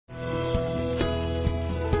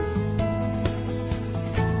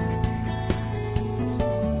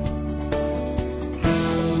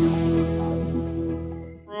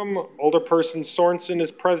quorum. Alderperson Sorensen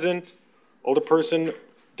is present. Alderperson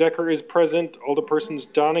Decker is present.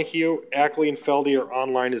 Alderpersons Donahue, Ackley, and Feldy are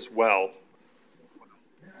online as well.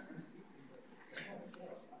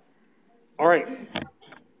 All right.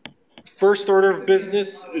 First order of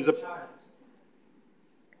business is a...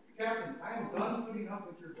 Captain, I am done putting up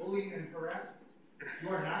with your bullying and harassment. You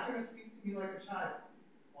are not going to speak to me like a child.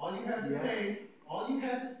 All you had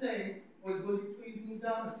to say was, will you please move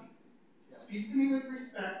down a seat? Speak to me with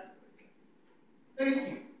respect. Thank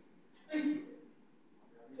you. Thank you.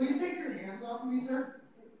 Please take your hands off of me, sir.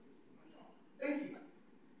 Thank you.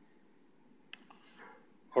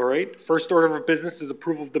 All right. First order of business is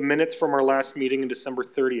approval of the minutes from our last meeting on December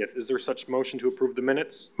 30th. Is there such motion to approve the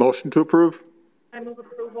minutes? Motion to approve. I move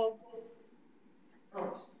approval.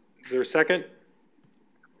 Is there a second?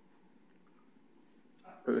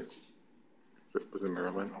 Was it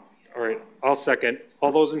Marilyn? All right. I'll second.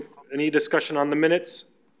 All those in, any discussion on the minutes?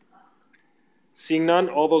 Seeing none,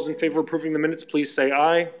 all those in favor of approving the minutes, please say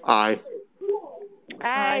aye. Aye.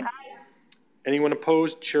 Aye. Anyone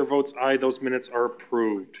opposed? Chair votes aye. Those minutes are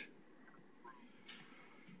approved.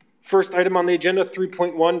 First item on the agenda,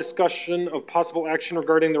 3.1, discussion of possible action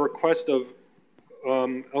regarding the request of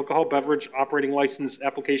alcohol beverage operating license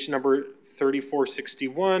application number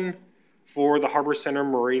 3461 for the Harbor Center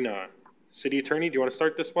Marina. City Attorney, do you want to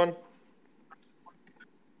start this one?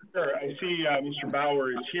 Sure. I see Mr.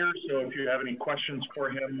 Bauer is here, so if you have any questions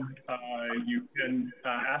for him, you can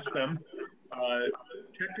ask them.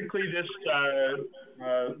 Technically, this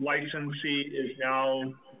licensee is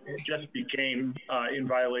now, it just became in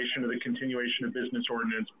violation of the continuation of business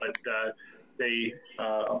ordinance, but they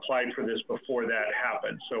applied for this before that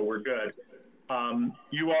happened, so we're good.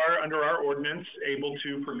 You are, under our ordinance, able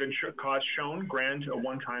to, for good cause shown, grant a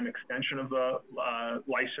one-time extension of the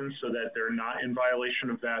license so that they're not in violation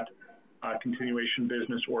of that continuation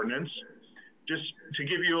business ordinance. Just to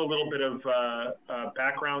give you a little bit of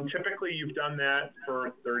background, typically you've done that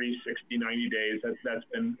for 30, 60, 90 days. That's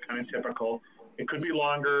been kind of typical. It could be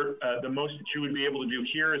longer. The most that you would be able to do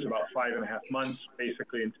here is about 5.5 months,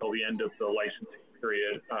 basically until the end of the licensing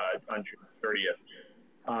period on June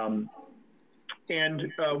 30th.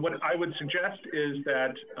 And what I would suggest is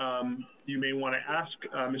that you may want to ask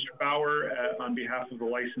Mr. Bauer on behalf of the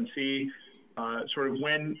licensee sort of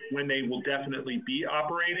when they will definitely be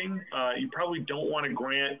operating. You probably don't want to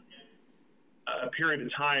grant a period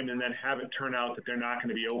of time and then have it turn out that they're not going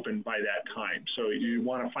to be open by that time. So you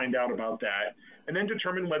want to find out about that and then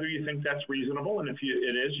determine whether you think that's reasonable. And if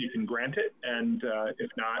it is, you can grant it. And if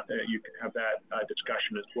not, you can have that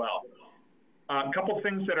discussion as well. A couple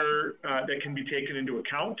things that are that can be taken into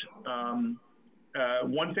account.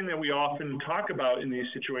 One thing that we often talk about in these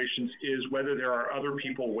situations is whether there are other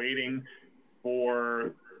people waiting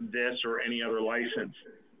for this or any other license.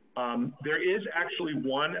 There is actually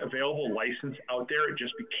one available license out there. It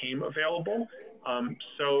just became available.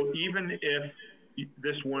 So even if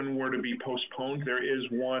this one were to be postponed, there is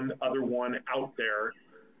one other one out there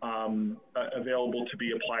available to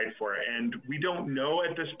be applied for. And we don't know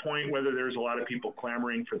at this point whether there's a lot of people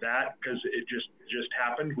clamoring for that because it just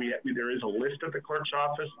happened. There is a list at the clerk's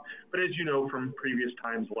office, but as you know from previous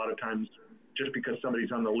times, a lot of times just because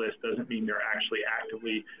somebody's on the list doesn't mean they're actually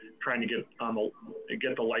actively trying to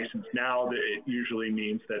get the license now. It usually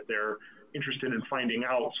means that they're interested in finding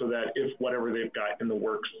out so that if whatever they've got in the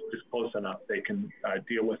works is close enough, they can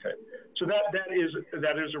deal with it. So that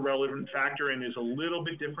is a relevant factor and is a little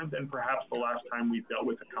bit different than perhaps the last time we dealt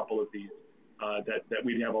with a couple of these, that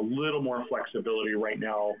we have a little more flexibility right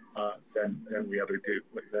now than we have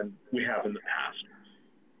in the past.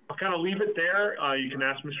 I'll kind of leave it there. You can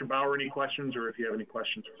ask Mr. Bauer any questions, or if you have any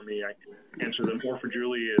questions for me, I can answer them, or for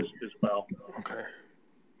Julie as well. Okay.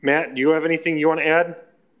 Matt, do you have anything you want to add?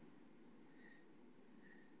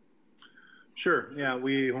 Sure. Yeah,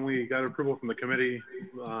 when we got approval from the committee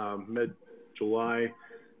mid-July,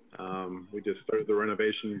 we just started the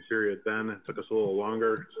renovation period then. It took us a little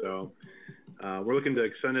longer, so we're looking to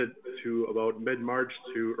extend it to about mid-March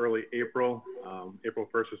to early April. April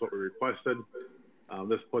 1st is what we requested.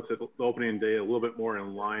 This puts the opening day a little bit more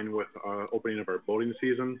in line with opening of our boating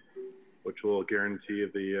season, which will guarantee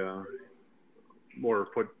the more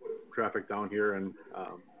foot traffic down here and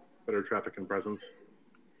better traffic and presence.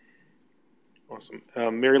 Awesome.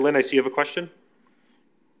 Mary Lynn, I see you have a question.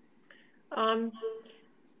 I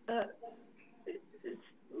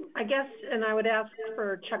guess, and I would ask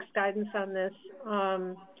for Chuck's guidance on this.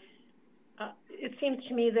 It seems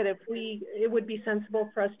to me that it would be sensible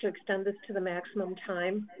for us to extend this to the maximum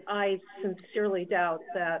time. I sincerely doubt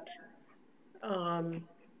that,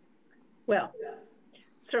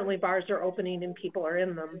 certainly bars are opening and people are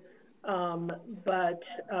in them. But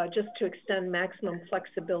just to extend maximum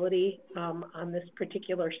flexibility on this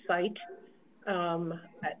particular site,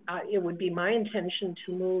 it would be my intention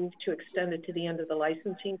to move to extend it to the end of the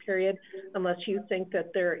licensing period, unless you think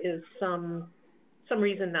that there is some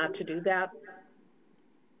reason not to do that.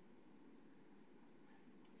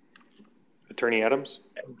 Attorney Adams?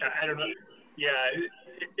 I don't know. Yeah,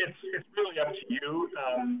 it's really up to you.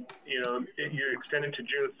 You know, if you extend it to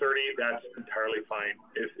June 30, that's entirely fine.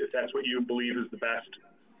 If that's what you believe is the best,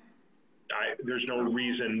 there's no legal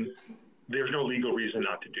reason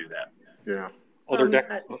not to do that. Yeah.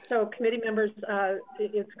 So committee members,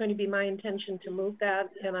 it's going to be my intention to move that,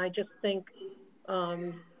 and I just think,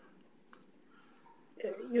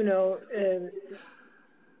 you know,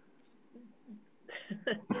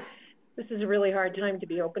 this is a really hard time to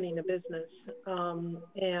be opening a business,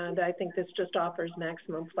 and I think this just offers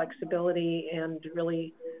maximum flexibility and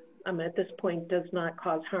really, at this point, does not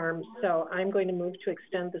cause harm. So I'm going to move to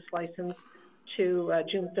extend this license to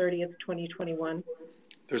June 30th, 2021.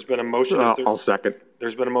 There's been a motion. I'll second.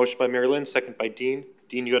 There's been a motion by Mary Lynn, second by Dean.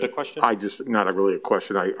 Dean, you had a question? Not really a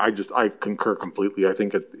question. I concur completely. I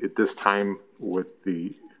think at this time, with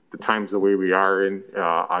the times the way we are in,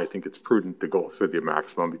 I think it's prudent to go for the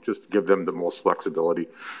maximum, just to give them the most flexibility.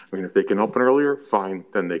 I mean, if they can open earlier, fine,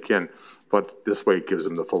 then they can. But this way it gives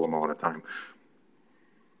them the full amount of time.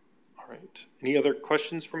 All right. Any other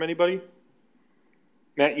questions from anybody?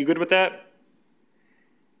 Matt, you good with that?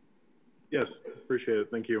 Yes, appreciate it.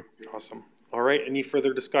 Thank you. Awesome. All right. Any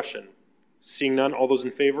further discussion? Seeing none, all those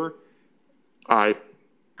in favor? Aye.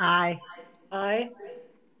 Aye. Aye.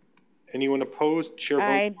 Anyone opposed?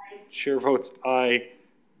 Chair votes aye.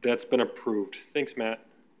 That's been approved. Thanks, Matt.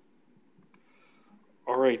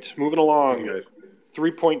 All right, moving along.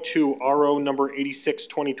 3.2, RO number 86,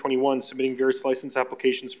 2021, submitting various license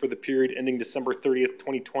applications for the period ending December 30th,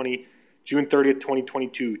 2020, June 30th,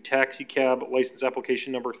 2022. Taxi cab license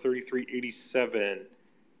application number 3387.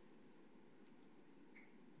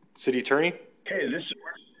 City Attorney? Okay,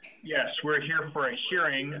 yes, we're here for a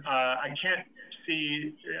hearing. I can't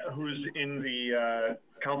see who's in the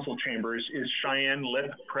council chambers. Is Cheyenne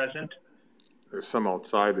Lip present? There's some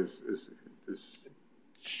outside.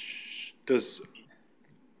 Does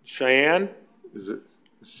Cheyenne? Is it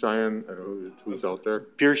Cheyenne? I don't know who's out there.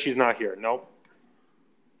 Appears she's not here. Nope.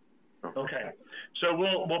 Okay, so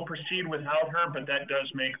we'll proceed without her, but that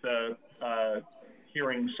does make the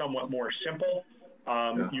hearing somewhat more simple.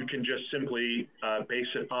 You can just simply base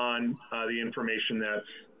it on the information that's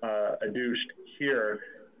adduced here.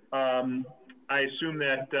 I assume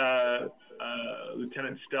that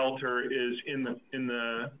Lieutenant Stelter is in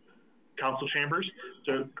the council chambers.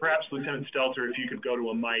 So perhaps Lieutenant Stelter, if you could go to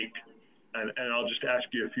a mic, and I'll just ask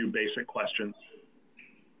you a few basic questions.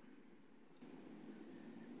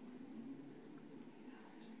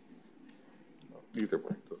 Either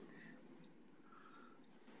way.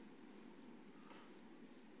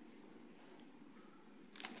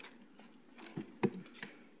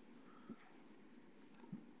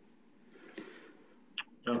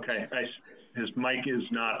 Okay, his mic is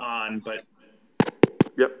not on, but...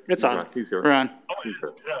 Yep, it's on. He's here. We're on. Oh,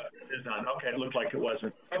 it's on. Okay, it looked like it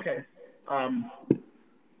wasn't. Okay.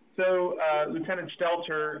 So, Lieutenant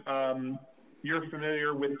Stelter, you're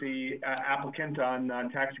familiar with the applicant on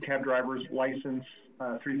taxi cab driver's license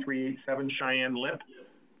 3387 Cheyenne Lip?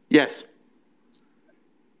 Yes.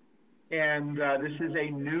 And this is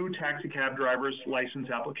a new taxi cab driver's license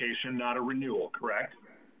application, not a renewal, correct?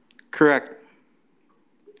 Correct.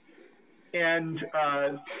 And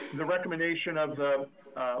the recommendation of the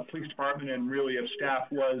police department and really of staff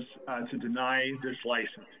was to deny this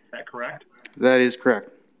license. Is that correct? That is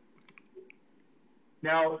correct.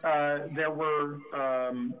 Now, there were,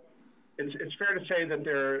 it's fair to say that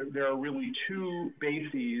there are really two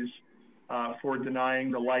bases for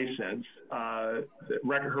denying the license. Her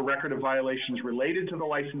record of violations related to the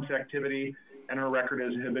license activity and her record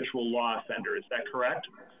as a habitual law offender. Is that correct?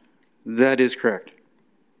 That is correct.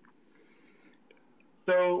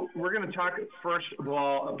 So we're going to talk first of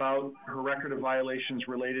all about her record of violations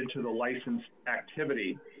related to the license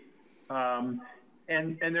activity. And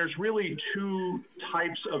there's really two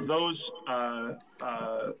types of those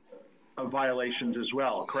violations as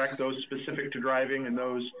well, correct? Those specific to driving and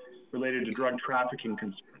those related to drug trafficking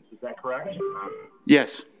concerns. Is that correct?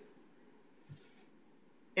 Yes.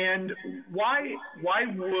 And why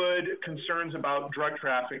would concerns about drug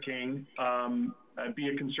trafficking be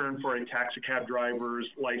a concern for a taxi cab driver's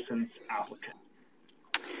license applicant?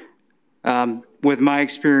 With my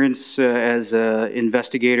experience as an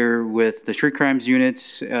investigator with the street crimes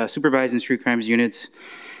units, supervising street crimes units,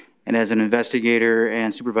 and as an investigator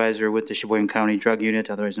and supervisor with the Sheboygan County Drug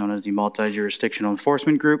Unit, otherwise known as the Multi-Jurisdictional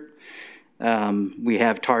Enforcement Group, we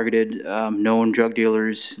have targeted known drug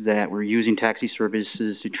dealers that were using taxi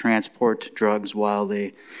services to transport drugs while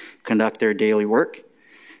they conduct their daily work.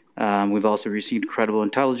 We've also received credible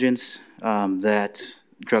intelligence that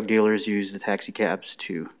drug dealers use the taxi cabs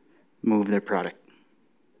to move their product.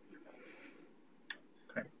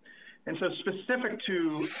 Okay. And so specific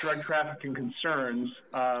to drug trafficking concerns,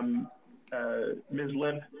 Ms.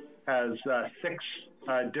 Lip has 6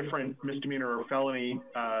 different misdemeanor or felony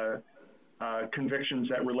convictions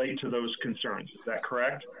that relate to those concerns. Is that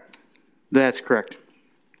correct? That's correct.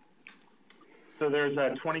 So there's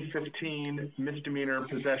a 2015 misdemeanor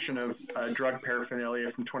possession of drug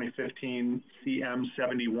paraphernalia from 2015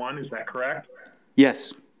 CM71. Is that correct?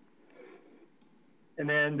 Yes. And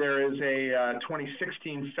then there is a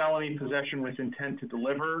 2016 felony possession with intent to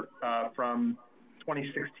deliver from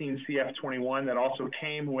 2016 CF21 that also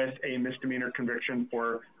came with a misdemeanor conviction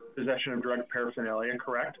for possession of drug paraphernalia,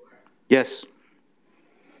 correct? Yes.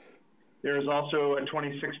 There is also a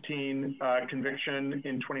 2016 conviction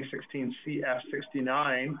in 2016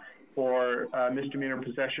 CF69 for misdemeanor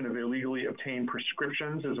possession of illegally obtained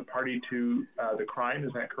prescriptions as a party to the crime.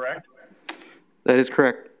 Is that correct? That is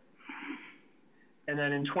correct. And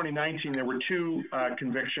then in 2019, there were 2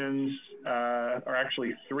 convictions, or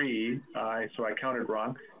actually 3, so I counted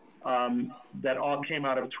wrong, that all came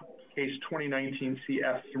out of case 2019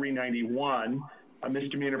 CF391, a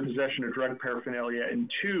misdemeanor possession of drug paraphernalia, and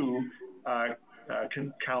 2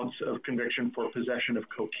 counts of conviction for possession of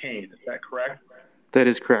cocaine. Is that correct? That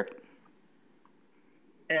is correct.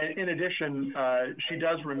 And in addition, she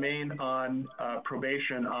does remain on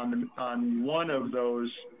probation on one of those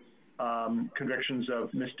convictions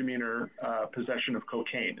of misdemeanor possession of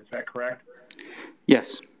cocaine. Is that correct?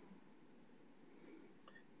 Yes.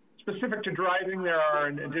 Specific to driving, there are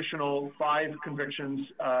an additional 5 convictions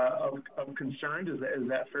of concern. Is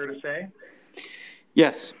that fair to say?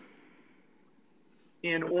 Yes.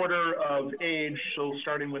 In order of age, so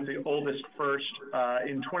starting with the oldest first,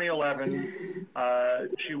 in 2011,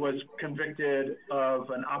 she was convicted of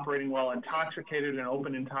an operating while intoxicated and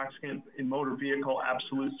open intoxicant in motor vehicle,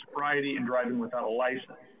 absolute sobriety, and driving without a license.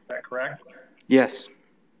 Is that correct? Yes.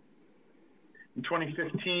 In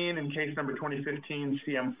 2015, in case number 2015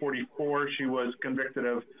 CM44, she was convicted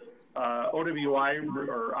of OWI,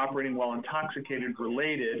 or operating while intoxicated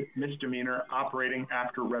related misdemeanor operating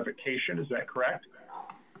after revocation. Is that correct?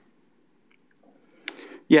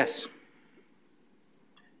 Yes.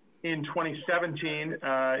 In 2017, in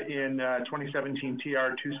 2017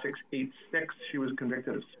 TR 2686, she was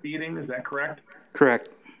convicted of speeding. Is that correct? Correct.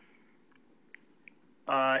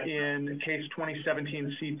 In case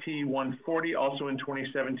 2017 CT 140, also in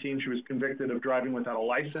 2017, she was convicted of driving without a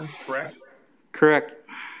license. Correct? Correct.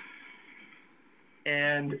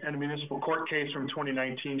 And in a municipal court case from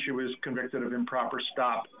 2019, she was convicted of improper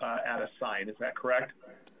stop at a sign. Is that correct?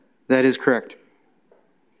 That is correct.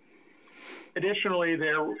 Additionally,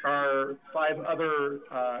 there are 5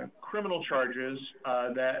 other criminal charges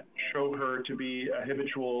that show her to be a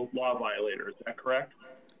habitual law violator. Is that correct?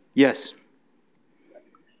 Yes.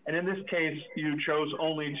 And in this case, you chose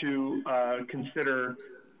only to consider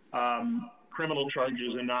criminal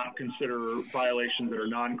charges and not consider violations that are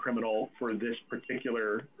non-criminal for this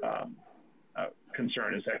particular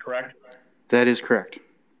concern. Is that correct? That is correct.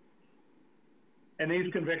 And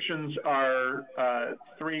these convictions are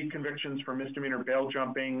 3 convictions for misdemeanor bail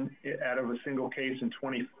jumping out of a single case in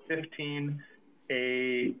 2015,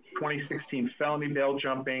 a 2016 felony bail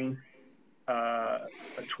jumping, a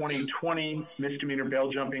 2020 misdemeanor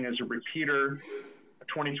bail jumping as a repeater, a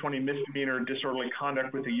 2020 misdemeanor disorderly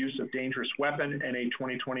conduct with the use of dangerous weapon, and a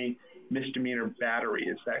 2020 misdemeanor battery.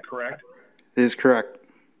 Is that correct? That is correct.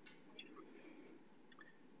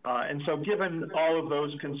 And so given all of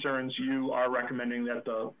those concerns, you are recommending that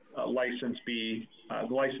the license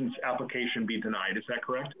application be denied. Is that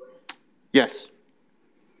correct? Yes.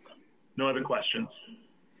 No other questions.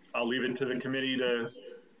 I'll leave it to the committee to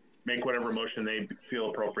make whatever motion they feel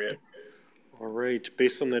appropriate. All right.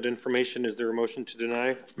 Based on that information, is there a motion to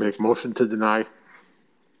deny? Make motion to deny.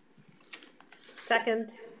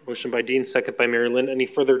 Second. Motion by Dean, second by Mary Lynn. Any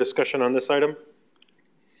further discussion on this item?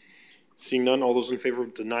 Seeing none, all those in favor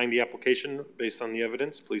of denying the application based on the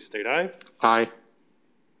evidence, please state aye. Aye.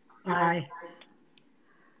 Aye.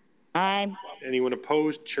 Aye. Anyone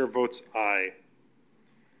opposed? Chair votes aye.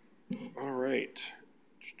 All right.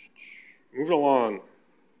 Moving along.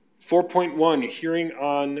 4.1, hearing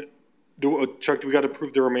on Chuck, do we got to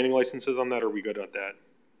approve the remaining licenses on that, or are we good at that?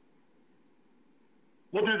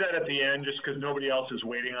 We'll do that at the end, just because nobody else is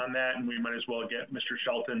waiting on that, and we might as well get Mr.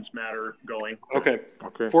 Shelton's matter going. Okay.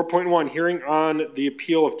 4.1, hearing on the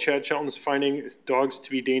appeal of Chad Shelton's finding dogs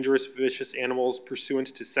to be dangerous, vicious animals pursuant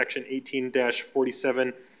to section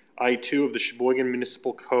 18-47 I-2 of the Sheboygan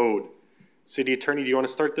Municipal Code. City Attorney, do you want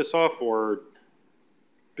to start this off, or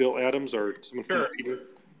Bill Adams, or someone from Peter?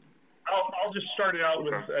 I'll just start it out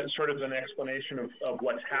with sort of an explanation of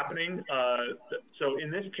what's happening. So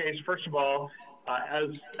in this case, first of all, as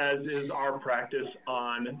is our practice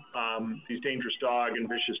on these dangerous dog and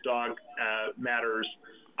vicious dog matters,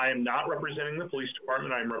 I am not representing the police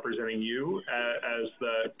department. I'm representing you as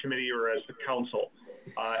the committee or as the council.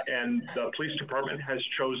 And the police department has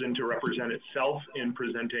chosen to represent itself in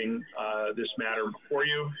presenting this matter before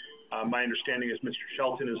you. My understanding is Mr.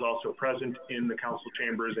 Shelton is also present in the council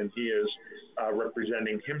chambers, and he is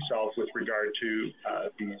representing himself with regard to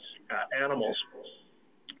these animals.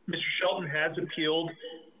 Mr. Shelton has appealed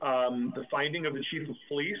the finding of the chief of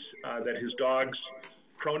police that his dogs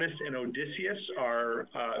Cronus and Odysseus are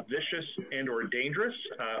vicious and or dangerous.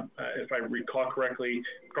 If I recall correctly,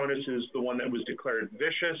 Cronus is the one that was declared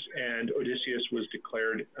vicious and Odysseus was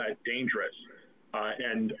declared dangerous.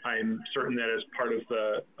 And I'm certain that as part of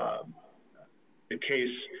the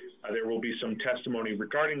case, there will be some testimony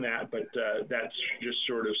regarding that, but that's just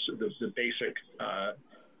sort of the basic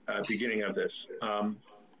beginning of this.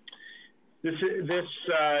 This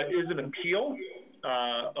is an appeal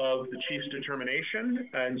of the chief's determination,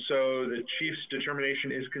 and so the chief's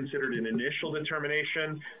determination is considered an initial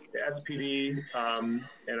determination. The SPD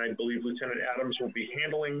and I believe Lieutenant Adams will be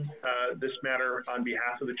handling this matter on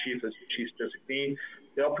behalf of the chief as the chief's designee.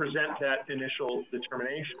 They'll present that initial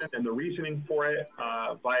determination and the reasoning for it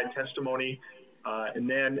via testimony. And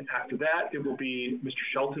then after that, it will be Mr.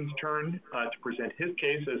 Shelton's turn to present his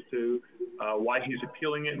case as to why he's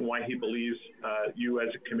appealing it and why he believes you as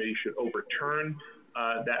a committee should overturn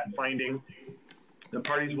that finding. The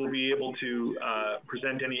parties will be able to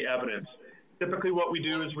present any evidence. Typically what we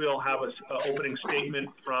do is we'll have an opening statement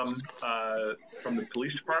from the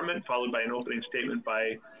police department, followed by an opening statement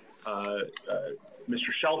by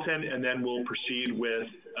Mr. Shelton, and then we'll proceed with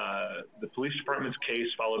the police department's case,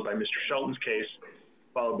 followed by Mr. Shelton's case,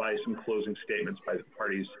 followed by some closing statements by the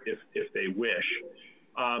parties if they wish.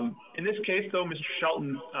 In this case, though, Mr.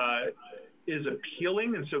 Shelton is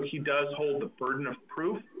appealing, and so he does hold the burden of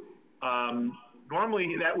proof.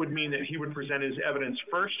 Normally, that would mean that he would present his evidence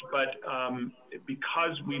first, but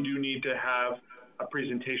because we do need to have a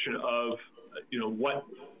presentation of,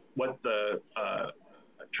 what the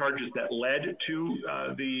charges that led to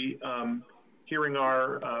the hearing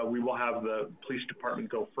are, we will have the police department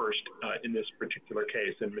go first in this particular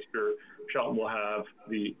case, and Mr. Shelton will have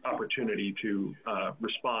the opportunity to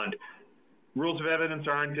respond. Rules of evidence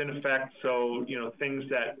aren't in effect, so things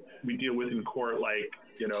that we deal with in court, like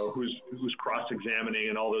who's cross-examining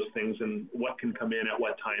and all those things, and what can come in at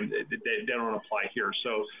what time, they don't apply here.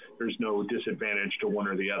 So there's no disadvantage to one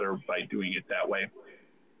or the other by doing it that way.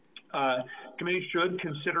 Committee should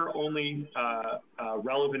consider only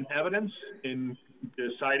relevant evidence in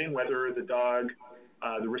deciding whether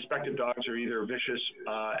the respective dogs are either vicious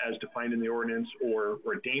as defined in the ordinance or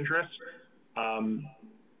dangerous.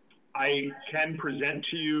 I can present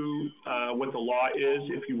to you what the law is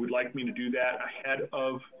if you would like me to do that ahead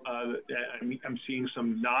of, I'm seeing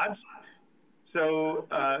some nods. So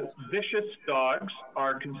vicious dogs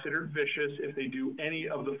are considered vicious if they do any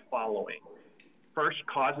of the following. First,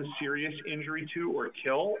 cause a serious injury to or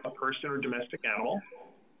kill a person or domestic animal.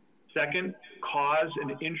 Second, cause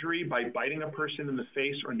an injury by biting a person in the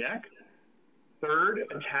face or neck. Third,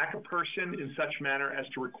 attack a person in such manner as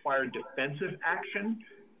to require defensive action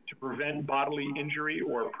to prevent bodily injury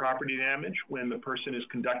or property damage when the person is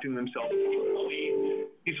conducting themselves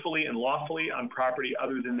peacefully and lawfully on property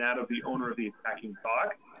other than that of the owner of the attacking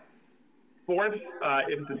dog. Fourth,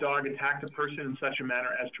 if the dog attacked a person in such a manner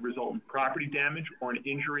as to result in property damage or an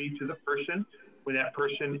injury to the person when that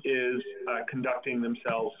person is conducting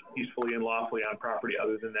themselves peacefully and lawfully on property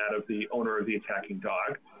other than that of the owner of the attacking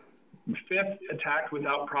dog. And fifth, attacked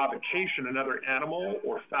without provocation another animal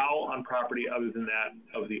or fowl on property other than that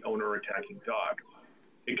of the owner or attacking dog.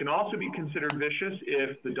 It can also be considered vicious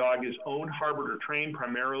if the dog is owned, harbored, or trained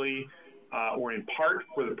primarily or in part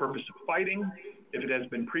for the purpose of fighting, if it has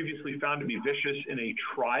been previously found to be vicious in a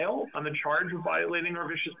trial on the charge of violating our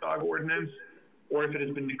vicious dog ordinance, or if it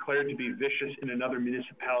has been declared to be vicious in another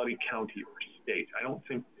municipality, county, or state. I don't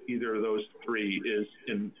think either of those three is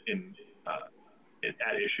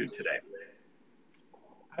at issue today.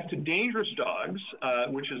 As to dangerous dogs,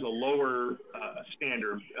 which is a lower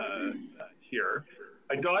standard here,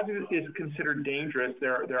 a dog is considered dangerous.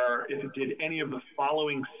 There are, if it did any of the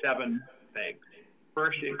following 7 things.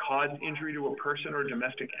 First, it caused injury to a person or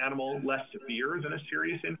domestic animal less severe than a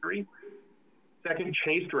serious injury. Second,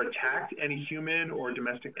 chased or attacked any human or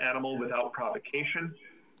domestic animal without provocation.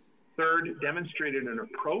 Third, demonstrated an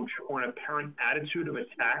approach or an apparent attitude of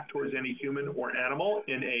attack towards any human or animal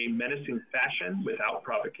in a menacing fashion without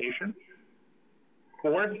provocation.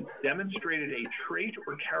 Fourth, demonstrated a trait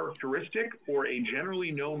or characteristic or a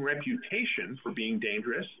generally known reputation for being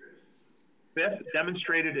dangerous. Fifth,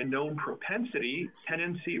 demonstrated a known propensity,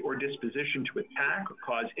 tendency, or disposition to attack or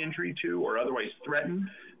cause injury to or otherwise threaten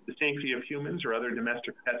the safety of humans or other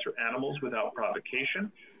domestic pets or animals without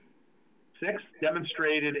provocation. Sixth,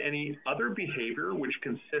 demonstrated any other behavior which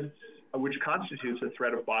constitutes a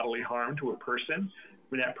threat of bodily harm to a person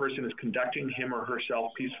when that person is conducting him or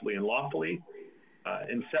herself peacefully and lawfully.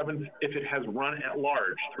 And seventh, if it has run at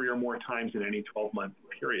large 3 or more times in any 12-month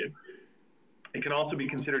period. It can also be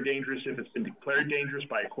considered dangerous if it's been declared dangerous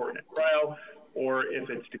by a court in a trial, or if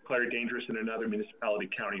it's declared dangerous in another municipality,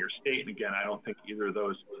 county, or state. And again, I don't think either of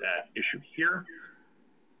those is at issue here.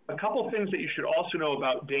 A couple of things that you should also know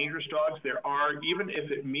about dangerous dogs. There are, even if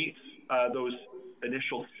it meets those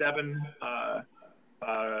initial 7,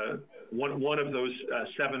 one of those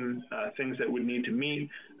 7 things that would need to meet,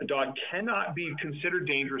 a dog cannot be considered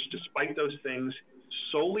dangerous despite those things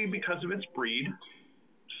solely because of its breed,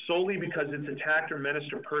 solely because it's attacked or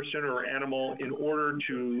menaced a person or animal in order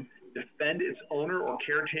to defend its owner or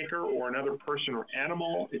caretaker or another person or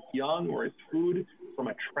animal, its young or its food from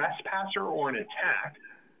a trespasser or an attack,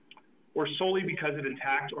 or solely because it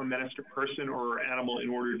attacked or menaced a person or animal in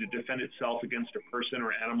order to defend itself against a person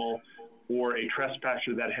or animal or a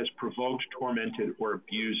trespasser that has provoked, tormented, or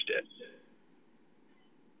abused it.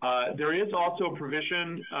 There is also a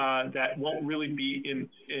provision that won't really be in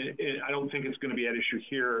I don't think it's going to be at issue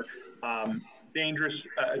here. Dangerous,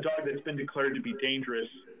 a dog that's been declared to be dangerous,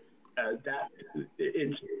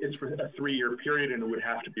 it's for a 3-year period and it would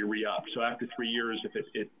have to be re-upped. So after 3 years, if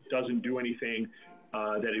it doesn't do anything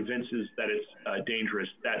that evinces that it's dangerous,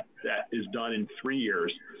 that is done in 3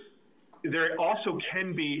 years. There also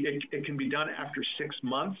can be, it can be done after 6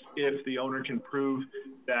 months if the owner can prove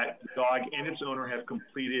that the dog and its owner have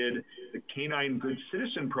completed the Canine Good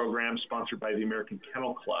Citizen program sponsored by the American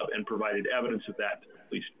Kennel Club and provided evidence of that to the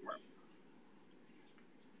police department.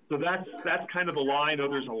 So that's kind of the law. I know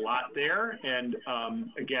there's a lot there, and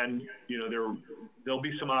again, you know, there'll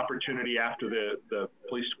be some opportunity after the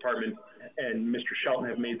police department and Mr. Shelton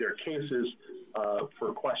have made their cases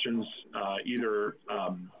for questions either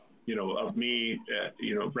you know, of me,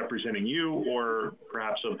 you know, representing you, or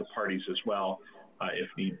perhaps of the parties as well, if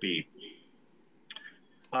need be.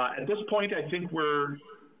 At this point, I think we're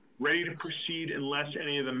ready to proceed unless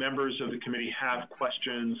any of the members of the committee have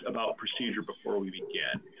questions about procedure before we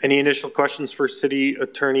begin. Any initial questions for City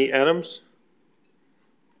Attorney Adams?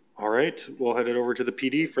 All right, we'll head it over to the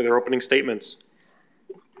PD for their opening statements.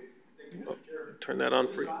 Oh, turn that on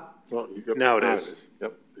for you. Well, now it is.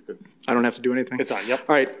 Yep, you're good. I don't have to do anything? It's on, yep.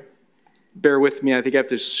 All right. Bear with me. I think I have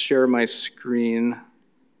to share my screen.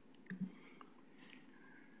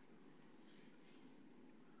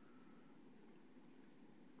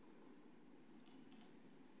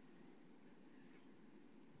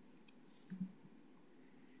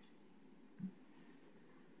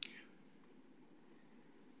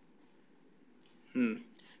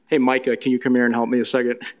 Hey, Micah, can you come here and help me a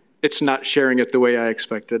second? It's not sharing it the way I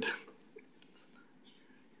expected.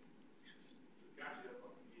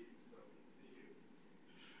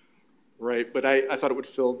 Right, but I thought it would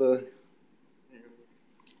fill the...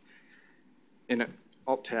 And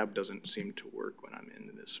Alt-Tab doesn't seem to work when I'm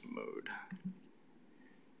in this mode.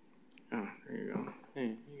 Oh, there you go.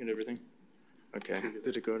 Hey, you get everything? Okay,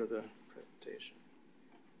 did it go to the presentation?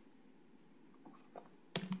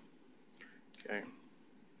 Okay.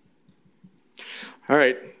 All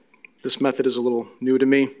right, this method is a little new to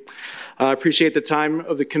me. I appreciate the time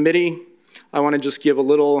of the committee. I want to just give a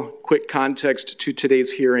little quick context to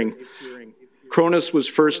today's hearing. Cronus was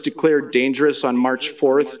first declared dangerous on March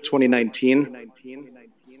 4th, 2019.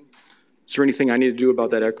 Is there anything I need to do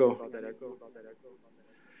about that echo?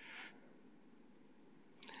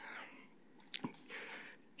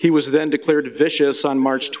 He was then declared vicious on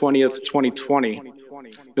March 20th, 2020.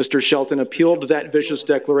 Mr. Shelton appealed that vicious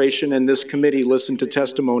declaration, and this committee listened to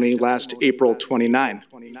testimony last April 29.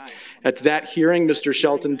 At that hearing, Mr.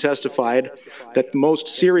 Shelton testified that the most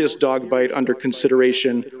serious dog bite under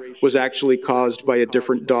consideration was actually caused by a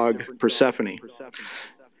different dog, Persephone.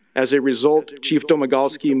 As a result, Chief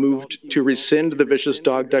Domagalski moved to rescind the vicious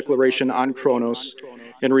dog declaration on Kronos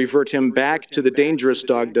and revert him back to the dangerous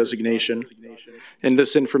dog designation. And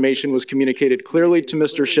this information was communicated clearly to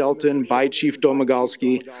Mr. Shelton by Chief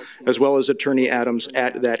Domagalski, as well as Attorney Adams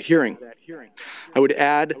at that hearing. I would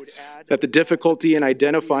add that the difficulty in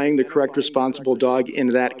identifying the correct responsible dog in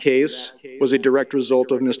that case was a direct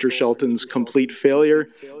result of Mr. Shelton's complete failure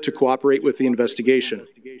to cooperate with the investigation.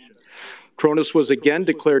 Kronos was again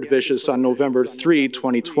declared vicious on November 3,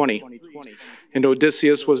 2020, and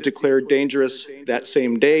Odysseus was declared dangerous that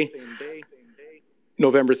same day,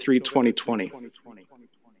 November 3, 2020.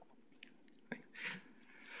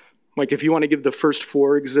 Mike, if you want to give the first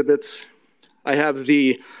four exhibits, I have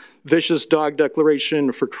the vicious dog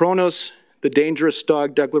declaration for Kronos, the dangerous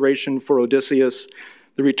dog declaration for Odysseus,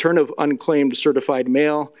 the return of unclaimed certified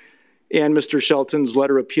mail, and Mr. Shelton's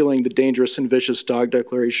letter appealing the dangerous and vicious dog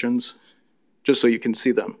declarations, just so you can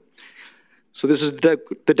see them. So this is the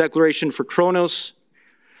declaration for Kronos.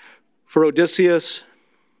 For Odysseus,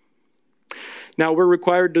 now we're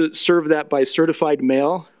required to serve that by certified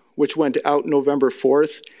mail, which went out November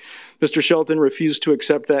 4th. Mr. Shelton refused to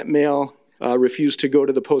accept that mail, refused to go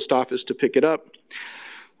to the post office to pick it up.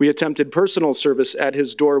 We attempted personal service at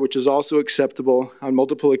his door, which is also acceptable on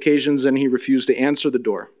multiple occasions, and he refused to answer the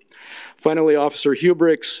door. Finally, Officer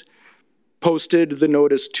Hubricks posted the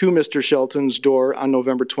notice to Mr. Shelton's door on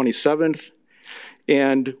November 27th,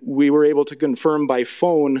 and we were able to confirm by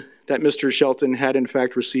phone that Mr. Shelton had in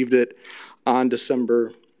fact received it on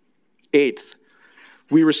December 8th.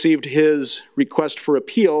 We received his request for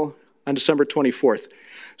appeal on December 24th.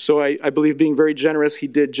 So I believe, being very generous, he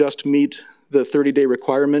did just meet the 30-day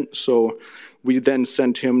requirement, so we then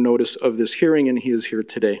sent him notice of this hearing, and he is here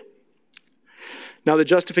today. Now, the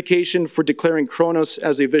justification for declaring Kronos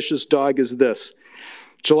as a vicious dog is this.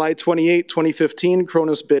 July 28, 2015,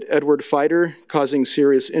 Kronos bit Edward Fider, causing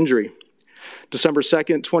serious injury. December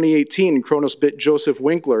 2nd, 2018, Kronos bit Joseph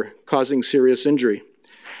Winkler, causing serious injury.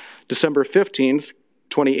 December 15th,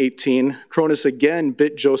 2018, Kronos again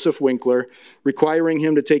bit Joseph Winkler, requiring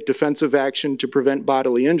him to take defensive action to prevent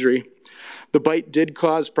bodily injury. The bite did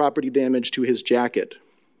cause property damage to his jacket.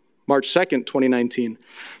 March 2nd, 2019,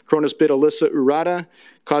 Kronos bit Alyssa Urata,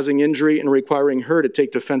 causing injury and requiring her to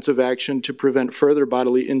take defensive action to prevent further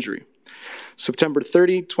bodily injury. September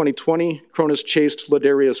 30, 2020, Kronos chased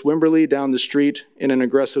Ladarius Wimberly down the street in an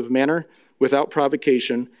aggressive manner without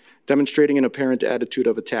provocation, demonstrating an apparent attitude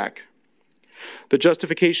of attack. The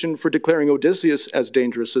justification for declaring Odysseus as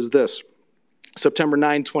dangerous is this. September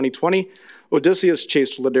 9, 2020, Odysseus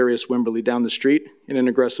chased Ladarius Wimberly down the street in an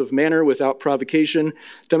aggressive manner without provocation,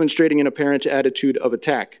 demonstrating an apparent attitude of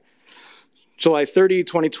attack. July 30,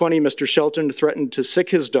 2020, Mr. Shelton threatened to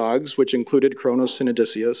sick his dogs, which included Kronos and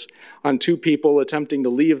Odysseus, on two people attempting to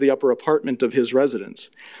leave the upper apartment of his residence.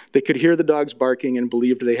 They could hear the dogs barking and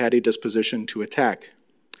believed they had a disposition to attack.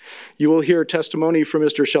 You will hear testimony from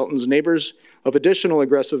Mr. Shelton's neighbors of additional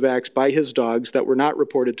aggressive acts by his dogs that were not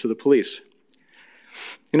reported to the police.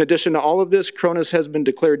 In addition to all of this, Kronos has been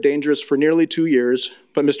declared dangerous for nearly 2 years,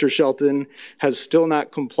 but Mr. Shelton has still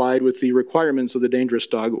not complied with the requirements of the Dangerous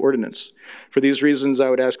Dog Ordinance. For these reasons, I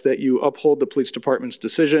would ask that you uphold the police department's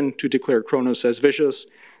decision to declare Kronos as vicious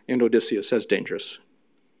and Odysseus as dangerous.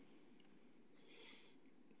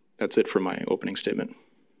 That's it for my opening statement.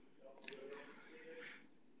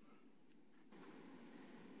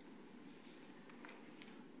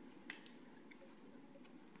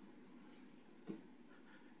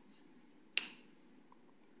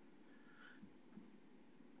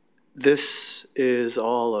 This is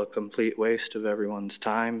all a complete waste of everyone's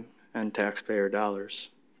time and taxpayer dollars.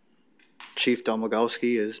 Chief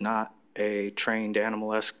Domagalski is not a trained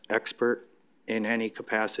animal expert in any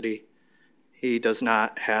capacity. He does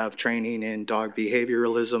not have training in dog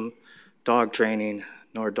behavioralism, dog training,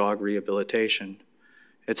 nor dog rehabilitation.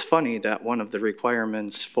 It's funny that one of the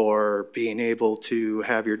requirements for being able to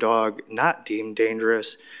have your dog not deemed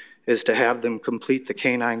dangerous is to have them complete the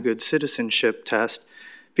Canine Good Citizenship test,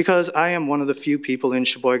 because I am one of the few people in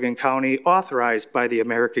Sheboygan County authorized by the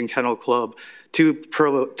American Kennel Club to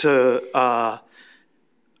put a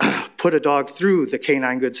dog through the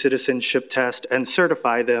Canine Good Citizenship test and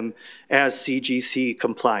certify them as CGC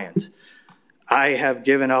compliant. I have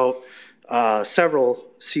given out several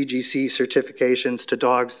CGC certifications to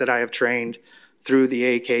dogs that I have trained through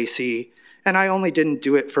the AKC, and I only didn't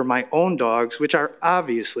do it for my own dogs, which are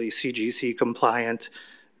obviously CGC compliant,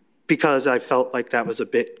 because I felt like that was a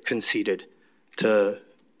bit conceited to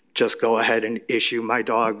just go ahead and issue my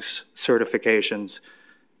dog's certifications.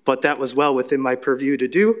 But that was well within my purview to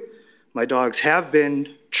do. My dogs have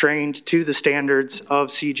been trained to the standards of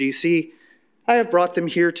CGC. I have brought them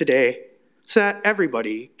here today so that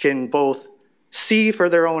everybody can both see for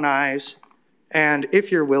their own eyes and,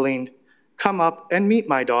 if you're willing, come up and meet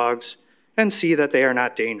my dogs and see that they are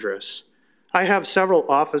not dangerous. I have several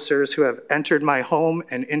officers who have entered my home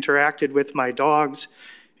and interacted with my dogs,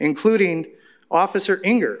 including Officer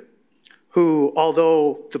Inger, who,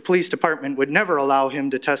 although the police department would never allow him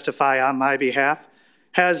to testify on my behalf,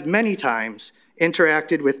 has many times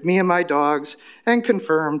interacted with me and my dogs and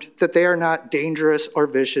confirmed that they are not dangerous or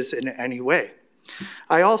vicious in any way.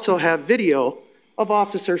 I also have video of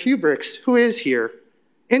Officer Hubricks, who is here,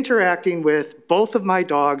 interacting with both of my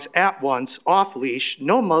dogs at once, off leash,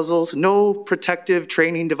 no muzzles, no protective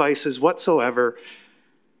training devices whatsoever,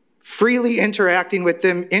 freely interacting with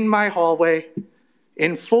them in my hallway,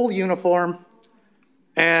 in full uniform,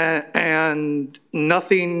 and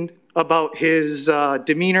nothing about his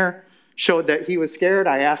demeanor showed that he was scared.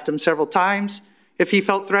 I asked him several times if he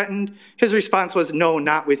felt threatened. His response was, no,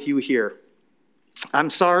 not with you here.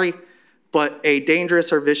 I'm sorry, but a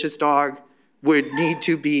dangerous or vicious dog would need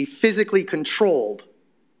to be physically controlled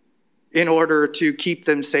in order to keep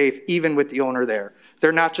them safe, even with the owner there.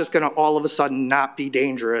 They're not just gonna all of a sudden not be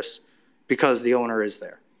dangerous because the owner is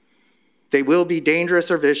there. They will be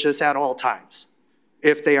dangerous or vicious at all times,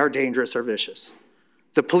 if they are dangerous or vicious.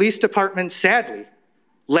 The police department, sadly,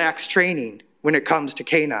 lacks training when it comes to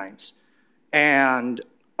canines. And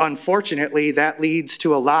unfortunately, that leads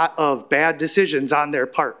to a lot of bad decisions on their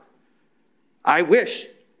part. I wish,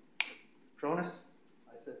 Cronus,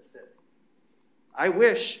 I said sit. I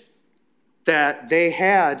wish that they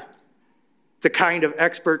had the kind of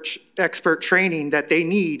expert training that they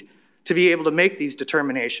need to be able to make these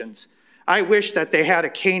determinations. I wish that they had a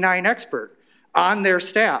canine expert on their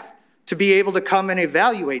staff to be able to come and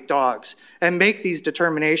evaluate dogs and make these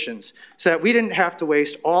determinations so that we didn't have to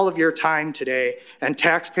waste all of your time today and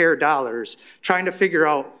taxpayer dollars trying to figure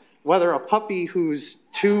out whether a puppy who's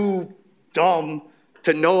too dumb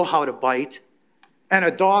to know how to bite and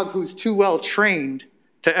a dog who's too well trained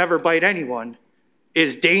to ever bite anyone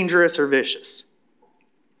is dangerous or vicious.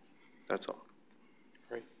 That's all.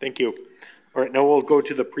 All right, thank you. All right, now we'll go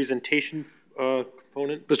to the presentation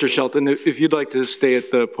component. Mr. Shelton, if you'd like to stay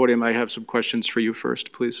at the podium, I have some questions for you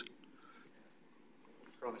first, please.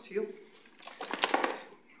 Cronus heel.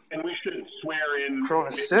 And we should swear in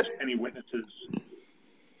Cronus sit. Any witnesses.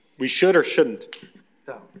 We should or shouldn't?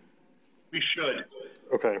 Down. We should.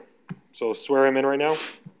 Okay, so swear him in right now?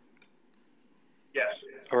 Yes.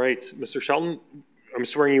 All right, Mr. Shelton, I'm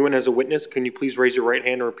swearing you in as a witness. Can you please raise your right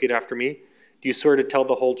hand and repeat after me? Do you swear to tell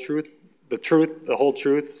the whole truth, the whole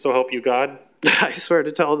truth, so help you God? I swear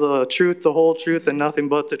to tell the truth, the whole truth, and nothing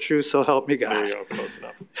but the truth, so help me God. There you go, close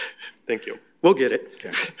enough. Thank you. We'll get it.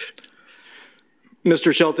 Okay.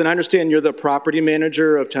 Mr. Shelton, I understand you're the property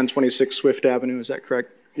manager of 1026 Swift Avenue, is that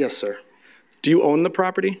correct? Yes, sir. Do you own the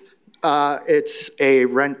property? It's a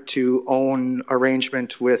rent-to-own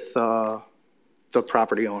arrangement with the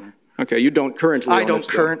property owner. Okay, you don't currently own it? I don't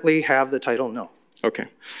currently have the title, no. Okay.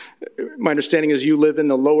 My understanding is you live in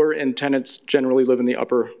the lower and tenants generally live in the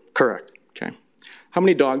upper? Correct. Okay. How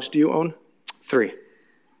many dogs do you own? 3.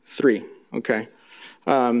 3, okay.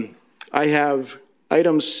 I have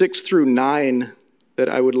items 6 through 9 that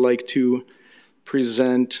I would like to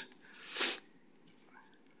present.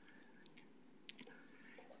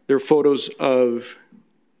 They're photos of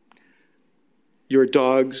your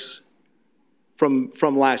dogs from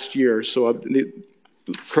last year, so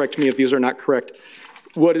correct me if these are not correct.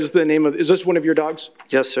 What is the name of, is this one of your dogs?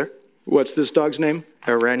 Yes, sir. What's this dog's name?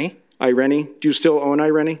 Irene. Irene. Do you still own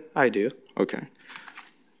Irene? I do. Okay.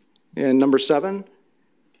 And number 7?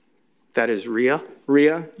 That is Rhea.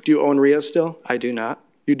 Rhea. Do you own Rhea still? I do not.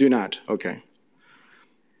 You do not. Okay.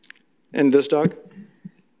 And this dog?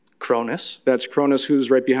 Cronus. That's Cronus, who's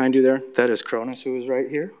right behind you there? That is Cronus, who is right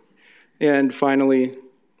here. And finally?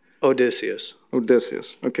 Odysseus.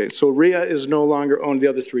 Odysseus. Okay, so Rhea is no longer owned, the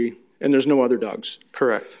other 3, and there's no other dogs?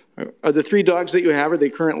 Correct. Are the 3 dogs that you have, are they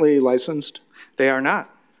currently licensed? They are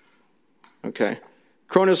not. Okay.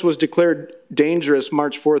 Cronus was declared dangerous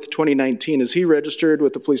March 4th, 2019. Is he registered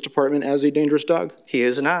with the police department as a dangerous dog? He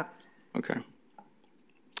is not. Okay.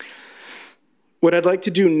 What I'd like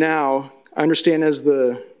to do now, I understand as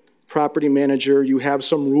the property manager, you have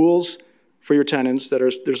some rules for your tenants that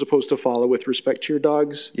they're supposed to follow with respect to your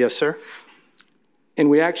dogs. Yes, sir. And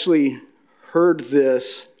we actually heard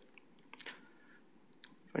this,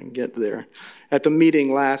 if I can get there, at the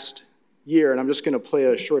meeting last year, and I'm just going to play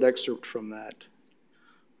a short excerpt from that.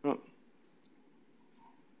 Oh.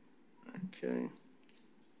 Okay.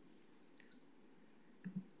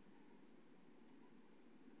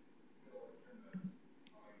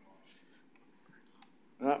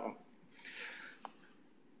 Uh-oh.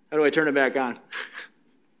 How do I turn it back on?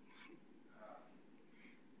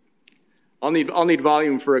 I'll need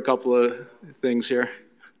volume for a couple of things here.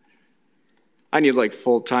 I need like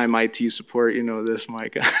full-time IT support, you know this,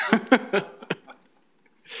 Mike.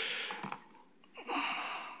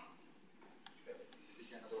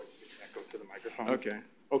 Okay.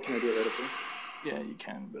 Oh, can I do it right up here? Yeah, you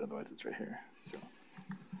can, but otherwise it's right here. So.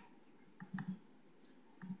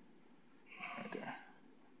 Right there.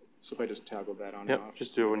 So if I just toggle that on yep, and off?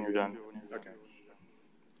 Just do it when you're done. Okay.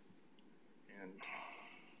 And,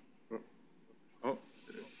 oh,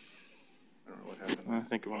 I don't know what happened. I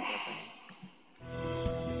think it went back.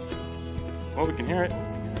 Well, we can hear it.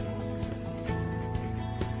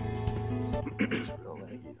 It's real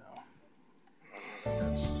laggy, though.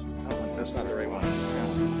 That's not the right one.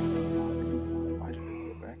 Why did it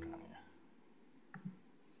go back on you?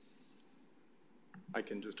 I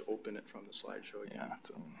can just open it from the slideshow again. Yeah.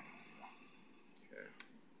 So. Okay.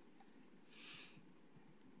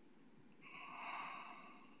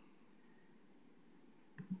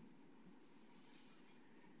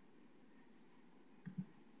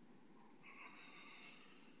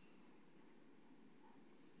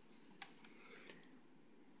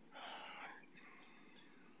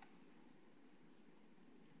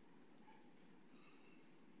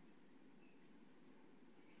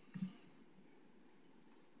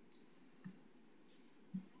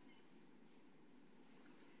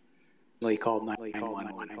 He called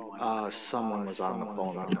 911. Someone was on the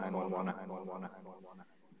phone with 911.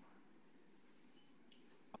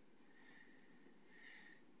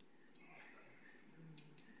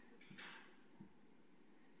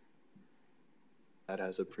 That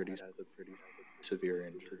has a pretty severe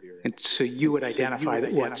injury. And so you would identify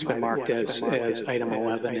that what's been marked as item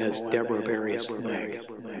 11 as Deborah Berry's leg.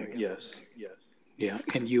 Yes. Yeah,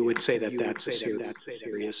 and you would say that that's a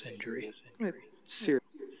serious injury. Serious.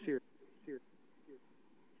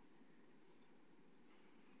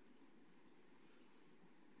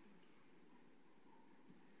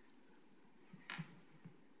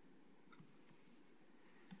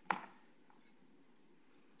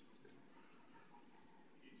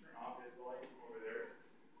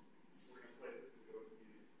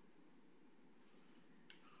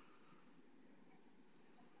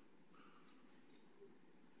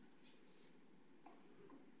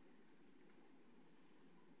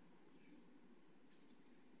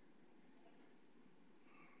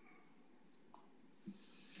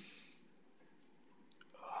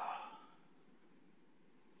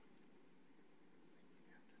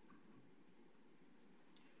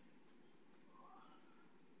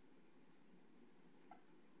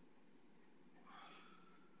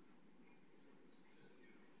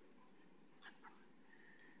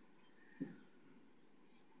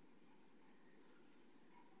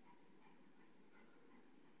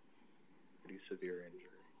 Severe injury.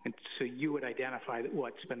 And so you would identify that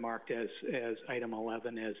what's been marked as item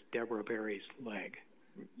 11 as Deborah Berry's leg.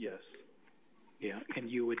 Yes. Yeah, and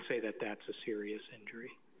you would say that that's a serious injury.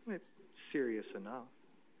 It's serious enough.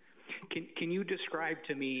 Can you describe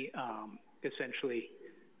to me essentially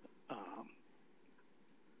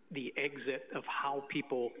the exit of how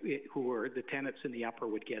people who are the tenants in the upper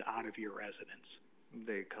would get out of your residence?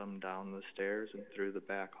 They come down the stairs and through the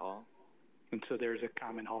back hall. And so there's a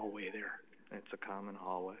common hallway there. It's a common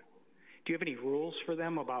hallway. Do you have any rules for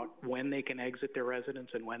them about when they can exit their residence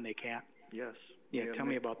and when they can't? Yes. Yeah, tell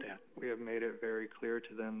me about that. We have made it very clear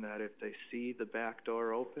to them that if they see the back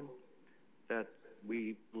door open, that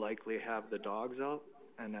we likely have the dogs out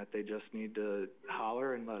and that they just need to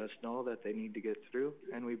holler and let us know that they need to get through,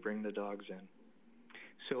 and we bring the dogs in.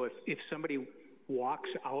 So if somebody walks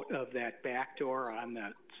out of that back door on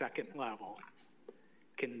the second level,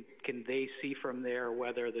 can they see from there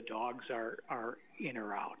whether the dogs are in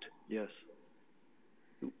or out? Yes.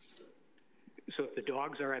 So if the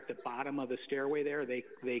dogs are at the bottom of the stairway there,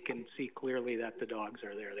 they can see clearly that the dogs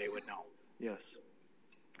are there. They would know. Yes.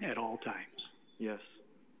 At all times. Yes.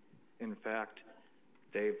 In fact,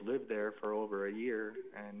 they've lived there for over a year,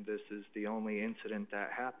 and this is the only incident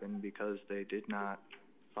that happened because they did not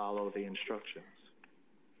follow the instructions.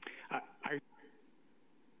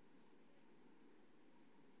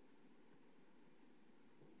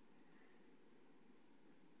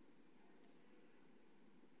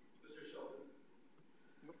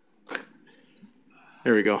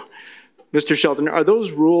 There we go. Mr. Shelton, are those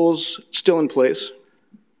rules still in place?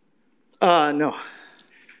 No.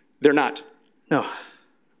 They're not? No.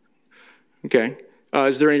 Okay.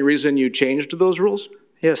 Is there any reason you changed those rules?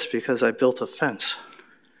 Yes, because I built a fence.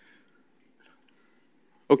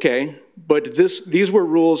 Okay, but these were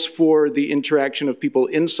rules for the interaction of people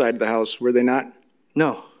inside the house, were they not?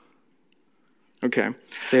 No. Okay.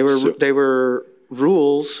 They were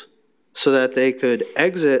rules so that they could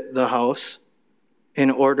exit the house in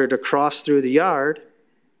order to cross through the yard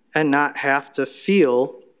and not have to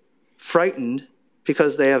feel frightened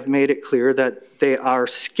because they have made it clear that they are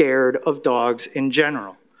scared of dogs in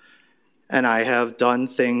general. And I have done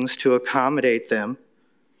things to accommodate them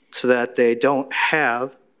so that they don't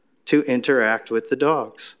have to interact with the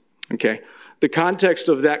dogs. Okay. The context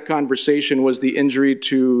of that conversation was the injury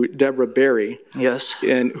to Deborah Berry. Yes.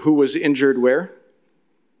 And who was injured where?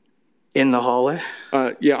 In the hallway?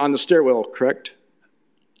 Yeah, on the stairwell, correct?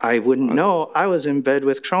 I wouldn't know. I was in bed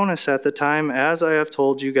with Cronus at the time, as I have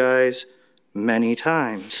told you guys many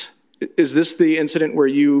times. Is this the incident where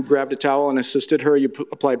you grabbed a towel and assisted her? You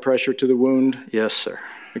applied pressure to the wound? Yes, sir.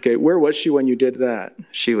 Okay, where was she when you did that?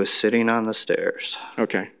 She was sitting on the stairs.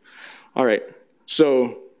 Okay. All right.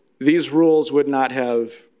 So these rules would not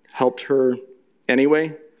have helped her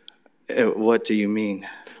anyway? What do you mean?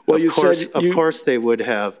 Well, Of course they would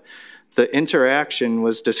have. The interaction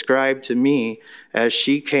was described to me as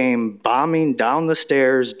she came bombing down the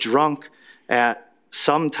stairs drunk at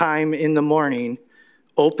some time in the morning,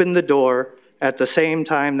 opened the door at the same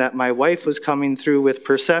time that my wife was coming through with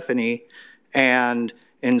Persephone, and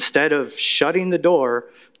instead of shutting the door,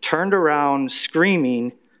 turned around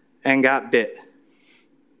screaming and got bit.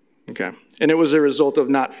 Okay. And it was a result of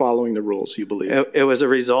not following the rules, you believe? It was a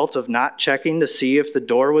result of not checking to see if the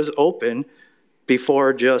door was open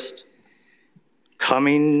before just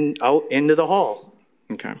coming out into the hall.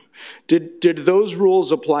 Okay. Did those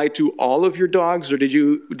rules apply to all of your dogs, or did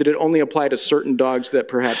it only apply to certain dogs that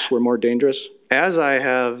perhaps were more dangerous? As I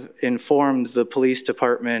have informed the police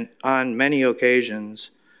department on many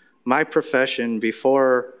occasions, my profession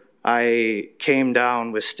before I came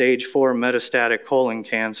down with stage 4 metastatic colon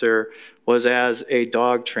cancer was as a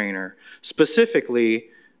dog trainer, specifically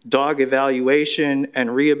dog evaluation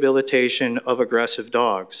and rehabilitation of aggressive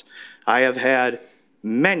dogs. I have had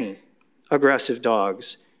many aggressive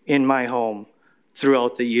dogs in my home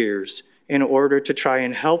throughout the years in order to try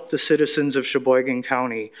and help the citizens of Sheboygan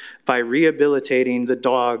County by rehabilitating the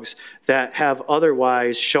dogs that have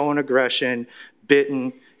otherwise shown aggression,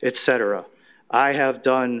 bitten, etc. I have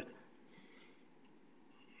done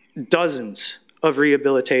dozens of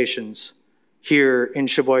rehabilitations here in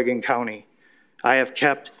Sheboygan County. I have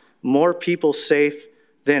kept more people safe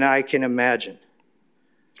than I can imagine.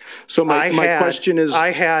 So my question is...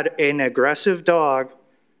 I had an aggressive dog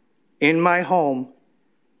in my home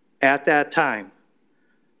at that time,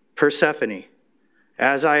 Persephone.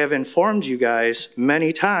 As I have informed you guys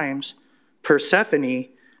many times, Persephone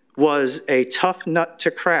was a tough nut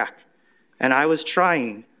to crack, and I was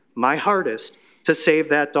trying my hardest to save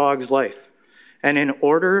that dog's life. And in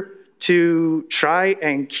order to try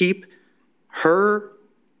and keep her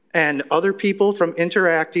and other people from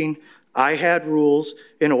interacting, I had rules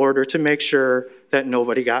in order to make sure that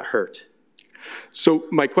nobody got hurt. So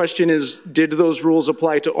my question is, did those rules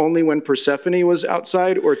apply to only when Persephone was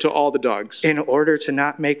outside or to all the dogs? In order to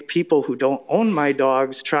not make people who don't own my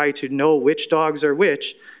dogs try to know which dogs are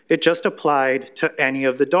which, it just applied to any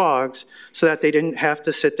of the dogs so that they didn't have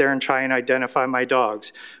to sit there and try and identify my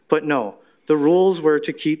dogs. But no, the rules were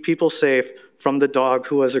to keep people safe from the dog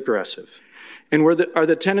who was aggressive. And are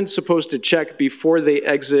the tenants supposed to check before they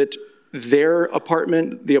exit their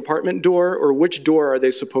apartment, the apartment door, or which door are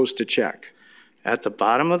they supposed to check? At the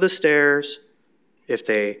bottom of the stairs, if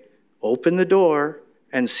they open the door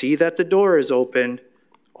and see that the door is open,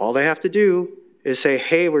 all they have to do is say,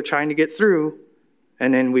 hey, we're trying to get through,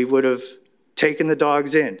 and then we would have taken the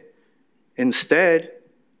dogs in. Instead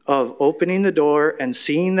of opening the door and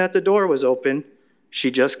seeing that the door was open, she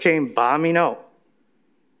just came bombing out.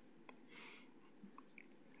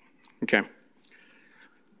 Okay.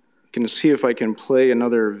 Can see if I can play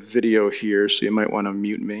another video here, so you might want to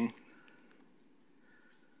mute me.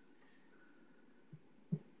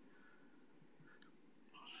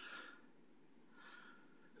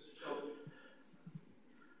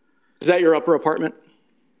 Is that your upper apartment?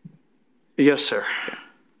 Yes, sir. Okay.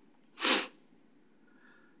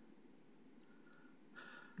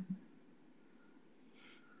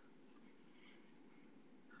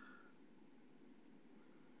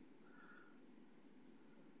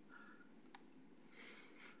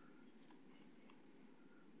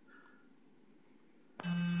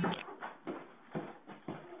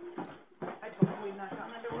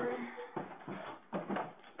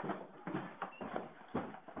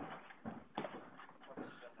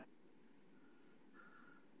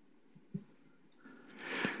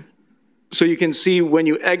 So you can see when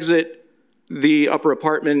you exit the upper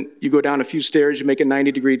apartment, you go down a few stairs, you make a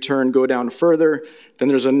 90-degree turn, go down further, then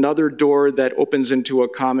there's another door that opens into a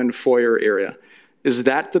common foyer area. Is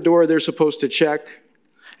that the door they're supposed to check?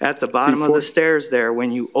 At the bottom of the stairs there,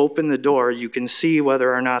 when you open the door, you can see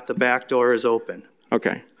whether or not the back door is open.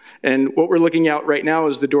 Okay. And what we're looking at right now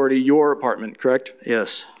is the door to your apartment, correct?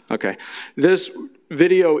 Yes. Okay. This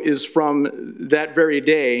video is from that very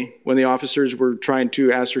day when the officers were trying to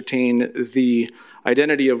ascertain the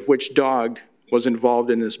identity of which dog was involved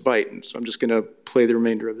in this bite. And so I'm just going to play the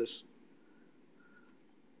remainder of this.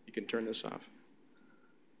 You can turn this off.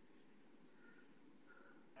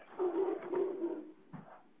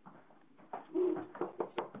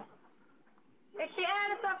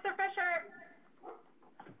 It's Officer Fisher.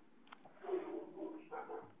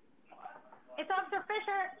 It's Officer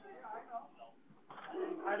Fisher.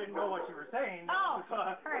 I didn't know what you were saying. Oh,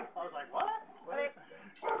 sorry. I was like, what?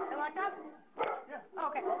 They locked up? Yeah. Oh,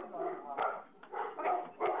 okay. Okay.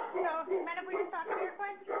 So, do you mind if we just talk to you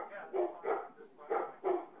quick?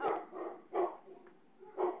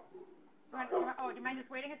 Oh, do you mind just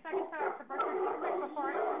waiting a second to brush your teeth quick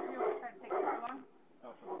before you try to take too long?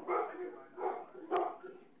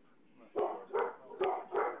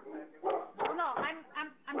 Well, no,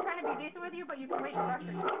 I'm trying to be decent with you, but you can wait and brush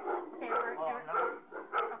your teeth.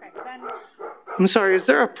 Okay, then. I'm sorry, is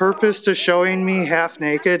there a purpose to showing me half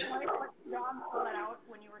naked?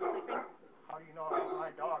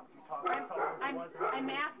 I'm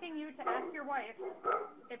asking you to ask your wife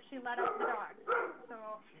if she let out the dog. So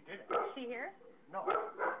she did. Is she here? No.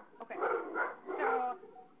 Okay. So,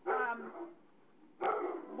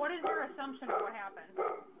 what is your assumption of what happened?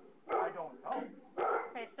 I don't know.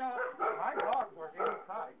 Okay, so my dogs were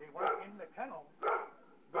inside. They weren't in the kennels.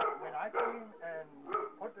 But when I came and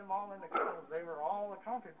put them all in the kennels, they were all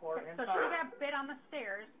accounted for inside. So she got bit on the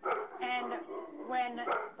stairs, and when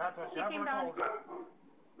she came down.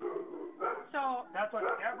 So that's what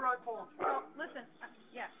Deborah told you. So listen,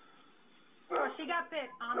 yes. So she got bit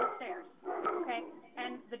on the stairs, okay,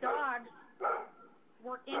 and the dogs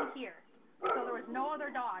were in here. So there was no other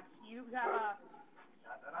dogs. You have a.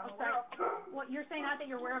 Well, you're saying not that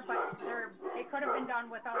you're aware of, but it could have been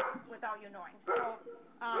done without you knowing. So,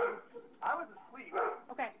 I was asleep.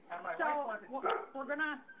 Okay. And my so wife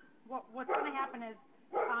wasn't. What's gonna happen is,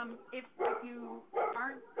 if you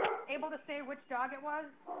aren't able to say which dog it was,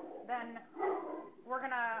 then we're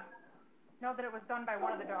gonna know that it was done by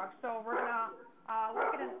one of the dogs. So we're gonna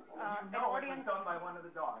look at an audience. It was done by one of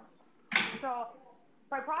the dogs. So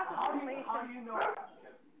by process of elimination. How do you know that?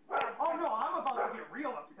 Oh no, I'm about to get real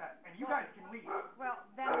upset, and you guys can leave. Well,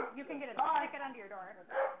 then you can get a ticket under your door.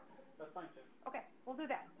 That's fine, too. Okay, we'll do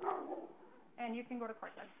that. And you can go to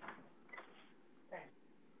court then.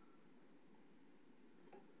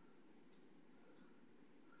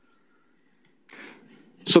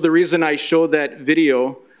 So the reason I showed that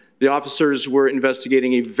video, the officers were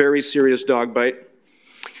investigating a very serious dog bite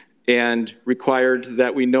and required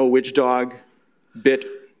that we know which dog bit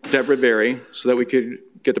Deborah Berry so that we could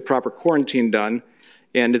get the proper quarantine done.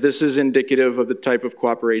 And this is indicative of the type of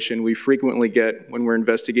cooperation we frequently get when we're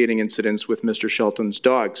investigating incidents with Mr. Shelton's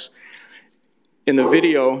dogs. In the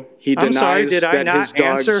video, he denies that his dogs... I'm sorry, did I not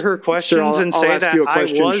answer her questions and say that I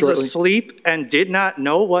was asleep and did not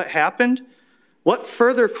know what happened? What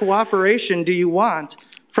further cooperation do you want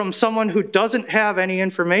from someone who doesn't have any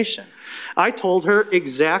information? I told her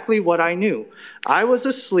exactly what I knew. I was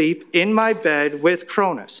asleep in my bed with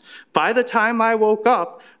Cronus. By the time I woke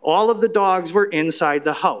up, all of the dogs were inside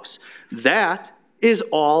the house. That is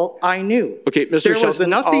all I knew. Okay, Mr. There Shelton, was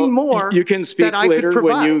nothing more you can speak that I later could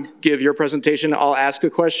when provide. you give your presentation. I'll ask a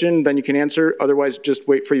question, then you can answer. Otherwise, just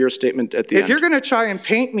wait for your statement at the end. If you're going to try and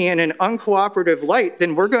paint me in an uncooperative light,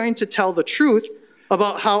 then we're going to tell the truth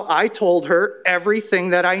about how I told her everything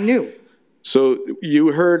that I knew. So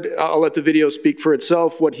you heard, I'll let the video speak for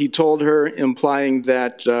itself, what he told her, implying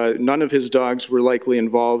that none of his dogs were likely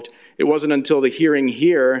involved. It wasn't until the hearing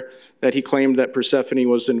here that he claimed that Persephone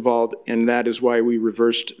was involved, and that is why we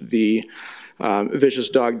reversed the vicious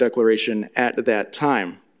dog declaration at that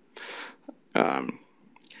time.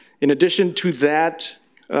 In addition to that,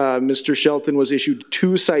 Mr. Shelton was issued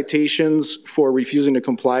 2 citations for refusing to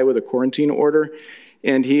comply with a quarantine order,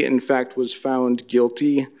 and he, in fact, was found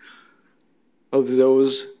guilty of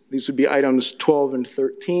those. These would be items 12 and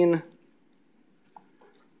 13.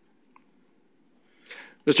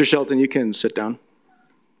 Mr. Shelton, you can sit down.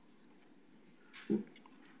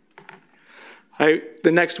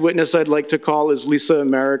 The next witness I'd like to call is Lisa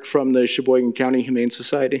Merrick from the Sheboygan County Humane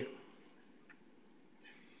Society.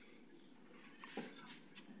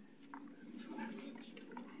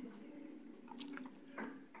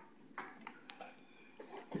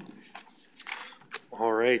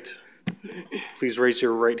 right. Please raise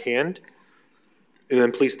your right hand. And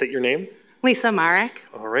then please state your name. Lisa Marek.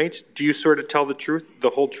 All right. Do you swear to tell the truth, the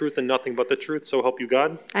whole truth, and nothing but the truth, so help you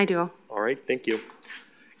God? I do. All right. Thank you.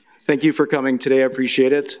 Thank you for coming today. I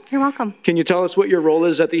appreciate it. You're welcome. Can you tell us what your role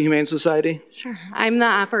is at the Humane Society? Sure. I'm the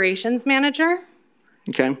operations manager.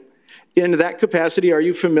 Okay. In that capacity, are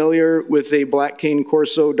you familiar with a black cane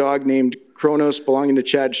corso dog named Kronos belonging to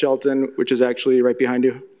Chad Shelton, which is actually right behind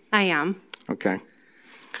you? I am. Okay.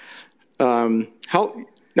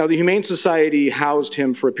 Now, the Humane Society housed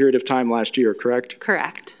him for a period of time last year, correct?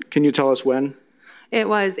 Correct. Can you tell us when? It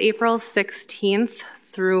was April 16th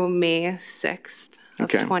through May 6th of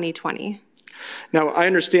 2020. Now, I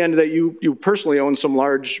understand that you personally own some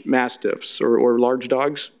large Mastiffs or large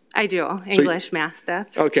dogs? I do. English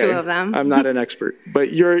Mastiffs, okay. 2 of them. I'm not an expert,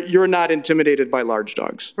 but you're not intimidated by large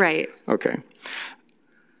dogs? Right. Okay.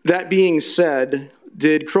 That being said,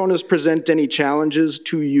 did Kronos present any challenges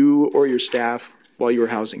to you or your staff while you were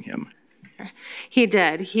housing him? He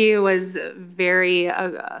did. He was very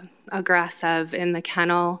aggressive in the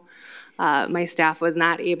kennel. My staff was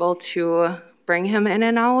not able to bring him in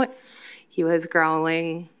and out. He was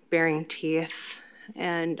growling, baring teeth,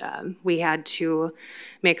 and we had to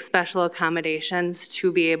make special accommodations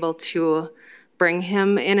to be able to bring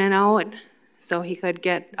him in and out so he could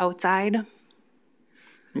get outside.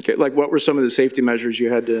 Okay, like what were some of the safety measures you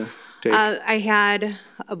had to take? I had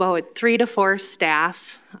about 3 to 4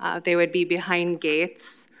 staff. They would be behind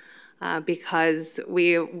gates because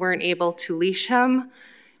we weren't able to leash him.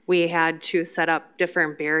 We had to set up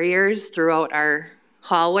different barriers throughout our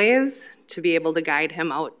hallways to be able to guide him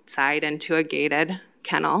outside into a gated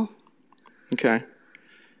kennel. Okay.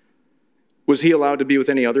 Was he allowed to be with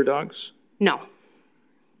any other dogs? No.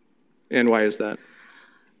 And why is that?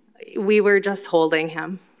 We were just holding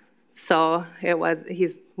him. So he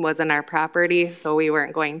wasn't our property, so we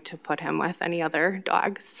weren't going to put him with any other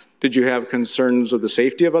dogs. Did you have concerns of the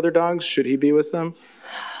safety of other dogs? Should he be with them?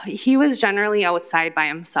 He was generally outside by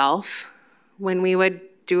himself. When we would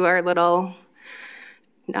do our little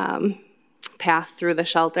path through the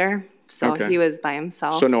shelter, so he was by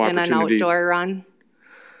himself so no in an outdoor run.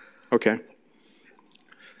 Okay.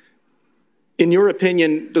 In your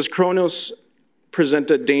opinion, does Kronos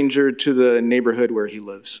present a danger to the neighborhood where he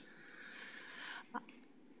lives?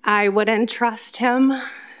 I wouldn't trust him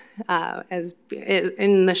as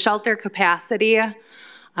in the shelter capacity.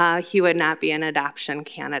 He would not be an adoption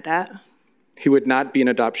candidate. He would not be an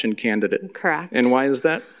adoption candidate? Correct. And why is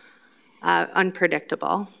that?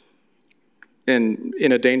 Unpredictable. And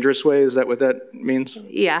in a dangerous way, is that what that means?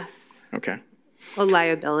 Yes. Okay. A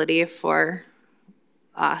liability for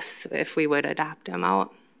us if we would adopt him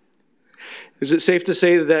out. Is it safe to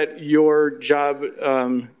say that your job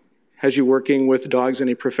has you working with dogs in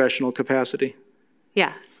a professional capacity?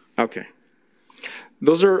 Yes. Okay.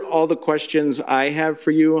 Those are all the questions I have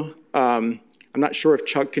for you. I'm not sure if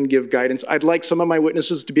Chuck can give guidance. I'd like some of my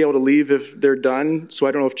witnesses to be able to leave if they're done, so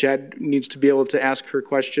I don't know if Chad needs to be able to ask her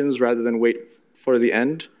questions rather than wait for the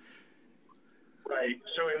end. Right.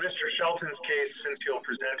 So in Mr. Shelton's case, since he'll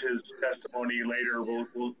present his testimony later,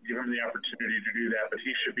 we'll give him the opportunity to do that, but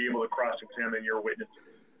he should be able to cross-examine your witness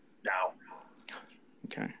now.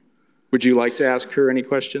 Okay. Would you like to ask her any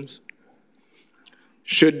questions?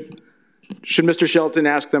 Should Mr. Shelton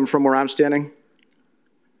ask them from where I'm standing?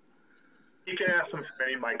 You can ask them from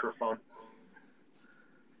any microphone.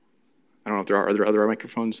 I don't know if are there other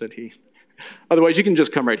microphones that he... Otherwise, you can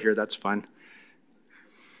just come right here. That's fine.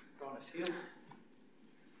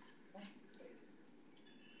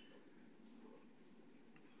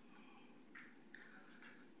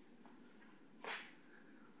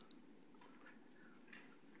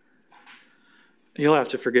 You'll have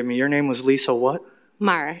to forgive me. Your name was Lisa what?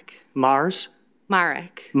 Marek. Mars?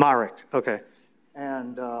 Marek. Marek, okay.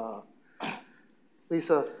 And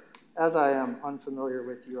Lisa, as I am unfamiliar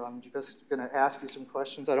with you, I'm just going to ask you some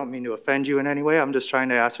questions. I don't mean to offend you in any way. I'm just trying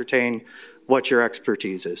to ascertain what your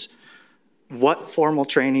expertise is. What formal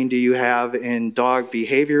training do you have in dog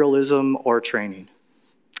behavioralism or training?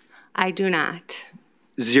 I do not.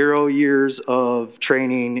 0 years of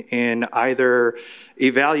training in either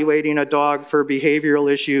evaluating a dog for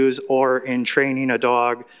behavioral issues or in training a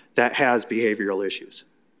dog that has behavioral issues?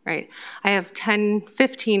 Right. I have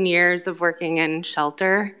 15 years of working in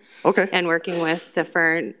shelter. Okay. And working with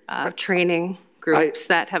different training groups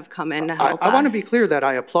that have come in to help us. I want to be clear that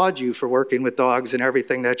I applaud you for working with dogs and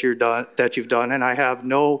everything that you've done, and I have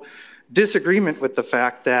no disagreement with the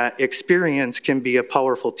fact that experience can be a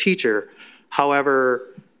powerful teacher.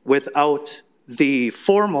 However, without the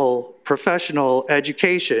formal professional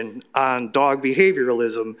education on dog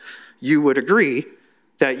behavioralism, you would agree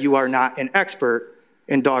that you are not an expert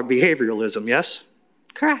in dog behavioralism, yes?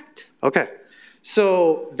 Correct. Okay.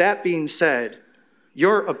 So that being said,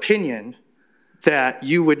 your opinion that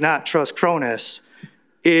you would not trust Cronus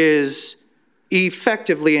is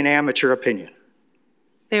effectively an amateur opinion.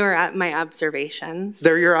 They were at my observations.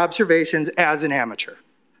 They're your observations as an amateur.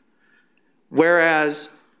 Whereas,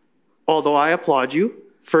 although I applaud you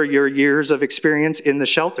for your years of experience in the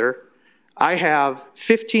shelter, I have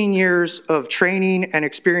 15 years of training and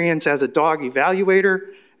experience as a dog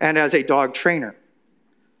evaluator and as a dog trainer.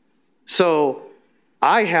 So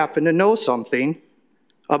I happen to know something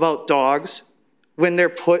about dogs when they're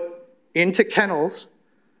put into kennels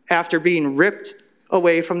after being ripped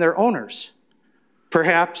away from their owners.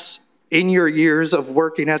 Perhaps in your years of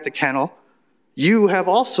working at the kennel, you have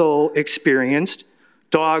also experienced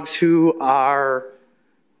dogs who are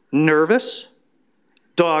nervous,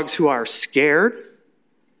 dogs who are scared,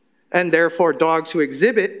 and therefore dogs who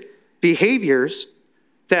exhibit behaviors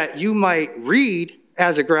that you might read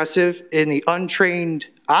as aggressive in the untrained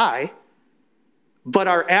eye, but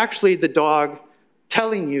are actually the dog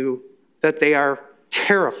telling you that they are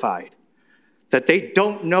terrified, that they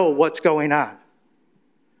don't know what's going on.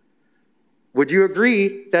 Would you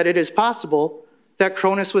agree that it is possible that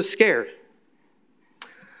Cronus was scared?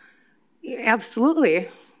 Absolutely.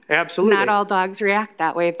 Absolutely. Not all dogs react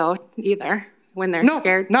that way, though, either, when they're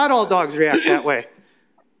scared. No, not all dogs react that way.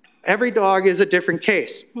 Every dog is a different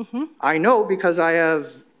case. Mm-hmm. I know because I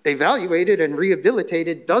have evaluated and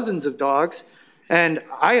rehabilitated dozens of dogs, and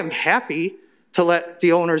I am happy to let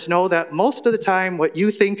the owners know that most of the time what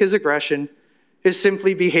you think is aggression is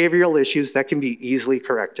simply behavioral issues that can be easily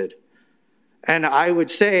corrected. And I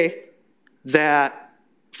would say that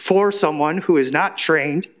for someone who is not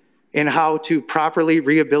trained in how to properly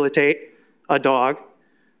rehabilitate a dog,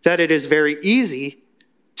 that it is very easy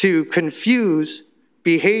to confuse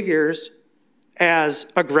behaviors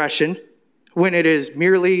as aggression when it is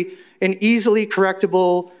merely an easily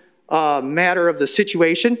correctable matter of the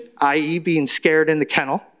situation, i.e. being scared in the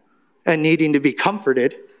kennel and needing to be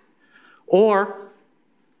comforted, or,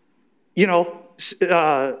 you know,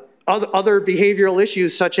 other behavioral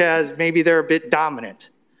issues such as maybe they're a bit dominant.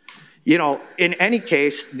 You know, in any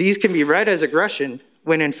case, these can be read as aggression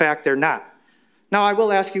when in fact they're not. Now, I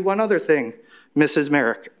will ask you one other thing, Mrs.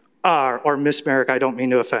 Merrick, or Miss Merrick, I don't mean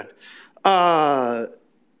to offend.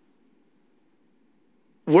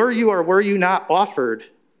 Were you or were you not offered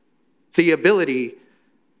the ability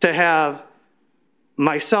to have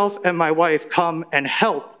myself and my wife come and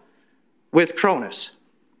help with Cronus?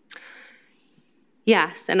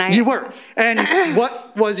 Yes, and I... You were. And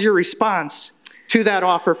what was your response to that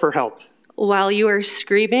offer for help? While you were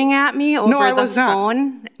screaming at me over the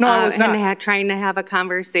phone, no, I was not. And trying to have a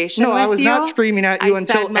conversation with you. No, I was not screaming at you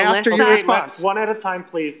until after your response. One at a time,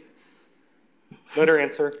 please. Let her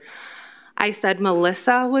answer. I said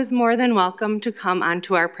Melissa was more than welcome to come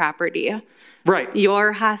onto our property. Right.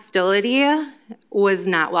 Your hostility was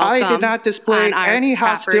not welcome. I did not display any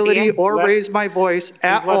hostility or raise my voice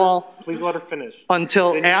at all. Please let her finish.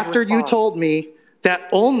 Until after you told me that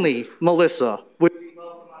only Melissa would be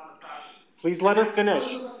welcome on the property. Please let her finish.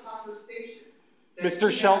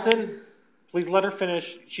 Mr. Shelton, please let her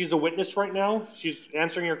finish. She's a witness right now. She's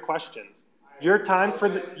answering your questions. Your time for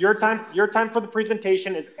the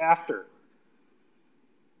presentation is after.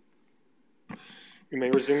 You may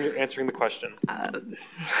resume your answering the question.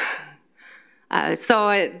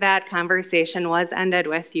 So that conversation was ended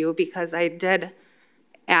with you because I did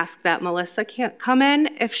ask that Melissa can't come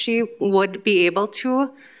in if she would be able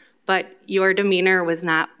to, but your demeanor was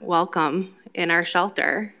not welcome in our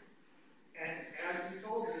shelter. And as you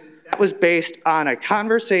told me, that was based on a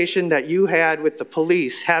conversation that you had with the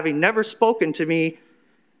police, having never spoken to me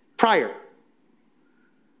prior.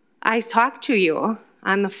 I talked to you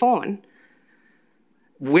on the phone.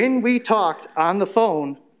 When we talked on the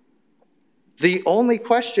phone, the only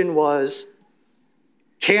question was,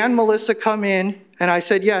 can Melissa come in? And I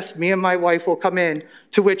said, yes, me and my wife will come in,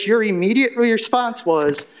 to which your immediate response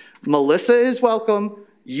was, Melissa is welcome,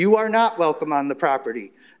 you are not welcome on the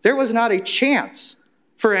property. There was not a chance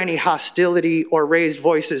for any hostility or raised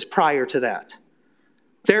voices prior to that.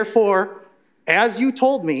 Therefore, as you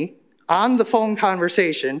told me on the phone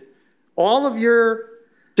conversation, all of your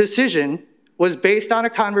decision was based on a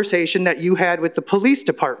conversation that you had with the police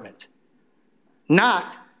department,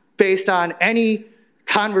 not based on any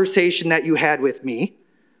conversation that you had with me,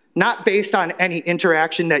 not based on any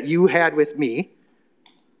interaction that you had with me.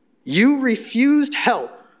 You refused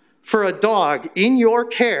help for a dog in your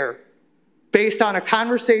care based on a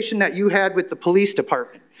conversation that you had with the police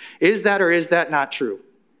department. Is that or is that not true?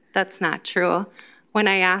 That's not true. When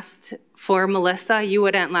I asked for Melissa, you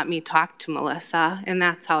wouldn't let me talk to Melissa, and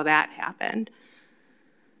that's how that happened.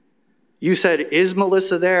 You said, is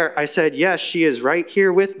Melissa there? I said, yes, she is right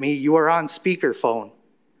here with me. You are on speakerphone.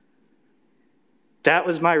 That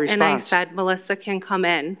was my response. And I said, Melissa can come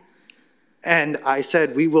in. And I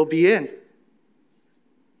said, we will be in.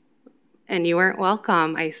 And you weren't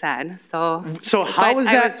welcome, I said. So how is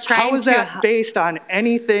that based on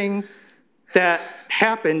anything that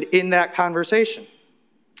happened in that conversation?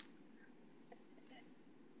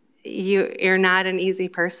 You're not an easy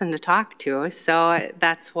person to talk to, so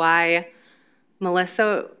that's why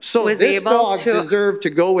Melissa was able to. So this dog deserved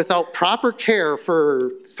to go without proper care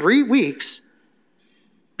for 3 weeks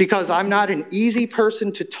because I'm not an easy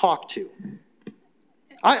person to talk to.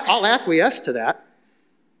 I'll acquiesce to that.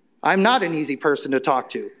 I'm not an easy person to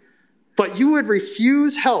talk to. But you would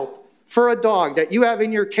refuse help for a dog that you have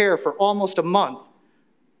in your care for almost a month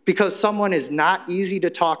because someone is not easy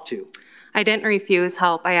to talk to. I didn't refuse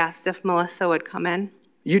help. I asked if Melissa would come in.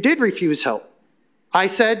 You did refuse help. I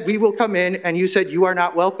said, we will come in, and you said you are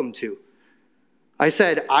not welcome to. I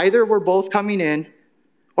said, either we're both coming in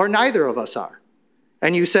or neither of us are.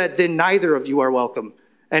 And you said, then neither of you are welcome.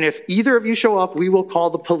 And if either of you show up, we will call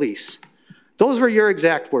the police. Those were your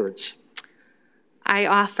exact words. I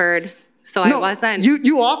offered, so no, I wasn't.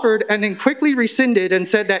 You offered and then quickly rescinded and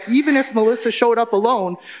said that even if Melissa showed up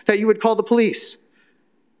alone, that you would call the police.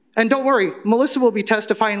 And don't worry, Melissa will be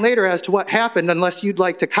testifying later as to what happened unless you'd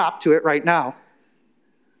like to cop to it right now.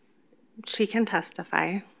 She can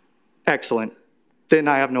testify. Excellent. Then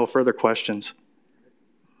I have no further questions.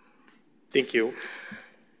 Thank you.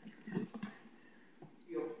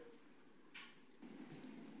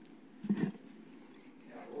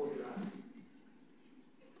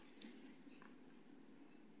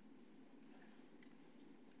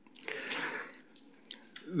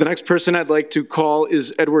 The next person I'd like to call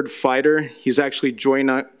is Edward Fider. He's actually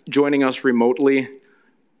joining us remotely.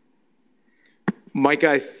 Mike,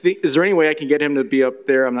 is there any way I can get him to be up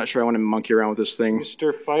there? I'm not sure I want to monkey around with this thing.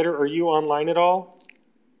 Mr. Fider, are you online at all?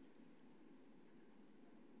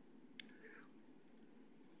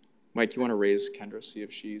 Mike, you want to raise Kendra, see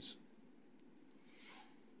if she's...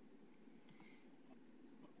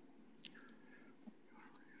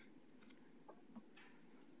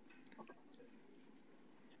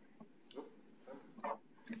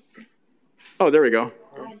 Oh, there we go.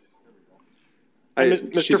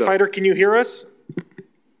 Mr. Fider, can you hear us?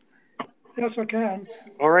 Yes, I can.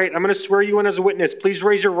 All right, I'm going to swear you in as a witness. Please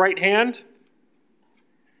raise your right hand.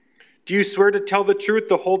 Do you swear to tell the truth,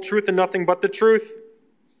 the whole truth, and nothing but the truth?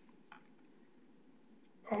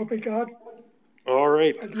 Oh, my God. All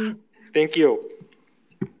right. Thank you.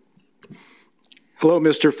 Hello,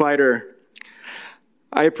 Mr. Fider.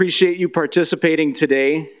 I appreciate you participating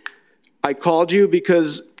today. I called you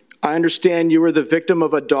because I understand you were the victim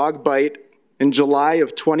of a dog bite in July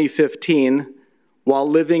of 2015 while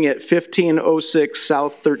living at 1506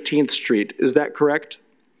 South 13th Street. Is that correct?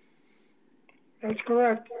 That's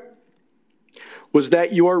correct. Was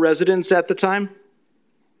that your residence at the time?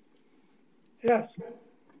 Yes.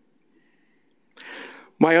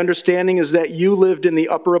 My understanding is that you lived in the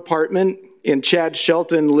upper apartment and Chad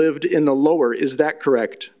Shelton lived in the lower. Is that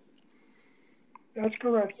correct? That's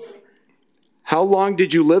correct. How long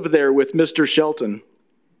did you live there with Mr. Shelton?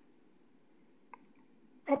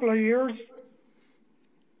 A couple of years.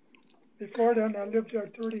 Before then, I lived there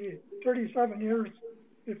 37 years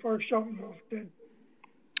before Shelton moved in.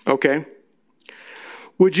 Okay.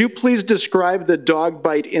 Would you please describe the dog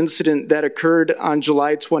bite incident that occurred on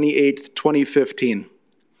July 28th, 2015?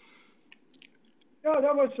 Yeah,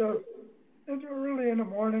 that was early in the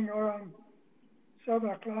morning, around 7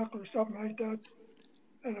 o'clock or something like that.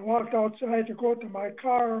 And I walked outside to go to my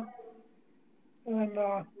car, and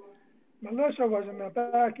Melissa was in the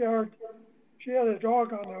backyard. She had a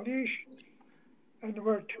dog on a leash, and there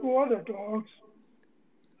were two other dogs.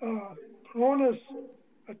 Cronus,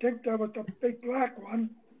 I think that was the big black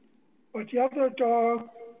one, but the other dog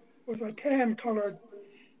was a tan-colored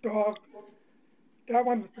dog. That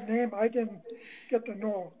one's name I didn't get to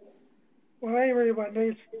know. Well, anyway, when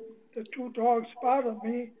the two dogs spotted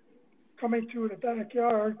me coming through the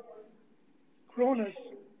backyard, Cronus,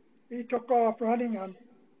 he took off running, and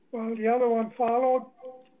while the other one followed,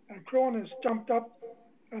 and Cronus jumped up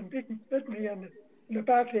and bit me in the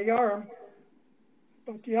back of the arm.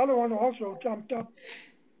 But the other one also jumped up.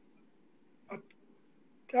 But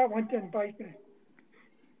that one didn't bite me.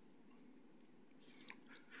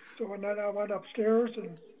 So and then I went upstairs,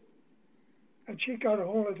 and she got a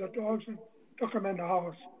hold of the dogs and took them in the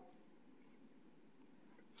house.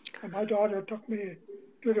 And my daughter took me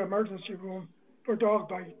to the emergency room for dog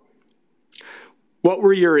bite. What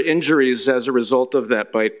were your injuries as a result of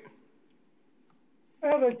that bite? I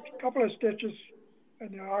had a couple of stitches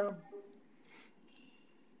in the arm.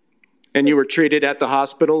 And you were treated at the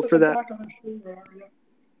hospital for that? Back on the shoulder area.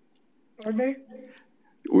 Pardon me?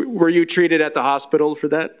 Were you treated at the hospital for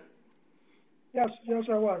that? Yes, yes,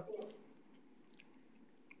 I was.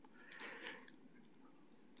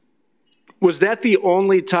 Was that the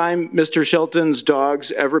only time Mr. Shelton's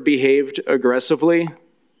dogs ever behaved aggressively?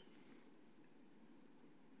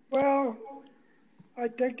 Well, I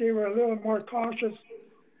think they were a little more cautious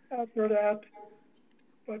after that,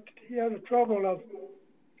 but he had the trouble of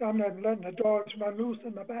sometimes letting the dogs run loose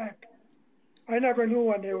in the back. I never knew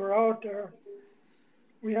when they were out there.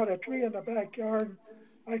 We had a tree in the backyard.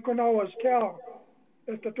 I couldn't always tell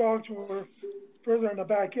if the dogs were further in the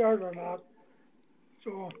backyard or not.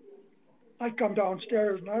 So I'd come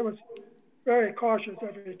downstairs, and I was very cautious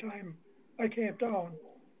every time I came down.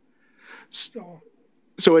 So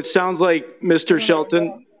it sounds like Mr.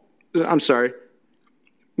 Shelton, I'm sorry,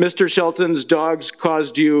 Mr. Shelton's dogs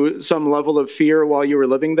caused you some level of fear while you were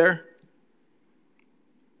living there?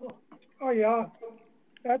 Oh, yeah.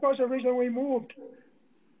 That was the reason we moved.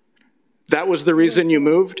 That was the reason you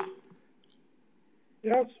moved?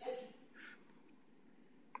 Yes.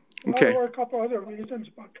 Okay. There were a couple other reasons,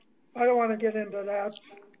 but I don't want to get into that.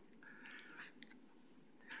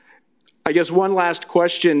 I guess one last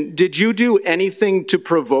question. Did you do anything to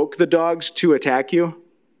provoke the dogs to attack you?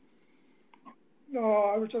 No,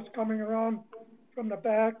 I was just coming around from the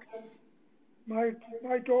back. My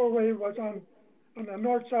doorway was on the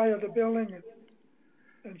north side of the building,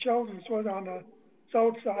 and Sheldon's was on the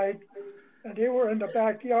south side, and they were in the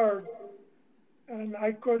backyard. And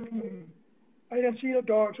I didn't see the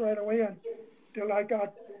dogs right away until I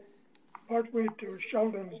got partway to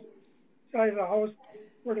Sheldon's side of the house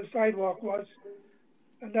where the sidewalk was.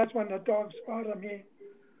 And that's when the dog spotted me.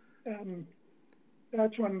 And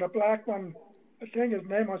that's when the black one, I think his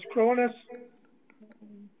name was Cronus,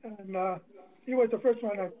 and he was the first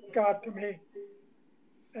one that got to me.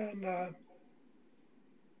 And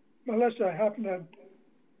Melissa happened to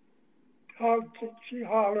she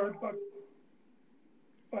hollered,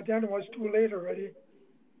 but then it was too late already.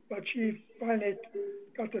 But she finally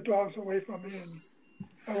got the dogs away from me, and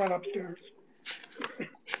I went upstairs.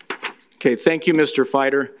 Okay, thank you, Mr.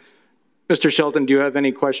 Fighter. Mr. Shelton, do you have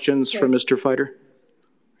any questions for Mr. Fighter?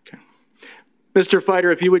 Okay. Mr.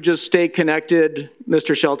 Fighter, if you would just stay connected,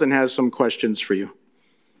 Mr. Shelton has some questions for you.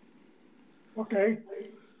 Okay.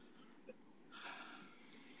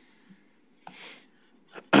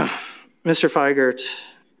 Mr. Feigert,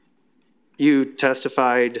 you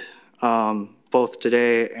testified both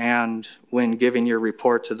today and when giving your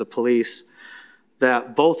report to the police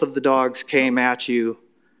that both of the dogs came at you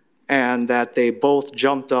and that they both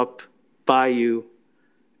jumped up by you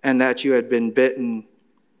and that you had been bitten.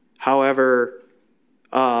 However,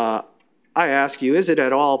 I ask you, is it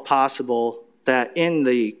at all possible that in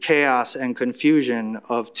the chaos and confusion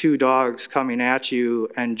of two dogs coming at you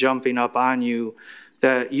and jumping up on you,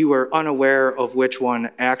 that you were unaware of which one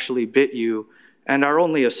actually bit you and are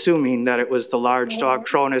only assuming that it was the large dog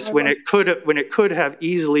Cronus when it could have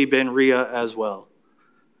easily been Rhea as well?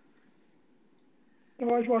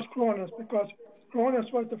 No, it was Cronus, because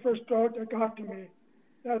Cronus was the first dog that got to me.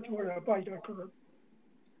 That's where the bite occurred.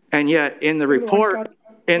 And yet in the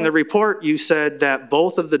report, you said that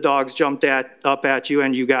both of the dogs jumped up at you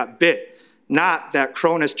and you got bit, not that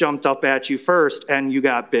Cronus jumped up at you first and you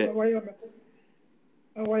got bit.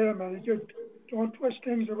 Wait a minute. You don't twist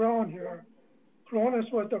things around here. Cronus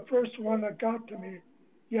was the first one that got to me.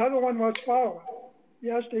 The other one was following.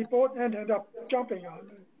 Yes, they both ended up jumping on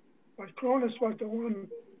me. But Cronus was the one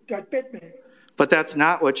that bit me. But that's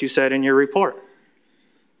not what you said in your report.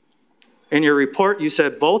 In your report, you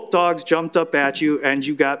said both dogs jumped up at you and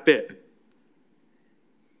you got bit.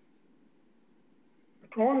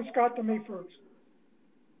 Cronus got to me first.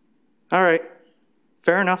 All right.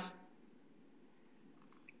 Fair enough.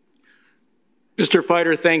 Mr.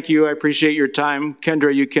 Fighter, thank you. I appreciate your time.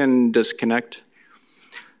 Kendra, you can disconnect.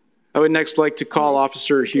 I would next like to call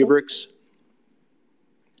Officer Hubricks.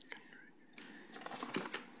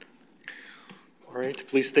 All right,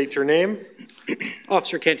 please state your name.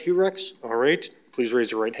 Officer Kent Hubricks. All right, please raise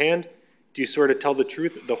your right hand. Do you swear to tell the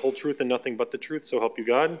truth, the whole truth, and nothing but the truth, so help you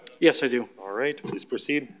God? Yes, I do. All right, please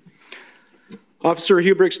proceed. Officer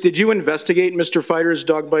Hubricks, did you investigate Mr. Fighter's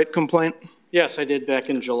dog bite complaint? Yes, I did back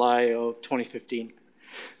in July of 2015.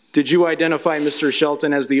 Did you identify Mr.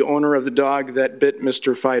 Shelton as the owner of the dog that bit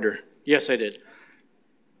Mr. Fighter? Yes, I did.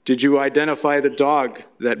 Did you identify the dog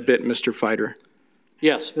that bit Mr. Fighter?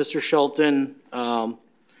 Yes, Mr. Shelton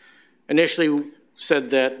initially said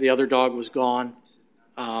that the other dog was gone.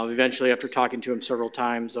 Eventually, after talking to him several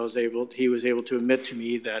times, he was able to admit to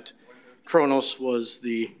me that Kronos was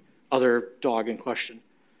the other dog in question.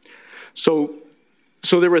 So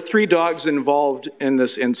there were 3 dogs involved in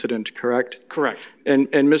this incident, correct? Correct. And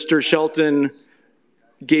Mr. Shelton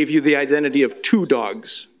gave you the identity of 2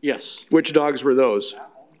 dogs? Yes. Which dogs were those?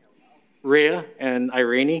 Rhea and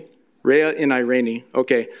Irene. Rhea and Irene,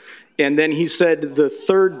 okay. And then he said the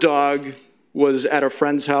 3rd dog was at a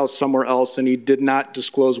friend's house somewhere else, and he did not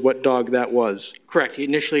disclose what dog that was? Correct.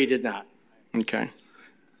 Initially, he did not. Okay.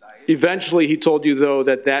 Eventually, he told you, though,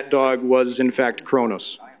 that that dog was, in fact,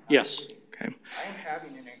 Kronos? Yes. Okay.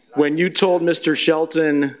 When you told Mr.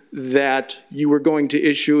 Shelton that you were going to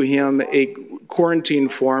issue him a quarantine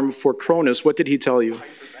form for Kronos, what did he tell you?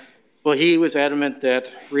 Well, he was adamant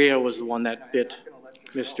that Rhea was the one that bit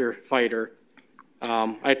Mr. Fighter.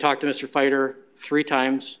 I talked to Mr. Fighter 3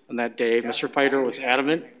 times on that day. Mr. Fighter was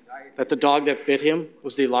adamant that the dog that bit him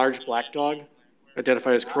was the large black dog,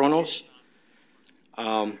 identified as Kronos.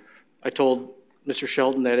 I told Mr.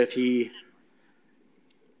 Shelton that if he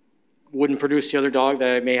wouldn't produce the other dog, that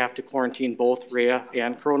I may have to quarantine both Rhea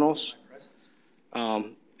and Kronos.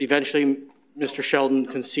 Eventually, Mr. Sheldon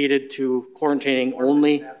conceded to quarantining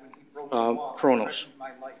only Kronos.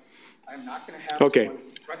 Okay.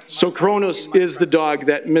 So Kronos is the dog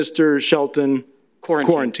that Mr. Shelton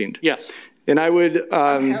quarantined? Yes. And I would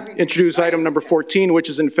introduce item number 14, which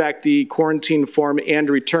is in fact the quarantine form and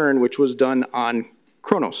return, which was done on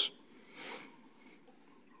Kronos.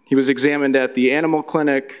 He was examined at the animal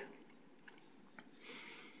clinic.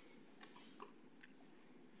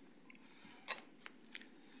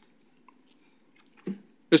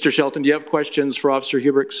 Mr. Shelton, do you have questions for Officer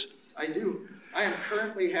Hubricks? I do. I am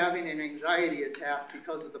currently having an anxiety attack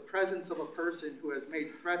because of the presence of a person who has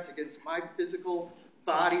made threats against my physical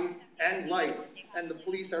body and life, and the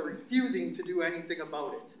police are refusing to do anything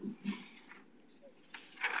about it.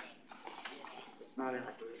 That's not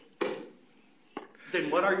accurate. Then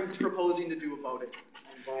what are you proposing to do about it?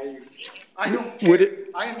 I don't care.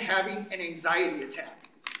 I am having an anxiety attack.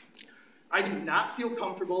 I do not feel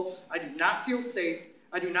comfortable. I do not feel safe.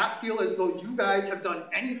 I do not feel as though you guys have done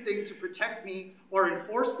anything to protect me or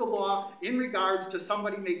enforce the law in regards to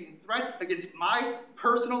somebody making threats against my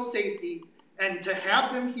personal safety, and to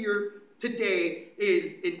have them here today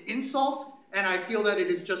is an insult, and I feel that it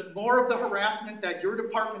is just more of the harassment that your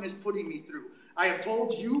department is putting me through. I have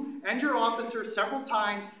told you and your officer several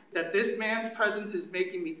times that this man's presence is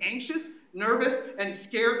making me anxious, nervous, and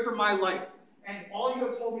scared for my life. And all you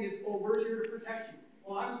have told me is, oh, we're here to protect you.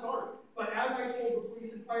 Well, I'm sorry. But as I told the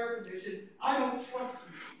Police and Fire Commission, I don't trust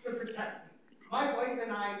you to protect me. My wife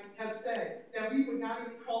and I have said that we would not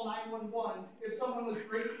even call 911 if someone was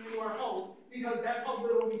breaking into our house, because that's how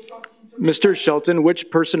little we trust you to protect. Mr. Shelton,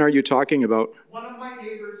 which person are you talking about? One of my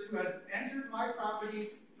neighbors who has entered my property,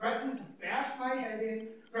 threatened to bash my head in,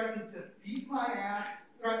 threatened to beat my ass,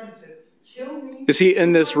 threatened to kill me. Is he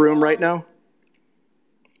in this room right now?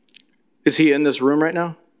 Is he in this room right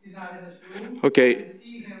now? He's not in this room. Okay. I can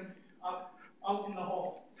see him out in the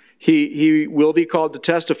hall. He will be called to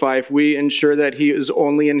testify. If we ensure that he is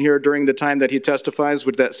only in here during the time that he testifies,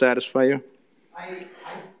 would that satisfy you? I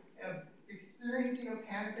am experiencing a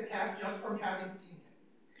panic attack just from having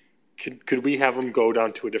seen him. Could we have him go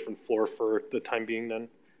down to a different floor for the time being then?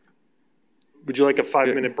 Would you like a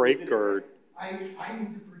 5-minute break or? I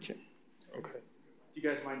need to breathe. Okay. Do you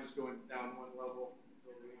guys mind just going down one level?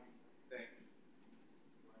 Thanks.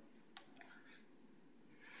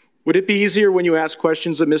 Would it be easier when you ask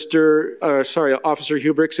questions of Officer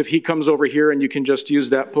Hubricks, if he comes over here and you can just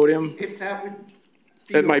use that podium? If that would be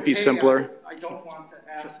That might be simpler. I don't want to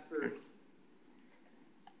ask for,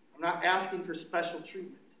 I'm not asking for special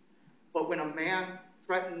treatment, but when a man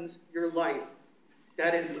threatens your life,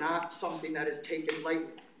 that is not something that is taken lightly.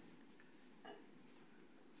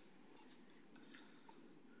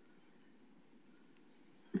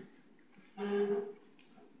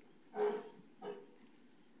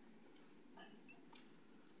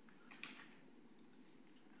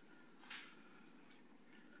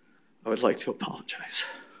 I would like to apologize.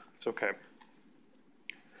 It's okay.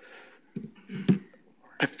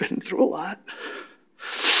 I've been through a lot,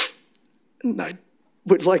 and I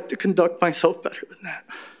would like to conduct myself better than that.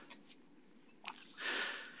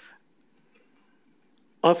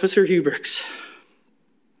 Officer Hubricks,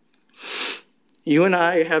 you and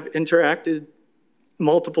I have interacted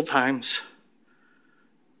multiple times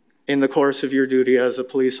in the course of your duty as a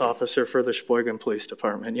police officer for the Sheboygan Police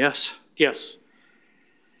Department, yes? Yes.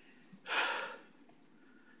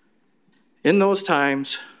 In those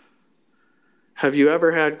times, have you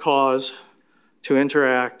ever had cause to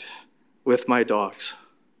interact with my dogs?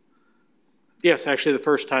 Yes, actually, the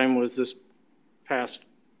first time was this past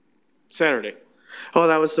Saturday. Oh,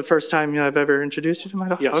 that was the first time I've ever introduced you to my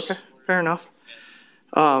dog? Yes. Okay, fair enough.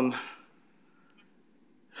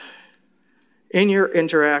 In your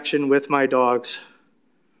interaction with my dogs,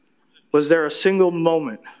 was there a single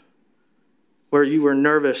moment where you were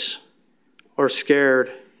nervous or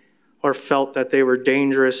scared or felt that they were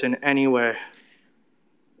dangerous in any way?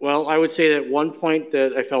 Well, I would say that one point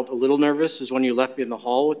that I felt a little nervous is when you left me in the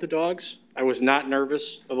hall with the dogs. I was not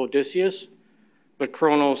nervous of Odysseus, but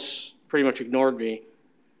Kronos pretty much ignored me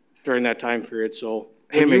during that time period. So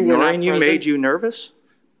him ignoring you made you nervous?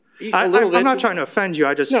 I'm not trying to offend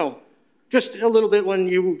you. No, just a little bit when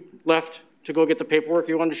you left to go get the paperwork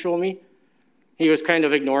you wanted to show me. He was kind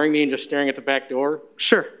of ignoring me and just staring at the back door.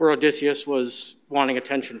 Sure. Where Odysseus was wanting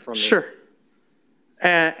attention from me. Sure.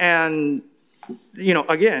 And you know,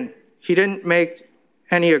 again, he didn't make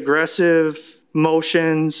any aggressive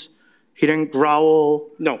motions. He didn't growl.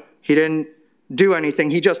 No. He didn't do anything.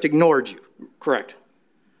 He just ignored you. Correct.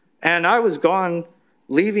 And I was gone,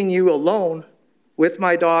 leaving you alone with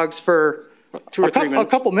my dogs for 2 or 3 minutes. A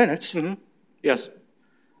couple minutes. Mm-hmm. Yes.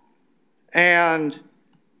 And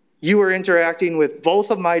you were interacting with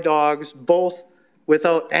both of my dogs, both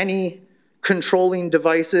without any controlling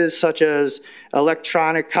devices such as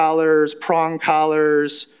electronic collars, prong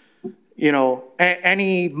collars, you know,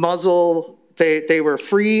 any muzzle. They were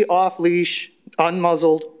free, off leash,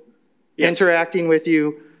 unmuzzled, yes, interacting with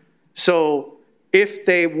you. So if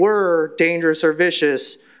they were dangerous or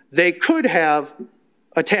vicious, they could have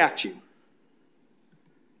attacked you.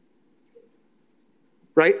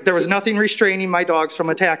 Right? There was nothing restraining my dogs from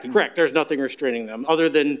attacking. Correct. There's nothing restraining them other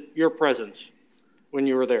than your presence when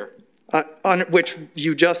you were there. On which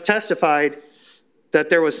you just testified that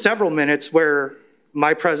there was several minutes where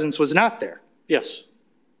my presence was not there. Yes.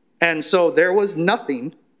 And so there was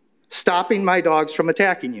nothing stopping my dogs from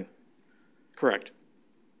attacking you. Correct.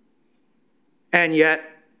 And yet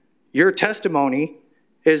your testimony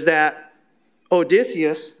is that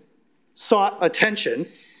Odysseus sought attention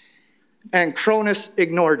and Cronus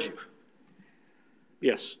ignored you.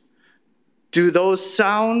 Yes. Do those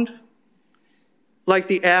sound like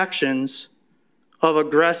the actions of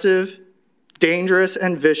aggressive, dangerous,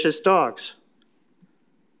 and vicious dogs?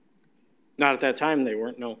 Not at that time, they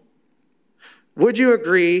weren't, no. Would you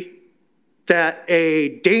agree that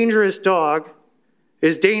a dangerous dog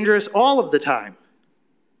is dangerous all of the time?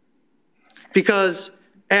 Because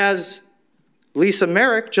as Lisa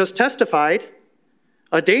Merrick just testified,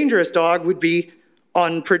 a dangerous dog would be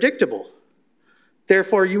unpredictable.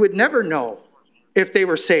 Therefore, you would never know if they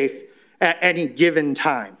were safe at any given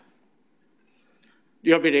time.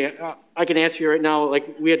 You want me to, I can answer you right now.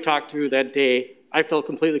 Like we had talked to that day, I felt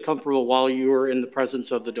completely comfortable while you were in the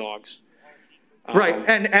presence of the dogs. Right,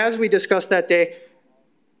 and as we discussed that day,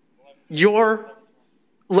 your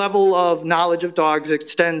level of knowledge of dogs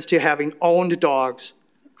extends to having owned dogs.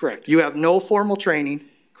 Correct. You have no formal training.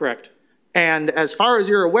 Correct. And as far as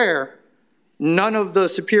you're aware, none of the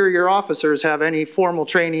superior officers have any formal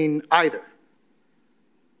training either.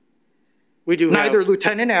 We do Neither have...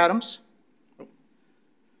 Lieutenant Adams,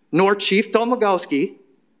 nor Chief Domagowski,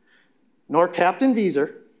 nor Captain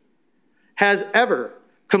Vieser has ever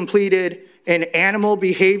completed an animal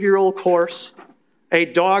behavioral course, a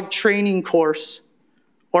dog training course,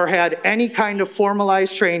 or had any kind of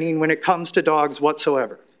formalized training when it comes to dogs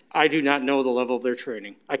whatsoever. I do not know the level of their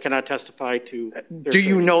training. I cannot testify to their Do you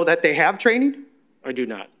training. know that they have training? I do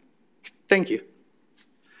not. Thank you.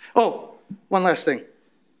 Oh, one last thing.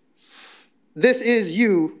 This is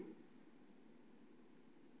you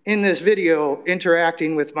in this video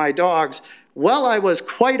interacting with my dogs. Well, I was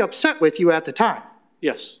quite upset with you at the time.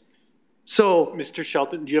 Yes. So, Mr.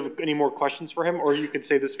 Shelton, do you have any more questions for him, or you can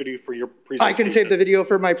save this video for your presentation? I can save the video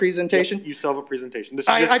for my presentation? Yep, you still have a presentation. This is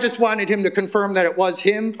I just wanted him to confirm that it was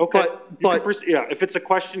him. Okay. But yeah, if it's a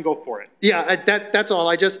question, go for it. Yeah, that's all.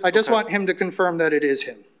 I just want him to confirm that it is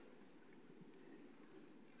him.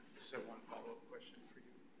 Just have one follow-up question for you.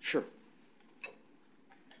 Sure.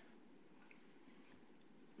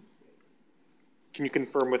 Can you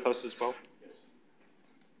confirm with us as well? Yes.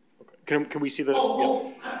 Can we see the?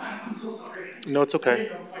 Oh, yeah. I'm so sorry. No, it's okay. I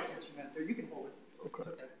didn't know quite what you meant there. You can hold it. Okay. It's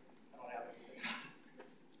okay. I don't have anything.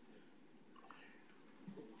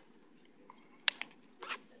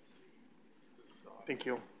 Thank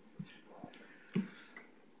you.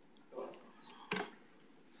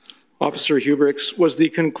 Officer Hubricks, was the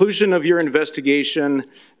conclusion of your investigation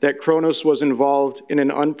that Kronos was involved in an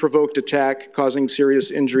unprovoked attack causing serious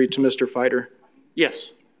injury to Mr. Fighter?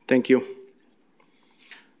 Yes. Thank you.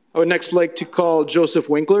 I would next like to call Joseph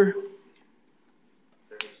Winkler.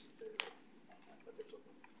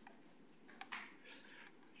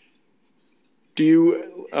 Do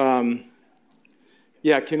you,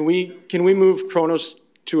 can we move Kronos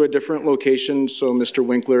to a different location so Mr.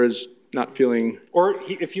 Winkler is not feeling? Or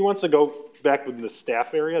if he wants to go back with the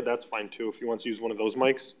staff area, that's fine too, if he wants to use one of those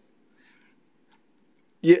mics.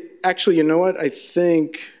 Yeah, actually, you know what? I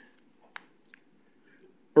think,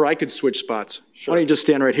 or I could switch spots. Sure. Why don't you just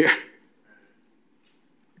stand right here?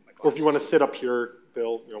 Or if you want to sit up here,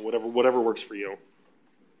 Bill, you know, whatever works for you.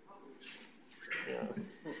 Yeah.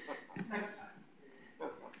 Next time.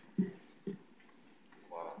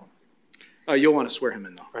 You'll want to swear him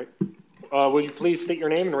in though. Right. Will you please state your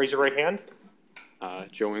name and raise your right hand?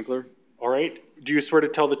 Joe Winkler. All right. Do you swear to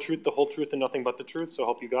tell the truth, the whole truth, and nothing but the truth, so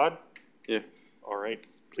help you God? Yeah. All right.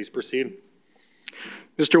 Please proceed.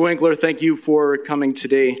 Mr. Winkler, thank you for coming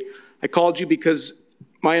today. I called you because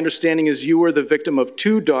my understanding is you were the victim of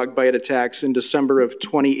 2 dog bite attacks in December of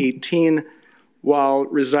 2018 while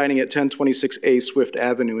residing at 1026A Swift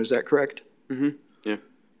Avenue. Is that correct? Mm-hmm. Yeah.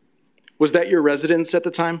 Was that your residence at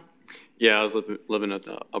the time? Yeah, I was living at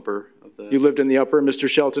the upper of the... You lived in the upper, Mr.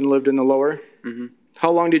 Shelton lived in the lower? Mm-hmm.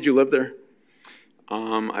 How long did you live there?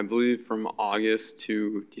 I believe from August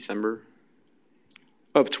to December.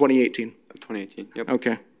 Of 2018? Of 2018, yep.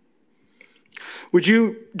 Okay. Would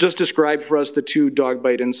you just describe for us the 2 dog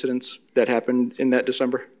bite incidents that happened in that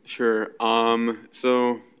December? Sure.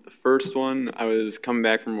 So the first one, I was coming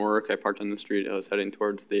back from work. I parked on the street. I was heading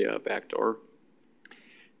towards the back door.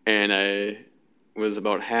 And I was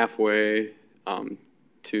about halfway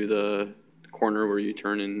to the corner where you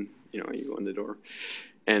turn and, you go in the door.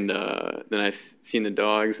 And then I seen the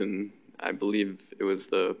dogs, and I believe it was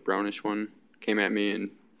the brownish one, came at me and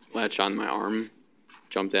latched on my arm,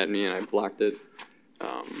 jumped at me, and I blocked it.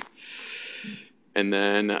 And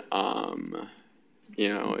then,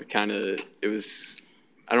 it was,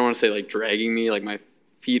 I don't want to say like dragging me, like my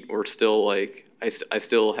feet were still like, I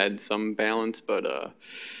still had some balance, but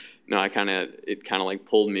no, it kind of like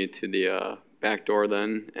pulled me to the back door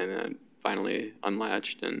then, and then finally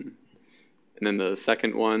unlatched. And then the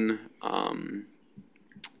second one, I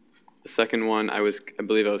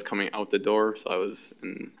believe I was coming out the door, so I was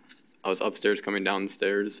upstairs coming down the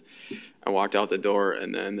stairs. I walked out the door,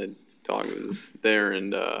 and then the dog was there,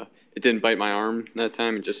 and it didn't bite my arm that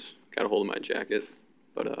time. It just got a hold of my jacket,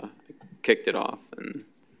 but I kicked it off, and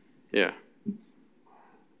yeah.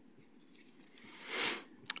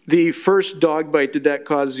 The first dog bite, did that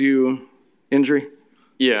cause you injury?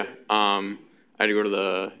 Yeah, I had to go to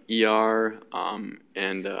the ER,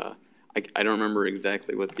 and I don't remember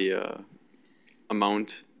exactly what the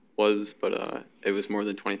amount was, but it was more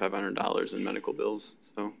than $2,500 in medical bills.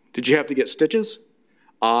 So. Did you have to get stitches?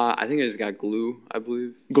 I think I just got glue, I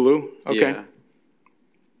believe. Glue? Okay. Yeah.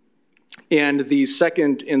 And the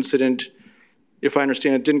second incident, if I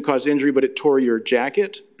understand it, didn't cause injury, but it tore your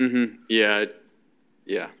jacket? Mm-hmm. Yeah.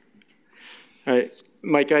 Yeah. All right.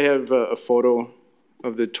 Mike, I have a photo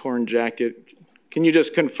of the torn jacket. Can you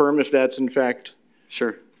just confirm if that's in fact?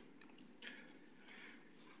 Sure.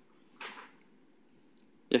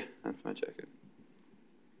 Yeah, that's my jacket.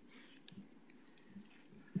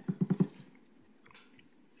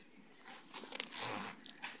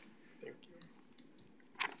 Thank you.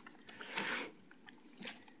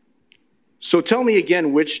 So tell me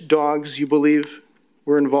again which dogs you believe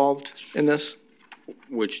were involved in this?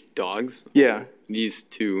 Which dogs? Yeah. These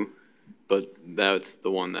 2, but that's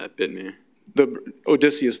the one that bit me. The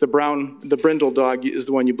Odysseus, the brindle dog is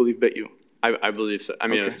the one you believe bit you? I believe so. I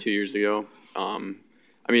mean, okay. It was 2 years ago.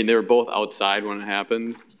 They were both outside when it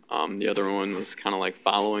happened. The other one was kind of like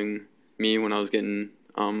following me when I was getting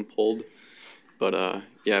pulled. But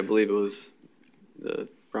yeah, I believe it was the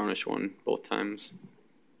brownish one both times.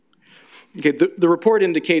 Okay, the report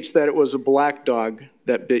indicates that it was a black dog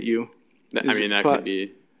that bit you. That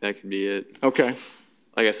could be it. Okay.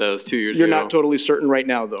 Like I said, it was 2 years ago. You're not totally certain right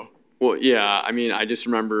now, though. Well, yeah. I just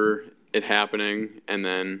remember it happening, and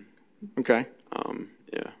then. Okay.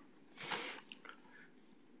 Yeah.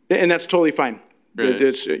 And that's totally fine. Right.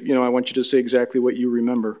 It's I want you to say exactly what you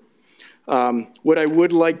remember. What I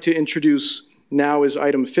would like to introduce now is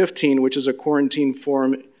item 15, which is a quarantine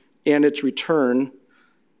form and its return.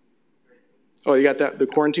 Oh, you got that? The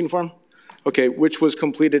quarantine form? Okay, which was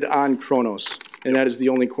completed on Kronos, and that is the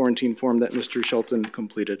only quarantine form that Mr. Shelton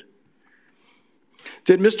completed.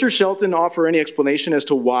 Did Mr. Shelton offer any explanation as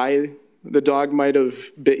to why the dog might have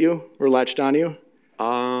bit you or latched onto you?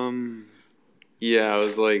 Yeah, it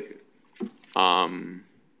was like,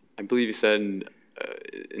 I believe you said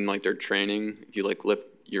in like their training, if you like lift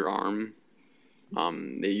your arm,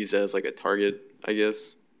 they use it as like a target, I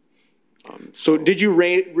guess. So did you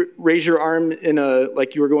raise your arm in a,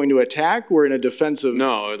 like you were going to attack or in a defensive?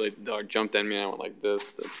 No, like the dog jumped at me and I went like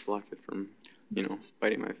this to block it from,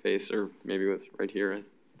 biting my face, or maybe it was right here, I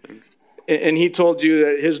think. And he told you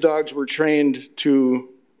that his dogs were trained to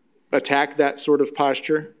attack that sort of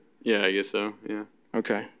posture? Yeah, I guess so, yeah.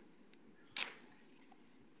 Okay.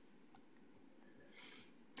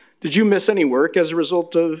 Did you miss any work as a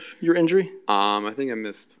result of your injury? I think I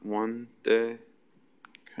missed one day.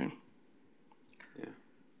 Okay. Yeah.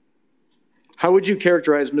 How would you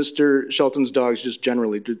characterize Mr. Shelton's dogs just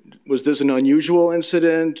generally? Was this an unusual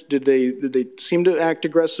incident? Did they seem to act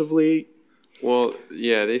aggressively? Well,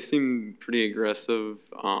 yeah, they seem pretty aggressive.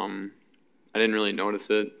 I didn't really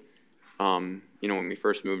notice it, when we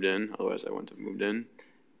first moved in. Otherwise, I wouldn't have moved in.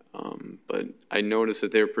 But I noticed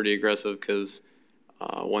that they were pretty aggressive because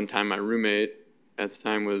one time my roommate at the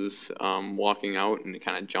time was walking out and it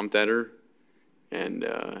kind of jumped at her. And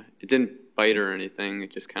it didn't bite her or anything.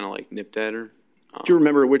 It just kind of like nipped at her. Do you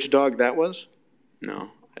remember which dog that was?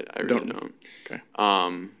 No, I really don't. Okay.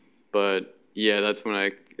 But yeah, that's when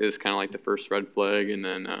it was kind of like the first red flag. And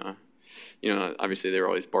then, obviously they were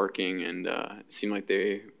always barking, and it seemed like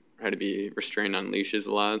they had to be restrained on leashes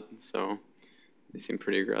a lot. So they seemed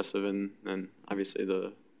pretty aggressive. And then obviously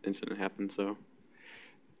the incident happened. So.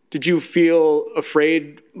 Did you feel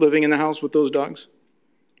afraid living in the house with those dogs?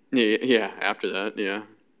 Yeah, after that, yeah.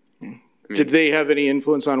 I mean, did they have any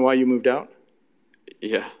influence on why you moved out?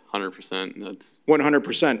 Yeah, 100%. That's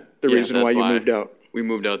 100% the reason why you moved out. We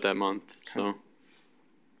moved out that month, so.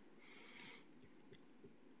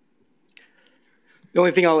 The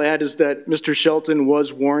only thing I'll add is that Mr. Shelton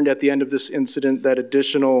was warned at the end of this incident that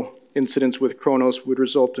additional incidents with Kronos would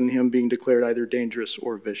result in him being declared either dangerous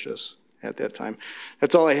or vicious at that time.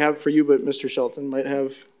 That's all I have for you, but Mr. Shelton might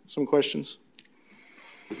have some questions.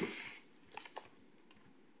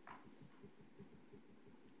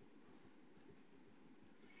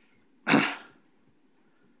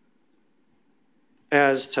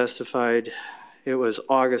 As testified, it was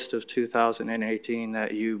August of 2018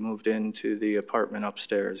 that you moved into the apartment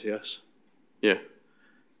upstairs, yes? Yeah.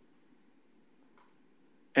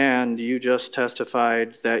 And you just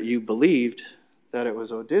testified that you believed that it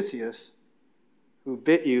was Odysseus who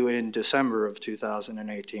bit you in December of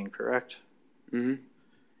 2018, correct? Mm-hmm.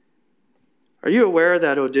 Are you aware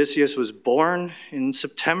that Odysseus was born in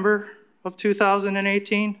September of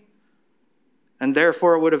 2018? And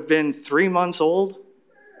therefore would have been 3 months old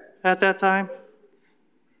at that time?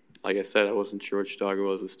 Like I said, I wasn't sure which dog it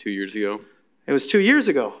was. It was 2 years ago. It was 2 years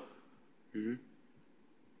ago. Mm-hmm.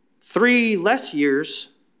 3 less years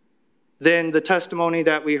than the testimony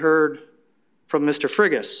that we heard from Mr.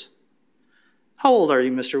 Frigus. How old are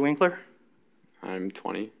you, Mr. Winkler? I'm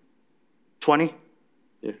 20. 20?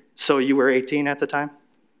 Yeah. So you were 18 at the time?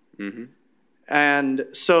 Mm-hmm. And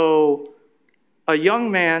so a young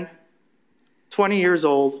man, 20 years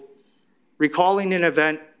old, recalling an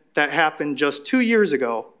event that happened just 2 years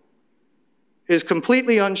ago, is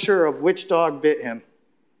completely unsure of which dog bit him.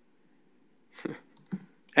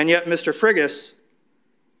 And yet Mr. Frigus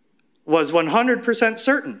was 100%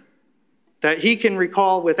 certain that he can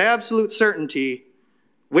recall with absolute certainty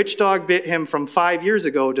which dog bit him from 5 years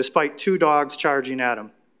ago, despite 2 dogs charging at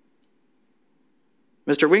him.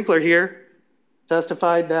 Mr. Winkler here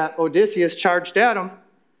testified that Odysseus charged at him.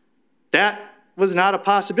 That was not a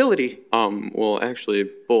possibility. Well, actually,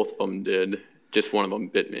 both of them did. Just one of them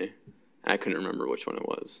bit me. I couldn't remember which one it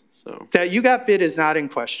was. So that you got bit is not in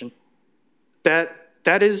question. That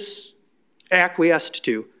is acquiesced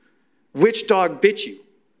to. Which dog bit you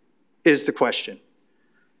is the question.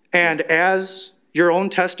 And as your own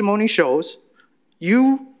testimony shows,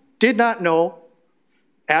 you did not know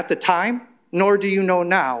at the time, nor do you know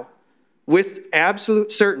now, with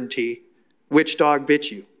absolute certainty, which dog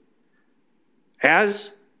bit you.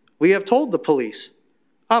 As we have told the police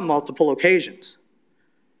on multiple occasions,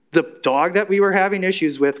 the dog that we were having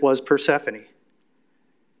issues with was Persephone.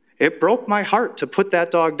 It broke my heart to put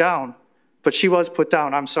that dog down, but she was put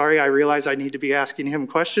down. I'm sorry, I realize I need to be asking him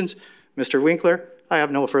questions. Mr. Winkler, I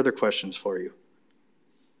have no further questions for you.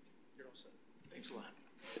 Thanks a lot.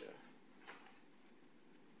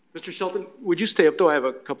 Mr. Shelton, would you stay up though? I have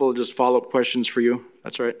a couple of just follow-up questions for you.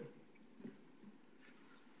 That's right.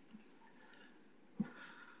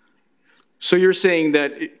 So you're saying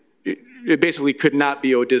that it basically could not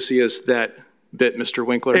be Odysseus that bit Mr.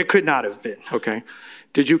 Winkler? It could not have been. Okay.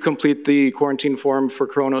 Did you complete the quarantine form for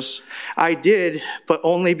Kronos? I did, but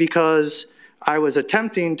only because I was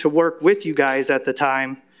attempting to work with you guys at the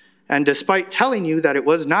time, and despite telling you that it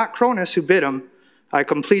was not Kronos who bit him, I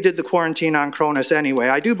completed the quarantine on Kronos anyway.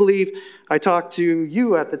 I do believe I talked to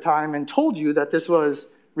you at the time and told you that this was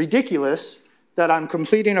ridiculous, that I'm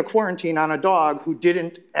completing a quarantine on a dog who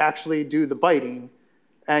didn't actually do the biting,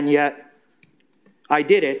 and yet I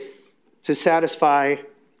did it to satisfy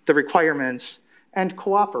the requirements and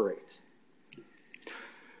cooperate.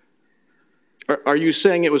 Are you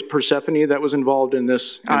saying it was Persephone that was involved in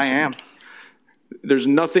this incident? I am. There's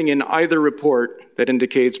nothing in either report that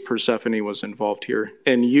indicates Persephone was involved here,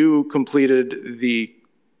 and you completed the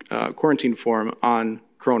quarantine form on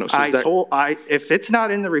Kronos. If it's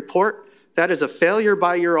not in the report, that is a failure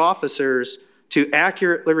by your officers to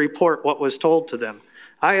accurately report what was told to them.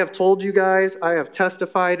 I have told you guys, I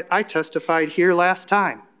testified here last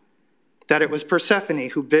time that it was Persephone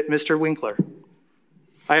who bit Mr. Winkler.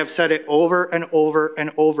 I have said it over and over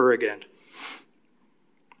and over again.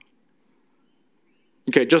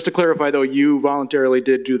 Okay, just to clarify though, you voluntarily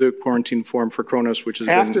did do the quarantine form for Kronos, which has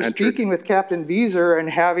been entered. After speaking with Captain Vieser and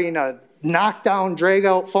having a knockdown,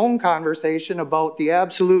 drag-out phone conversation about the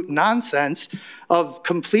absolute nonsense of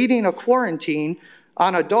completing a quarantine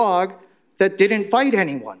on a dog that didn't bite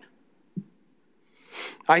anyone.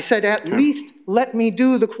 I said, at least let me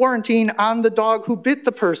do the quarantine on the dog who bit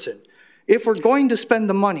the person. If we're going to spend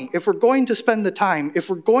the money, if we're going to spend the time, if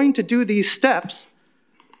we're going to do these steps,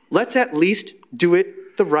 let's at least do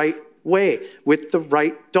it the right way with the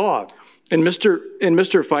right dog. In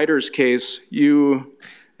Mr. Fighter's case, you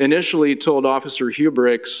initially told Officer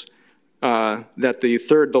Hubricks that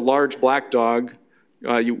the large black dog,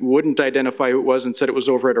 you wouldn't identify who it was and said it was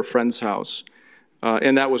over at a friend's house.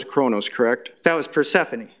 And that was Kronos, correct? That was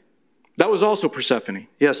Persephone. That was also Persephone?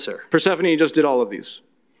 Yes, sir. Persephone just did all of these?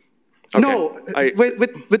 Okay. No,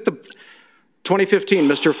 with the... 2015,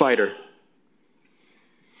 Mr. Fighter.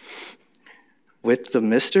 With the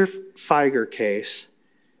Mr. Figer case,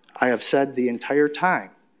 I have said the entire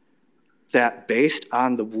time that based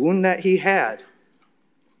on the wound that he had,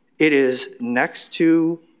 it is next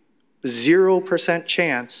to 0%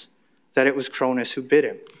 chance that it was Kronos who bit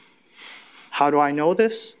him. How do I know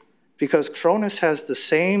this? Because Kronos has the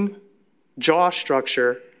same jaw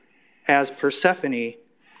structure as Persephone,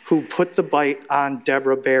 who put the bite on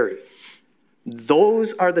Deborah Berry.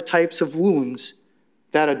 Those are the types of wounds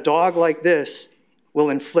that a dog like this will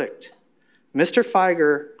inflict. Mr.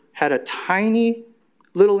 Figer had a tiny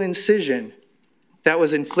little incision that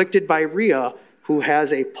was inflicted by Rhea, who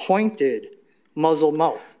has a pointed muzzle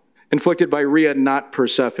mouth. Inflicted by Rhea, not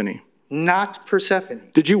Persephone. Not Persephone.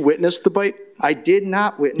 Did you witness the bite? I did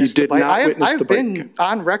not witness the bite. You did not witness the bite. I've been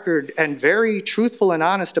on record and very truthful and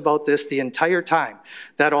honest about this the entire time,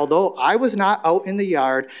 that although I was not out in the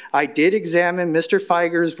yard, I did examine Mr.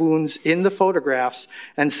 Figer's wounds in the photographs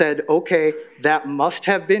and said, okay, that must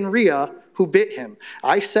have been Rhea who bit him.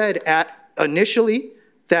 I said initially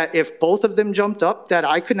that if both of them jumped up, that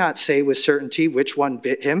I could not say with certainty which one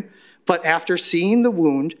bit him. But after seeing the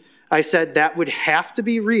wound, I said that would have to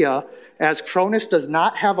be Rhea, as Kronos does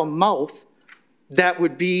not have a mouth that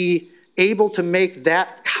would be able to make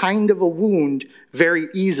that kind of a wound very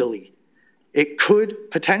easily. It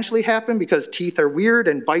could potentially happen because teeth are weird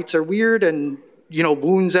and bites are weird and, you know,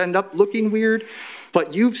 wounds end up looking weird.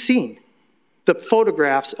 But you've seen the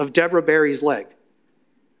photographs of Deborah Berry's leg.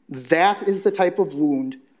 That is the type of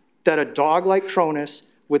wound that a dog like Kronos,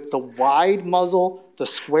 with the wide muzzle, the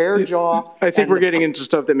square jaw. I think we're getting into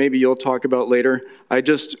stuff that maybe you'll talk about later. I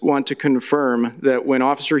just want to confirm that when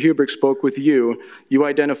Officer Hubrick spoke with you, you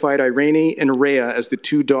identified Irene and Rhea as the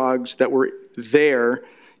two dogs that were there.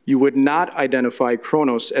 You would not identify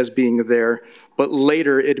Kronos as being there, but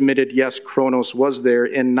later admitted, yes, Kronos was there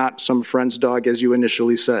and not some friend's dog, as you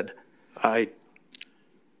initially said. I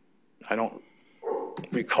don't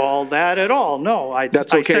recall that at all. No,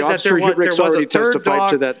 that's okay. I said that there was already a third testified dog,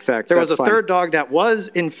 to that fact. There was a third dog that was,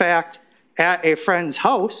 in fact, at a friend's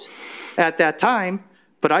house at that time,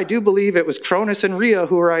 but I do believe it was Kronos and Rhea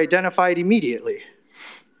who were identified immediately.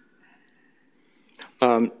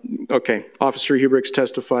 Okay, Officer Hubricks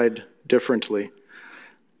testified differently.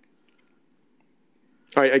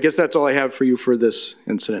 All right, I guess that's all I have for you for this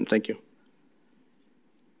incident. Thank you.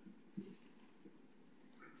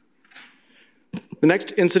 The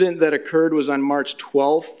next incident that occurred was on March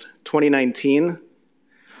 12th, 2019.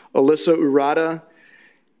 Alyssa Urata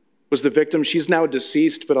was the victim. She's now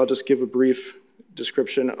deceased, but I'll just give a brief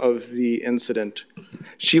description of the incident.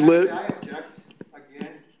 She lived... I object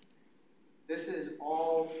again. This is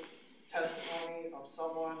all testimony of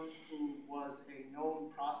someone who was a a known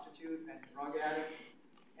prostitute and drug addict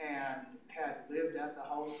and had lived at the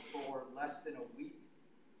house for less than a week,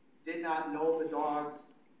 did not know the dogs,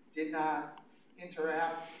 did not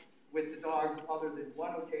interact with the dogs other than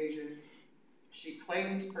one occasion. She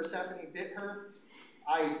claims Persephone bit her.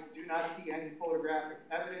 I do not see any photographic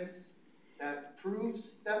evidence that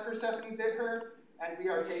proves that Persephone bit her, and we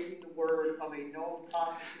are taking the word of a known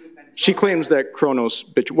prostitute. And she claims that Kronos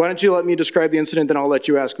bit you. Why don't you let me describe the incident, then I'll let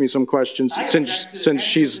you ask me some questions since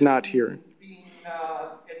she's not here. Being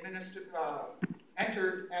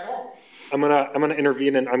entered at all. I'm gonna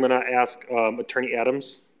intervene, and I'm gonna ask Attorney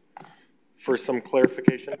Adams for some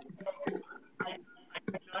clarification. I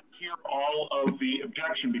did not hear all of the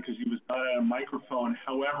objection because he was not at a microphone.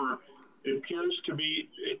 However, it appears to me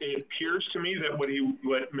that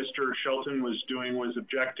what Mr. Shelton was doing was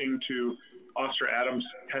objecting to Officer Adams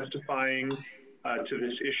testifying to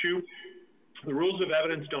this issue. The rules of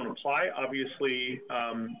evidence don't apply. Obviously,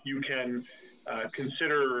 you can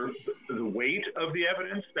consider the weight of the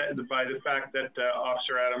evidence by the fact that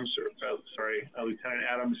Officer Adams, Lieutenant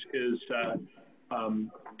Adams is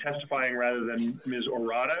testifying rather than Ms.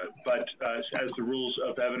 Orada, but as the rules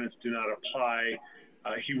of evidence do not apply,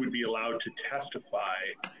 he would be allowed to testify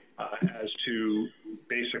as to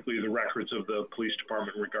basically the records of the police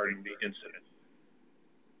department regarding the incident.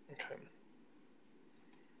 Okay.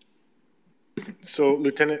 So,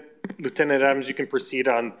 Lieutenant Adams, you can proceed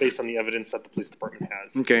based on the evidence that the police department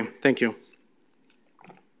has. Okay, thank you.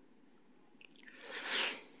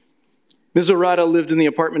 Ms. Orada lived in the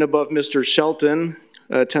apartment above Mr. Shelton,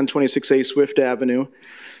 1026A Swift Avenue.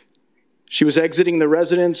 She was exiting the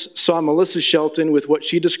residence, saw Melissa Shelton with what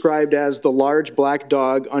she described as the large black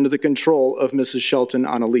dog under the control of Mrs. Shelton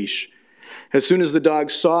on a leash. As soon as the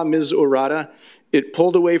dog saw Ms. Orada, it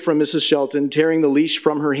pulled away from Mrs. Shelton, tearing the leash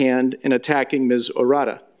from her hand and attacking Ms.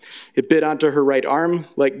 Orada. It bit onto her right arm,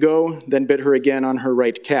 let go, then bit her again on her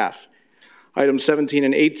right calf. Items 17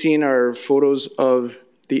 and 18 are photos of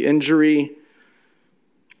the injury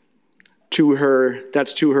to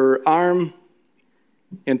her arm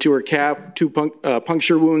and to her calf, two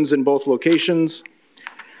puncture wounds in both locations.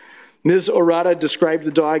 Ms. Orada described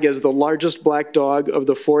the dog as the largest black dog of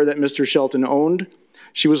the 4 that Mr. Shelton owned.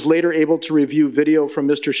 She was later able to review video from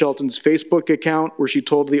Mr. Shelton's Facebook account where she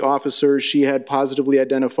told the officer she had positively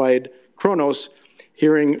identified Kronos,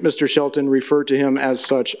 hearing Mr. Shelton refer to him as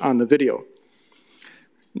such on the video.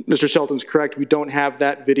 Mr. Shelton's correct, we don't have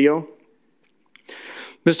that video.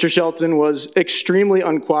 Mr. Shelton was extremely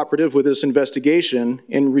uncooperative with this investigation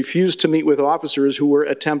and refused to meet with officers who were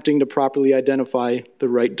attempting to properly identify the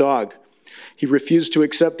right dog. He refused to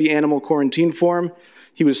accept the animal quarantine form.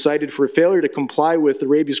 He was cited for failure to comply with the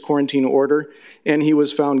rabies quarantine order, and he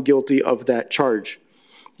was found guilty of that charge.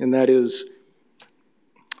 And that is,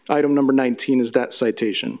 item number 19 is that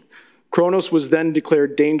citation. Kronos was then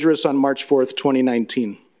declared dangerous on March 4th,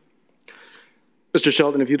 2019. Mr.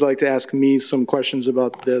 Shelton, if you'd like to ask me some questions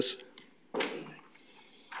about this.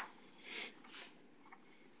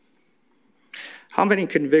 How many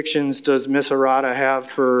convictions does Ms. Orada have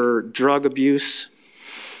for drug abuse?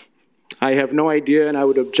 I have no idea, and I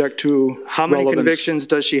would object to How many convictions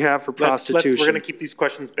does she have for prostitution? We're going to keep these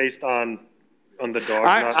questions based on the dog.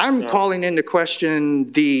 I'm calling into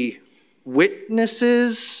question the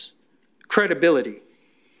witness's credibility,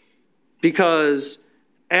 because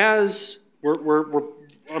as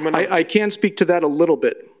I can speak to that a little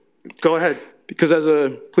bit. Go ahead. Because as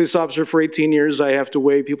a police officer for 18 years, I have to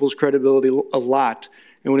weigh people's credibility a lot.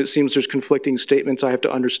 And when it seems there's conflicting statements, I have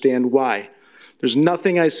to understand why. There's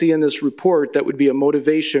nothing I see in this report that would be a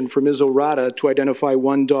motivation for Ms. Orada to identify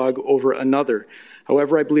one dog over another.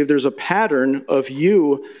 However, I believe there's a pattern of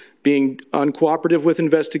you being uncooperative with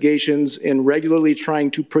investigations and regularly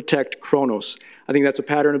trying to protect Kronos. I think that's a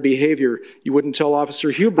pattern of behavior. You wouldn't tell Officer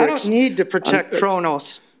Hubricks. I don't need to protect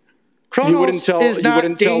Kronos. You wouldn't tell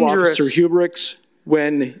Officer Hubricks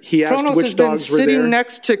when he asked which dogs were there. Kronos has been sitting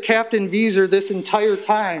next to Captain Vieser this entire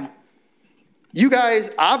time. You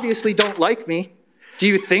guys obviously don't like me. Do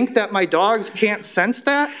you think that my dogs can't sense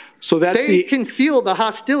that? So they can feel the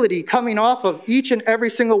hostility coming off of each and every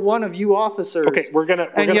single one of you officers. Okay, we're gonna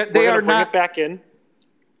bring it back in.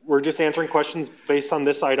 We're just answering questions based on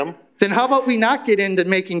this item. Then how about we not get into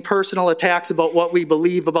making personal attacks about what we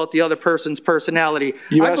believe about the other person's personality?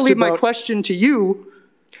 I believe my question to you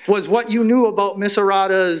was what you knew about Ms.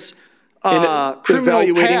 Orada's criminal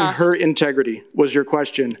evaluating past. Her integrity was your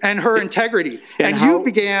question. And her integrity. And you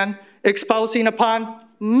began espousing upon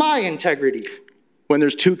my integrity. When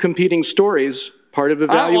there's two competing stories, part of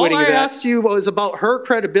evaluating all I asked you was about her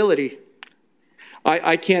credibility.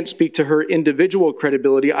 I can't speak to her individual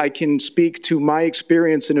credibility. I can speak to my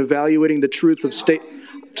experience in evaluating the truth of state.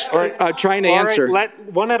 Trying to answer. All right,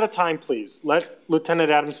 let one at a time, please. Let Lieutenant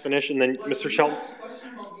Adams finish, and then Mr. Shelton.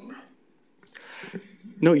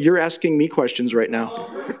 No, you're asking me questions right now.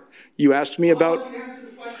 You asked me about.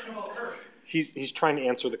 He's trying to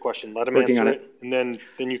answer the question. Let him Working answer on it, and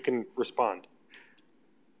then you can respond.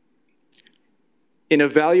 In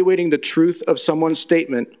evaluating the truth of someone's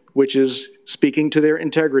statement, which is speaking to their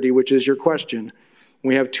integrity, which is your question,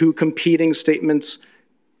 we have two competing statements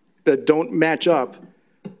that don't match up.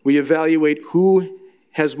 We evaluate who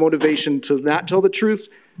has motivation to not tell the truth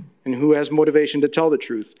and who has motivation to tell the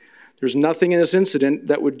truth. There's nothing in this incident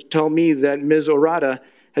that would tell me that Ms. Orada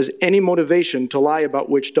has any motivation to lie about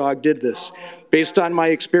which dog did this. Based on my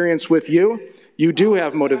experience with you, you do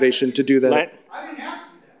have motivation to do that. I didn't ask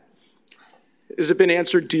you that. Has it been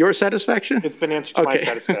answered to your satisfaction? It's been answered to my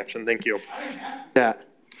satisfaction. Thank you. That.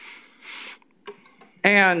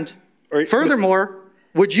 And furthermore,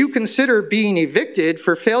 would you consider being evicted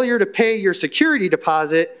for failure to pay your security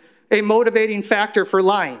deposit a motivating factor for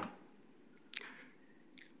lying?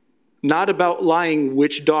 Not about lying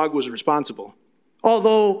which dog was responsible.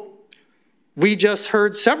 Although we just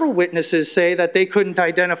heard several witnesses say that they couldn't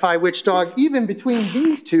identify which dog, even between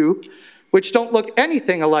these two, which don't look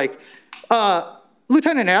anything alike.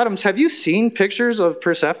 Lieutenant Adams, have you seen pictures of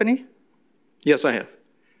Persephone? Yes, I have.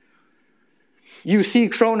 You see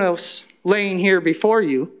Kronos laying here before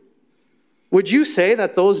you. Would you say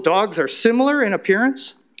that those dogs are similar in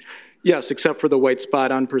appearance? Yes, except for the white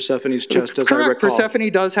spot on Persephone's chest, as I recall. Correct. Persephone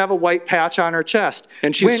does have a white patch on her chest.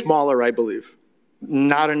 And she's smaller, I believe.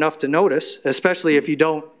 Not enough to notice, especially if you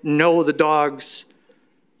don't know the dogs,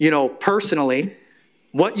 personally.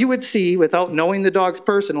 What you would see without knowing the dogs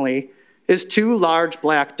personally is two large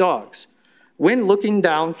black dogs. When looking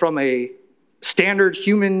down from a standard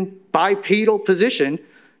human bipedal position,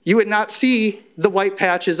 you would not see the white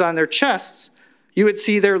patches on their chests. You would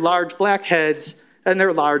see their large black heads and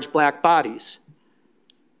their large black bodies.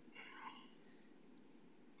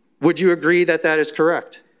 Would you agree that that is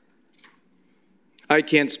correct? I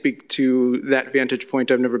can't speak to that vantage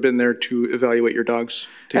point. I've never been there to evaluate your dogs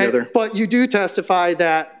together. But you do testify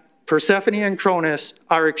that Persephone and Cronus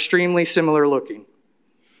are extremely similar looking.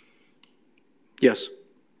 Yes.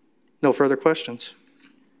 No further questions.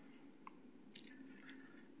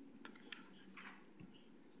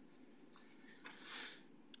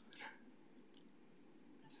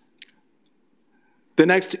 The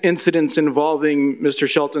next incidents involving Mr.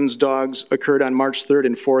 Shelton's dogs occurred on March 3rd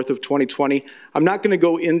and 4th of 2020. I'm not going to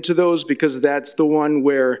go into those because that's the one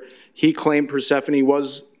where he claimed Persephone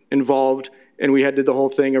was involved and we had to do the whole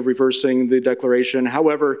thing of reversing the declaration.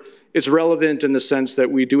 However, it's relevant in the sense that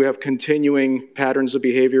we do have continuing patterns of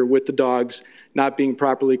behavior with the dogs not being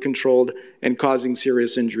properly controlled and causing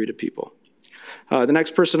serious injury to people. The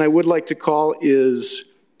next person I would like to call is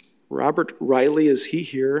Robert Riley. Is he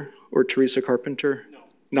here? Or Teresa Carpenter? No.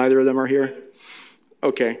 Neither of them are here?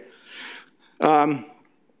 Okay.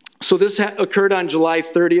 So this occurred on July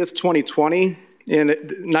 30th, 2020,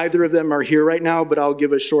 and neither of them are here right now, but I'll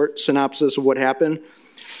give a short synopsis of what happened.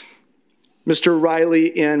 Mr.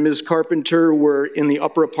 Riley and Ms. Carpenter were in the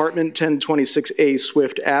upper apartment, 1026A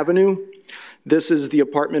Swift Avenue. This is the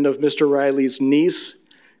apartment of Mr. Riley's niece,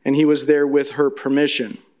 and he was there with her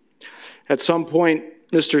permission. At some point,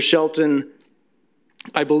 Mr. Shelton,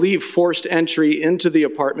 I believe, forced entry into the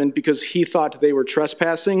apartment because he thought they were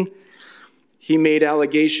trespassing. He made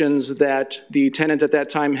allegations that the tenant at that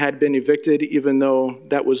time had been evicted, even though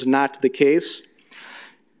that was not the case.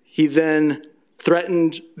 He then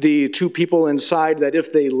threatened the two people inside that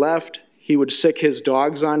if they left, he would sick his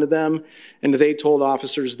dogs onto them, and they told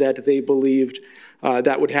officers that they believed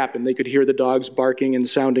that would happen. They could hear the dogs barking and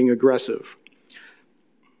sounding aggressive.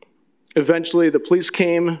 Eventually, the police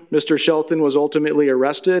came. Mr. Shelton was ultimately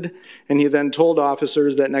arrested, and he then told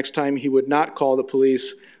officers that next time he would not call the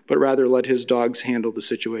police, but rather let his dogs handle the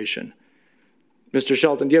situation. Mr.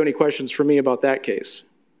 Shelton, do you have any questions for me about that case?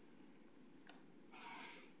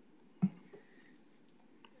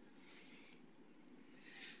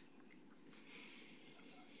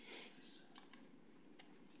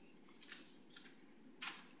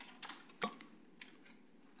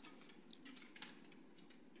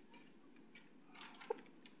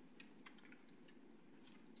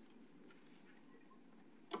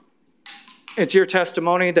 It's your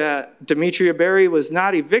testimony that Demetria Berry was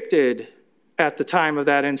not evicted at the time of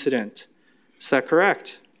that incident. Is that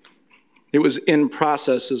correct? It was in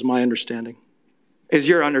process, is my understanding. Is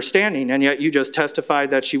your understanding, and yet you just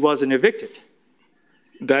testified that she wasn't evicted?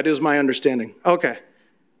 That is my understanding. Okay.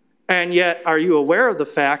 And yet, are you aware of the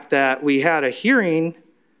fact that we had a hearing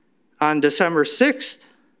on December 6th?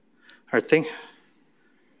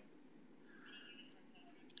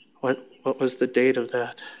 What was the date of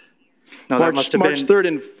that? No, that must have March been 3rd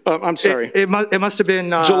and, I'm sorry. It must have been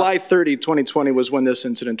July 30, 2020 was when this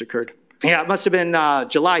incident occurred. Yeah, it must have been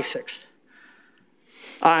July 6th.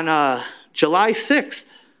 On July 6th,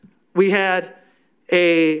 we had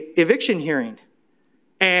a eviction hearing,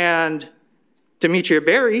 and Demetria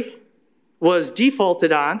Berry was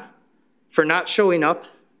defaulted on for not showing up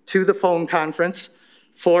to the phone conference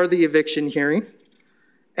for the eviction hearing,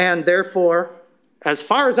 and therefore, as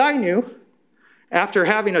far as I knew, after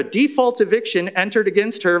having a default eviction entered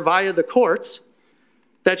against her via the courts,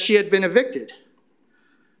 that she had been evicted.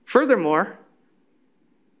 Furthermore,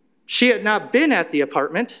 she had not been at the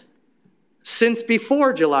apartment since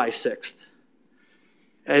before July 6th.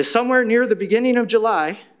 As somewhere near the beginning of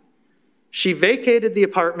July, she vacated the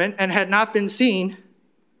apartment and had not been seen.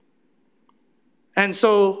 And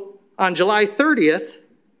so on July 30th,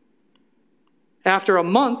 after a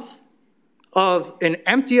month of an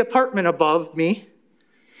empty apartment above me,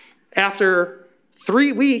 after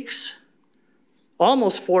 3 weeks,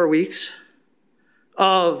 almost 4 weeks,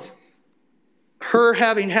 of her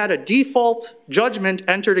having had a default judgment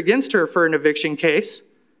entered against her for an eviction case,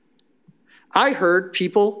 I heard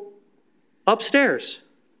people upstairs.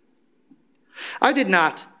 I did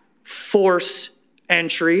not force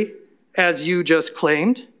entry, as you just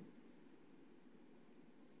claimed.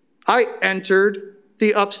 I entered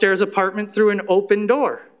the upstairs apartment through an open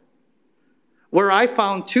door, where I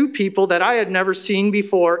found 2 people that I had never seen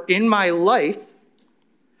before in my life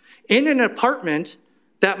in an apartment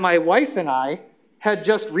that my wife and I had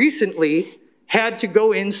just recently had to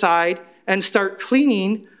go inside and start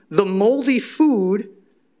cleaning the moldy food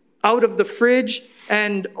out of the fridge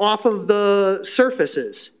and off of the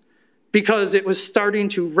surfaces because it was starting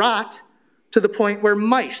to rot to the point where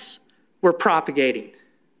mice were propagating.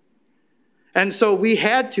 And so we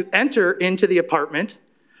had to enter into the apartment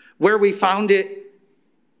where we found it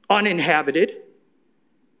uninhabited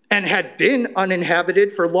and had been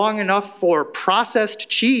uninhabited for long enough for processed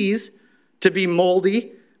cheese to be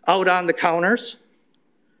moldy out on the counters,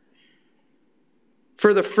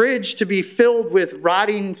 for the fridge to be filled with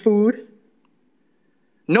rotting food.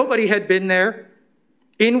 Nobody had been there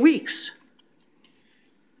in weeks.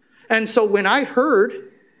 And so when I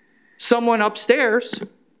heard someone upstairs,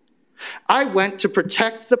 I went to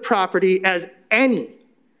protect the property as anyone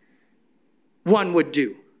would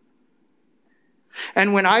do.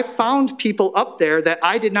 And when I found people up there that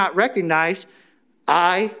I did not recognize,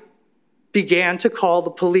 I began to call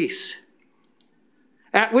the police.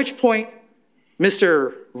 At which point,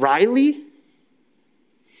 Mr. Riley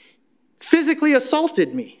physically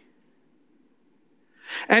assaulted me.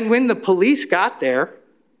 And when the police got there,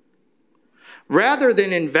 rather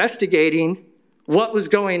than investigating what was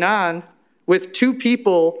going on with 2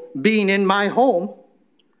 people being in my home,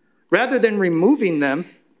 rather than removing them,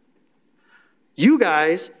 you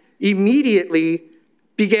guys immediately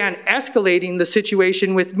began escalating the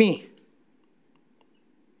situation with me.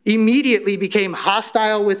 Immediately became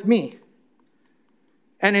hostile with me.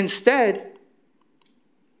 And instead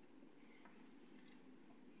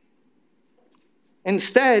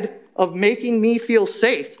of making me feel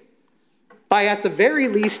safe by at the very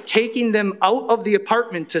least taking them out of the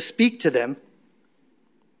apartment to speak to them,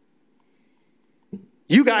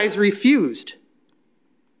 you guys refused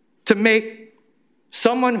to make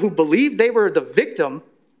someone who believed they were the victim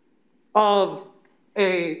of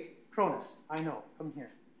a Cronus. I know, come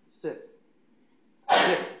here, sit,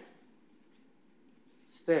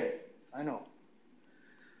 stay, I know.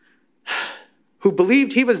 Who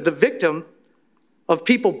believed he was the victim of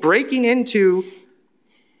people breaking into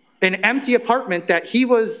an empty apartment that he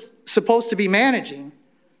was supposed to be managing,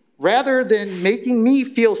 rather than making me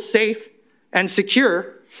feel safe and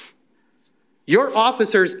secure. Your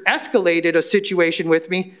officers escalated a situation with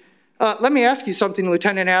me. Let me ask you something,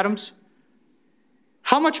 Lieutenant Adams.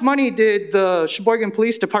 How much money did the Sheboygan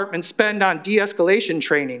Police Department spend on de-escalation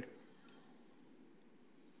training?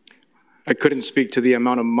 I couldn't speak to the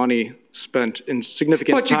amount of money spent in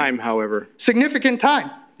significant time, however. Significant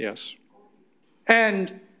time? Yes.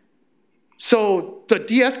 And so the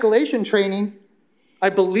de-escalation training, I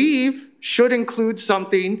believe, should include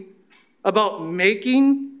something about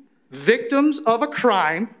making victims of a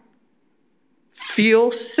crime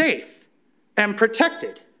feel safe and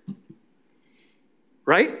protected.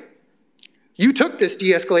 Right? You took this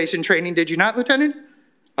de-escalation training, did you not, Lieutenant?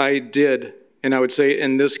 I did. And I would say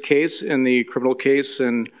in this case, in the criminal case,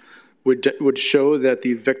 and would show that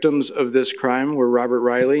the victims of this crime were Robert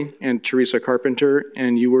Riley and Teresa Carpenter,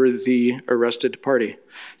 and you were the arrested party.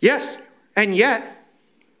 Yes, and yet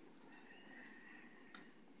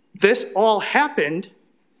this all happened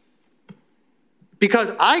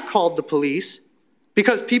because I called the police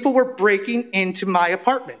because people were breaking into my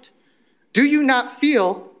apartment. Do you not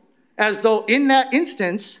feel as though in that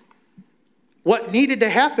instance, what needed to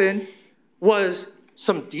happen was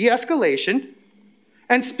some de-escalation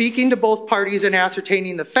and speaking to both parties and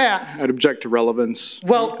ascertaining the facts? I'd object to relevance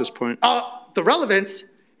at this point. The relevance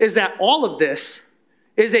is that all of this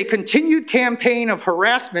is a continued campaign of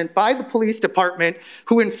harassment by the police department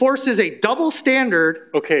who enforces a double standard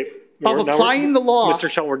of applying the law. Mr.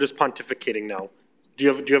 Shelton, we're just pontificating now. Do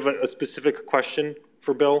you have a specific question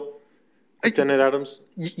for Bill? Lieutenant Adams?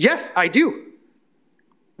 Yes, I do.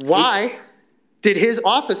 Why did his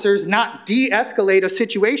officers not de-escalate a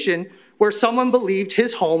situation where someone believed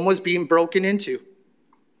his home was being broken into?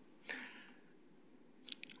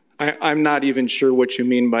 I'm not even sure what you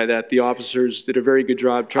mean by that. The officers did a very good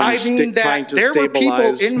job trying to stabilize. There were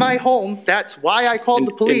people in my home. That's why I called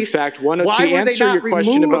the police. In fact, why were they not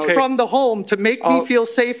removed from the home to make me feel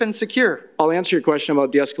safe and secure? I'll answer your question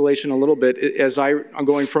about de-escalation a little bit. As I'm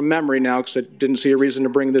going from memory now because I didn't see a reason to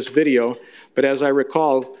bring this video, but as I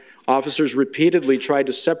recall, officers repeatedly tried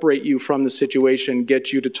to separate you from the situation,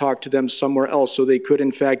 get you to talk to them somewhere else so they could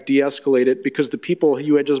in fact de-escalate it because the people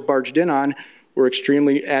you had just barged in on were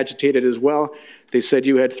extremely agitated as well. They said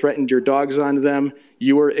you had threatened your dogs onto them.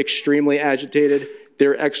 You were extremely agitated.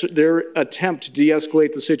 Their attempt to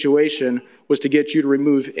de-escalate the situation was to get you to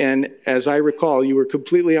remove, and as I recall, you were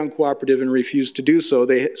completely uncooperative and refused to do so.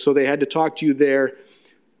 So they had to talk to you there,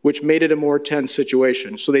 which made it a more tense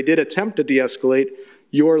situation. So they did attempt to de-escalate.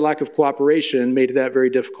 Your lack of cooperation made that very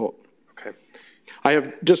difficult. Okay. I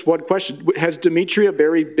have just one question. Has Demetria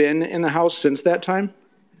Berry been in the house since that time?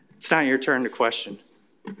 It's not your turn to question.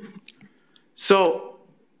 So.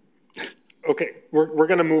 Okay, we're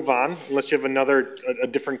going to move on unless you have a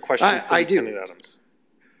different question for Lieutenant Adams.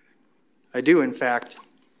 I do, in fact.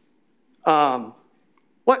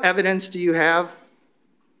 What evidence do you have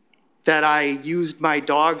that I used my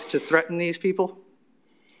dogs to threaten these people?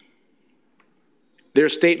 Their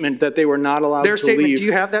statement that they were not allowed to leave. Their statement, do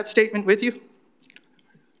you have that statement with you?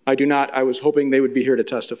 I do not. I was hoping they would be here to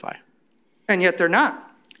testify. And yet they're not.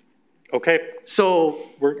 Okay. So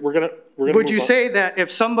we're gonna would you say that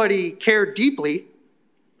if somebody cared deeply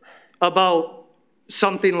about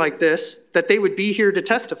something like this, that they would be here to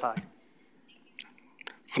testify?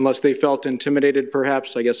 Unless they felt intimidated,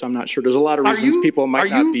 perhaps. I guess I'm not sure. There's a lot of reasons people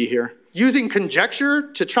might not be here. Using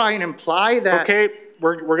conjecture to try and imply that. Okay,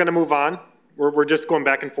 we're going to move on. We're just going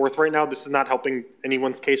back and forth right now. This is not helping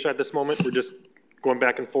anyone's case at this moment. We're just going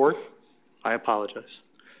back and forth. I apologize.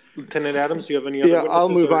 Lieutenant Adams, do you have any other witnesses? I'll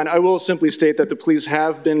move on. I will simply state that the police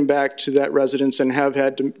have been back to that residence and have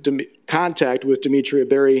had contact with Demetria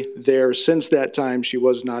Berry there since that time. She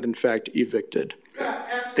was not, in fact, evicted.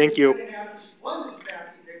 Thank you.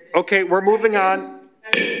 Okay, we're moving on.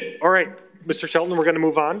 All right, Mr. Shelton, we're going to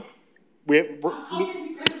move on.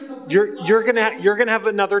 You're gonna have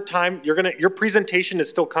another time. Your presentation is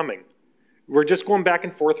still coming. We're just going back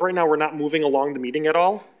and forth right now. We're not moving along the meeting at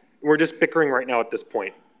all. We're just bickering right now at this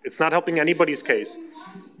point. It's not helping anybody's case.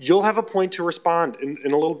 You'll have a point to respond in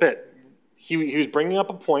a little bit. He was bringing up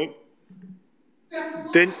a point.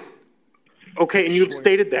 Then, okay, and you've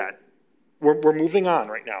stated that. We're moving on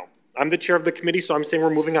right now. I'm the chair of the committee, so I'm saying we're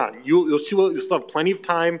moving on. You'll still have plenty of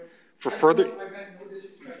time for further.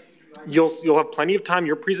 You'll have plenty of time.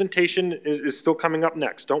 Your presentation is still coming up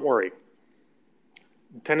next. Don't worry.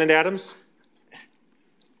 Lieutenant Adams?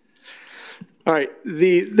 All right,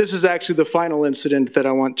 this is actually the final incident that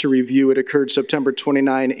I want to review. It occurred September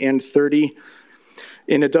 29 and 30,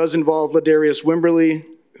 and it does involve Ladarius Wimberly,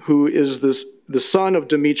 who is the son of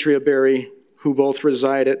Demetria Berry, who both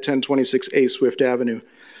reside at 1026A Swift Avenue.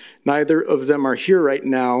 Neither of them are here right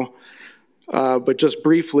now, but just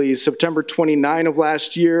briefly, September 29 of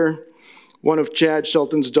last year, one of Chad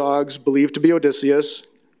Shelton's dogs, believed to be Odysseus,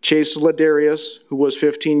 chased Ladarius, who was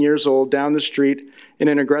 15 years old, down the street in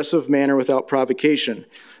an aggressive manner without provocation.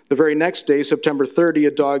 The very next day, September 30,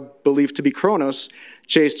 a dog believed to be Kronos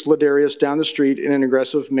chased Ladarius down the street in an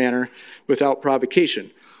aggressive manner without provocation.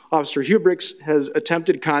 Officer Hubricks has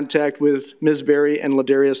attempted contact with Ms. Berry and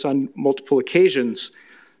Ladarius on multiple occasions.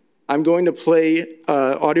 I'm going to play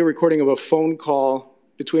audio recording of a phone call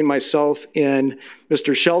between myself and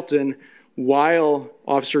Mr. Shelton while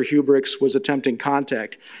Officer Hubricks was attempting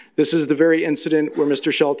contact. This is the very incident where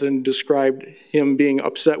Mr. Shelton described him being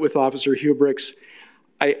upset with Officer Hubricks.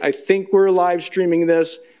 I think we're live streaming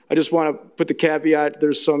this. I just want to put the caveat,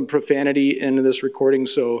 there's some profanity in this recording,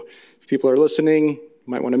 so if people are listening, you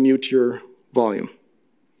might want to mute your volume.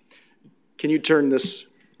 Can you turn this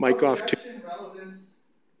mic off too? Relevance,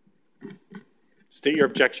 State your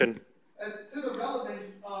objection. to the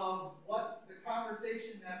relevance of what the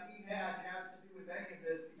conversation that we had has to do with any of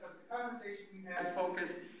this, because the conversation we had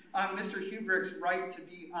focused on Mr. Hubrick's right to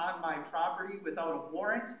be on my property without a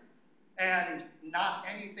warrant and not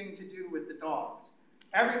anything to do with the dogs.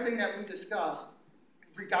 Everything that we discussed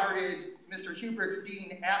regarded Mr. Hubrick's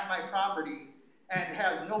being at my property and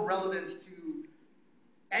has no relevance to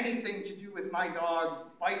anything to do with my dogs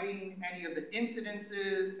biting, any of the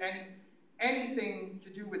incidences, anything to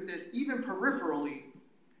do with this, even peripherally,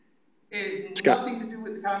 is nothing to do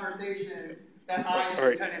with the conversation that I and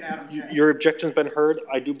Lieutenant Adams had. Your objection's been heard.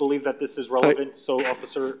 I do believe that this is relevant, so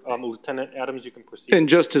Officer Lieutenant Adams, you can proceed. And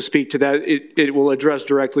just to speak to that, it will address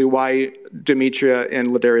directly why Demetria and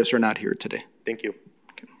Ladarius are not here today. Thank you.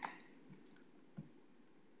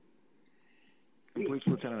 Police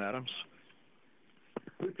Lieutenant Adams.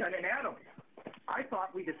 Lieutenant Adams, I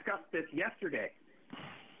thought we discussed this yesterday.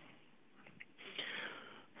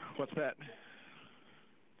 What's that?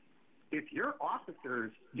 If your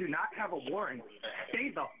officers do not have a warrant,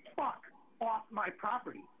 stay the fuck off my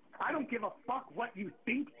property. I don't give a fuck what you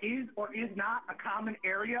think is or is not a common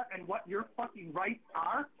area and what your fucking rights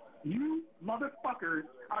are. You motherfuckers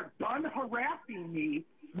are done harassing me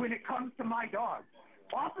when it comes to my dogs.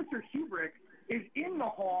 Officer Hubrick is in the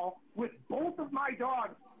hall with both of my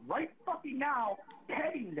dogs right fucking now,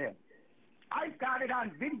 petting them. I've got it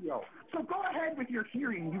on video. So go ahead with your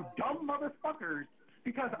hearing, you dumb motherfuckers,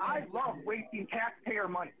 because I love wasting taxpayer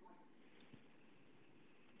money.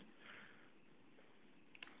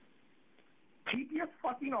 Keep your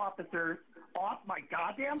fucking officers off my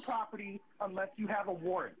goddamn property unless you have a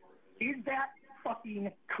warrant. Is that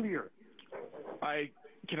fucking clear? I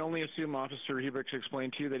can only assume Officer Hubrick's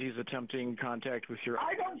explained to you that he's attempting contact with your...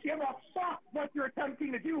 I don't give a fuck what you're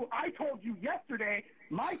attempting to do. I told you yesterday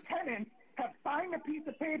my tenants have signed a piece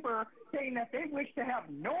of paper saying that they wish to have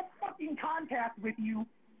no fucking contact with you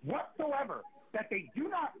whatsoever, that they do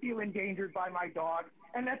not feel endangered by my dog,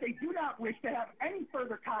 and that they do not wish to have any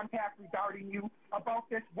further contact regarding you about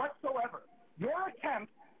this whatsoever. Your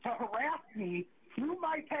attempts to harass me through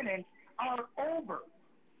my tenants are over.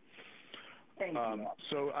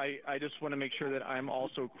 So I just want to make sure that I'm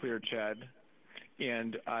also clear, Chad,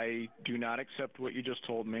 and I do not accept what you just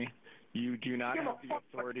told me. You do not have the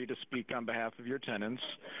authority to speak on behalf of your tenants.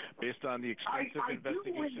 Based on the extensive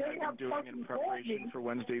investigation I've been doing in preparation for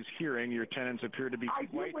Wednesday's hearing, your tenants appear to be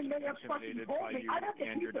quite intimidated by you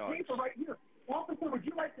and your dogs. Right here. Officer, would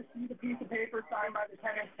you like to see the piece of paper signed by the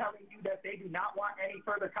tenants telling you that they do not want any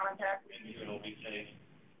further contact with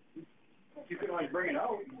you? You can always bring it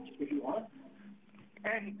out if you want.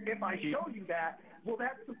 And if I show you that, will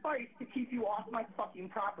that suffice to keep you off my fucking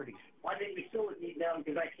property? Why didn't you show it me now?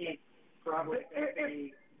 Because I can't corroborate if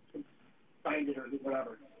they signed it or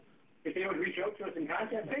whatever. If they would reach out to us in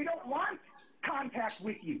contact, they don't want contact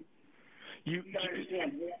with you. You gotta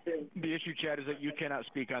understand. The issue, Chad, is that you cannot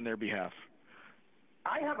speak on their behalf.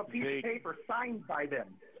 I have a piece of paper signed by them.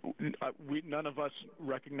 None of us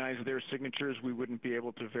recognize their signatures. We wouldn't be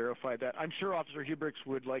able to verify that. I'm sure Officer Hubricks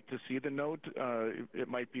would like to see the note. It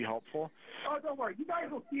might be helpful. Oh, don't worry. You guys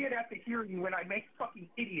will see it at the hearing when I make fucking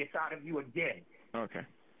idiots out of you again. Okay.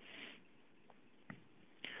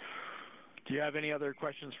 Do you have any other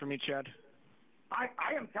questions for me, Chad? I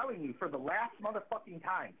am telling you, for the last motherfucking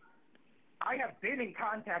time, I have been in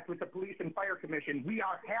contact with the Police and Fire Commission. We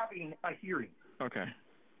are having a hearing. Okay.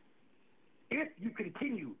 If you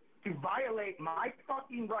continue to violate my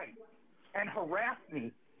fucking rights and harass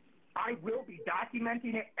me, I will be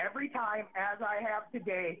documenting it every time as I have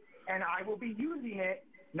today, and I will be using it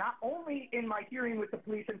not only in my hearing with the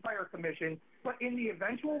Police and Fire Commission, but in the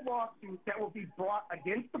eventual lawsuit that will be brought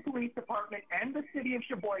against the police department and the city of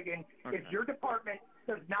Sheboygan if your department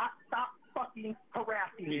does not stop fucking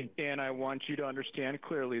harassing me. And I want you to understand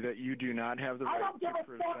clearly that you do not have the right to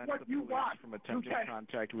prevent the police from attempting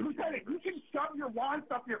contact with you. Lieutenant, you can shove your wands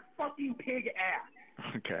up your fucking pig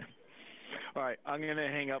ass. Okay. All right, I'm going to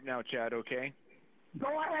hang up now, Chad, okay?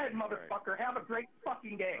 Go ahead, motherfucker. Have a great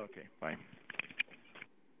fucking day. Okay, bye.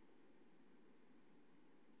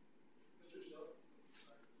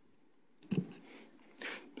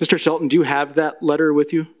 Mr. Shelton, do you have that letter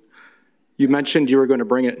with you? You mentioned you were going to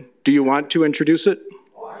bring it. Do you want to introduce it?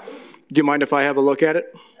 Oh, I will. Do you mind if I have a look at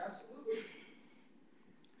it? Absolutely.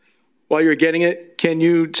 While you're getting it, can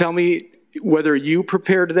you tell me whether you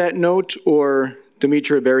prepared that note or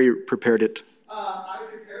Demetria Berry prepared it? I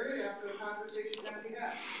prepared it after the conversation that we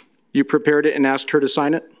had. You prepared it and asked her to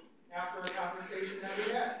sign it? After a conversation that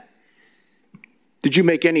we had. Did you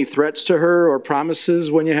make any threats to her or promises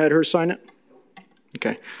when you had her sign it?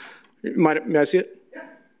 Okay. May I see it? Yeah.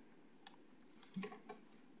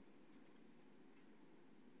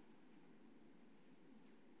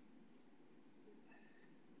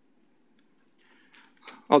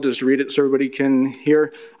 I'll just read it so everybody can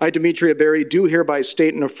hear. I, Demetria Berry, do hereby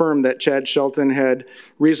state and affirm that Chad Shelton had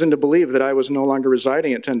reason to believe that I was no longer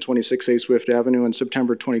residing at 1026 A Swift Avenue in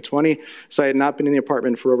September 2020, as I had not been in the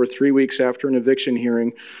apartment for over 3 weeks after an eviction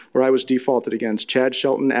hearing where I was defaulted against. Chad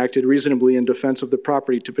Shelton acted reasonably in defense of the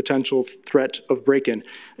property to potential threat of break-in.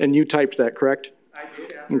 And you typed that, correct? I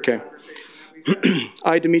did. Okay.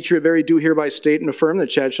 I, Demetria Berry, do hereby state and affirm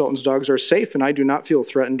that Chad Shelton's dogs are safe and I do not feel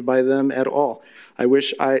threatened by them at all. I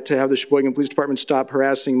wish to have the Sheboygan Police Department stop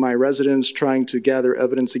harassing my residents trying to gather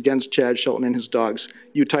evidence against Chad Shelton and his dogs.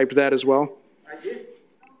 You typed that as well? I did.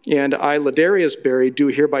 And I, Ladarius Berry, do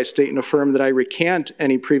hereby state and affirm that I recant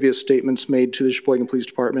any previous statements made to the Sheboygan Police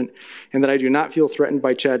Department and that I do not feel threatened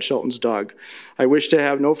by Chad Shelton's dog. I wish to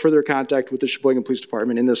have no further contact with the Sheboygan Police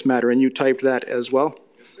Department in this matter. And you typed that as well?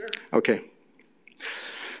 Yes, sir. Okay.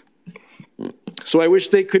 So I wish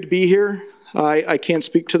they could be here. I can't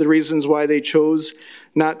speak to the reasons why they chose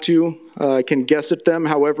not to. I can guess at them.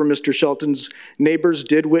 However, Mr. Shelton's neighbors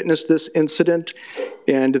did witness this incident,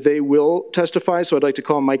 and they will testify. So I'd like to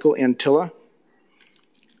call Michael Antilla.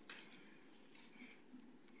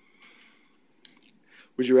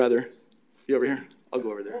 Would you rather be over here? I'll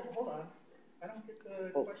go over there. Hold on. I don't get the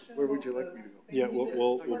question. Where would you like me to go? Yeah,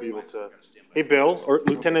 we'll be able to. Hey, Bill, or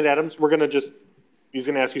Lieutenant Adams, we're gonna just, he's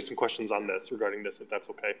gonna ask you some questions on this, regarding this, if that's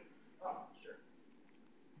okay. Oh, sure.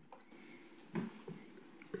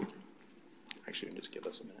 Actually, just give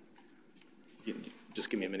us a minute. Just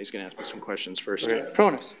give me a minute. He's going to ask me some questions first. Okay.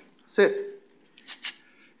 Cronus, sit.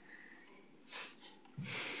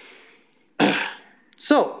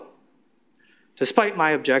 So, despite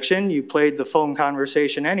my objection, you played the phone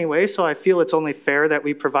conversation anyway, so I feel it's only fair that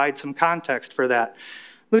we provide some context for that.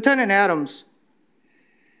 Lieutenant Adams,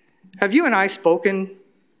 have you and I spoken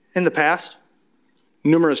in the past?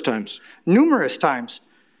 Numerous times. Numerous times.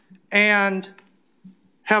 And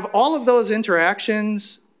have all of those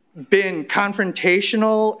interactions been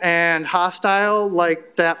confrontational and hostile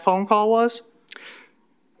like that phone call was?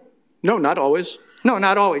 No, not always. No,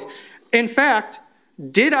 not always. In fact,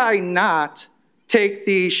 did I not take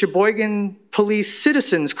the Sheboygan Police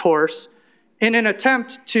Citizens course in an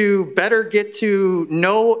attempt to better get to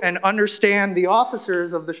know and understand the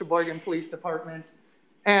officers of the Sheboygan Police Department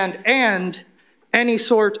and end any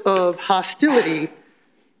sort of hostility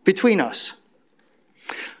between us?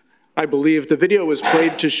 I believe the video was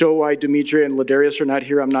played to show why Demetria and Ladarius are not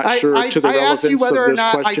here. I'm not sure to the relevance of this questioning. I asked you whether or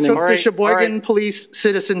not I took the Sheboygan Police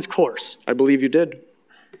Citizens course. I believe you did.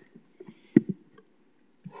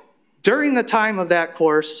 During the time of that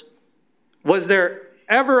course, was there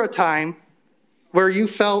ever a time where you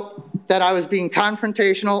felt that I was being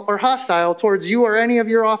confrontational or hostile towards you or any of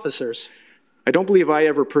your officers? I don't believe I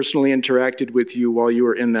ever personally interacted with you while you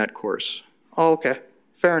were in that course. Oh, okay.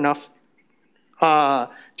 Fair enough.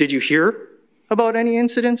 Did you hear about any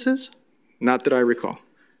incidences? Not that I recall.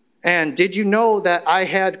 And did you know that I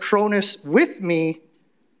had Cronus with me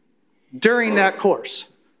during that course?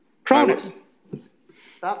 Cronus,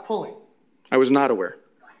 stop pulling. I was not aware.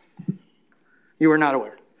 You were not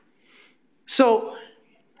aware. So,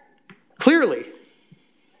 clearly,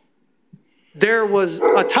 there was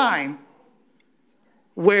a time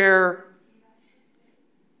where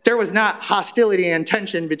there was not hostility and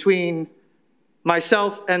tension between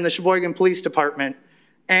myself and the Sheboygan Police Department.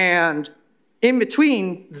 And in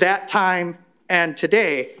between that time and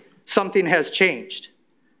today, something has changed.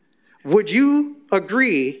 Would you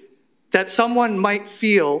agree that someone might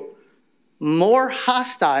feel more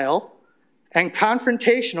hostile and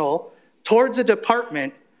confrontational towards a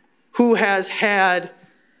department who has had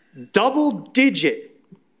double-digit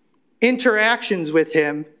interactions with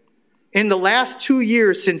him in the last 2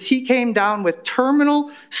 years since he came down with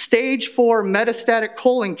terminal stage 4 metastatic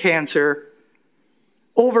colon cancer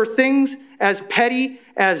over things as petty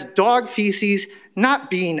as dog feces not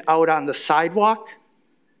being out on the sidewalk,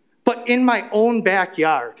 but in my own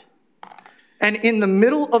backyard? And in the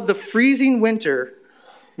middle of the freezing winter,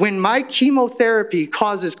 when my chemotherapy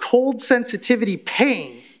causes cold sensitivity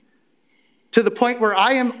pain to the point where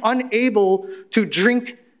I am unable to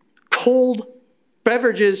drink cold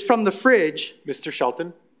beverages from the fridge. Mr.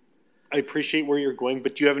 Shelton, I appreciate where you're going,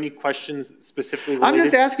 but do you have any questions specifically related I'm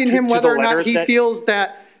just asking him to whether or not he feels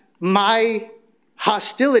that my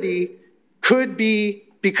hostility could be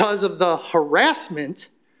because of the harassment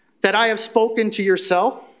that I have spoken to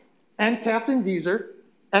yourself and Captain Vieser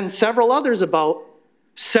and several others about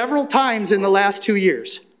several times in the last 2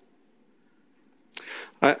 years.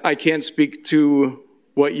 I can't speak to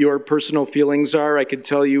what your personal feelings are. I can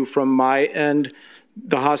tell you from my end,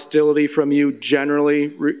 the hostility from you generally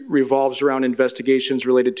revolves around investigations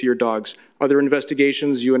related to your dogs. Other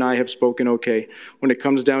investigations, you and I have spoken okay. When it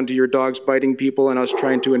comes down to your dogs biting people and us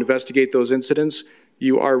trying to investigate those incidents,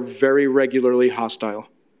 you are very regularly hostile.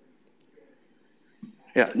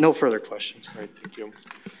 Yeah, no further questions. All right, thank you.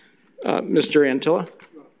 Mr. Antilla?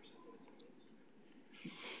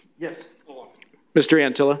 Yes. Mr.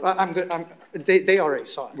 Antilla? I'm good. They already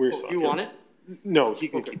saw it. We're You want it? No, he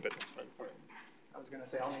can keep it. It's fine. I was going to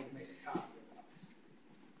say, I'll need to make a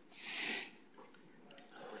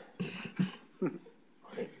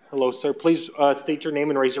copy. Hello, sir. Please state your name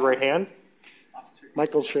and raise your right hand.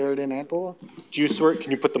 Michael Sheridan Antilla. Do you swear?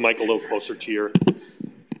 Can you put the mic a little closer to your?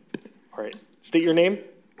 All right. State your name.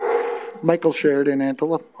 Michael Sheridan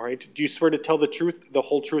Antilla. All right. Do you swear to tell the truth, the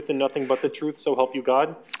whole truth, and nothing but the truth, so help you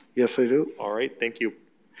God? Yes, I do. All right. Thank you.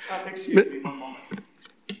 Excuse me, one moment.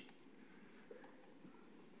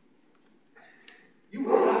 You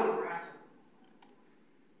will not harass him.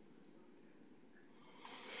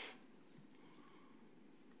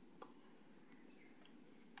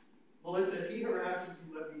 Melissa, if he harasses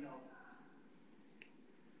you, let me know.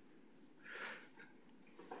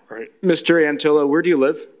 All right. Mr. Antilla, where do you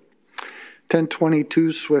live?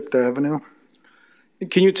 1022 Swift Avenue.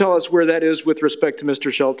 Can you tell us where that is with respect to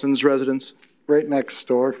Mr. Shelton's residence? Right next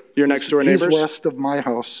door. Your next door neighbors? He's west of my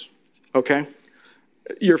house. Okay.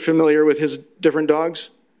 You're familiar with his different dogs?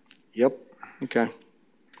 Yep. Okay.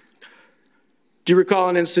 Do you recall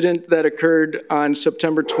an incident that occurred on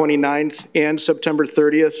September 29th and September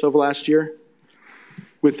 30th of last year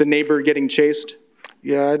with the neighbor getting chased?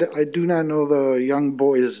 Yeah, I do not know the young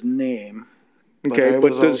boy's name. Okay,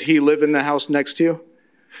 but does he live in the house next to you?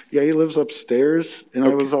 Yeah, he lives upstairs, and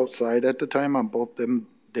Okay. I was outside at the time on both them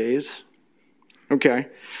days. Okay.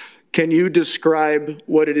 Can you describe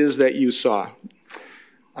what it is that you saw?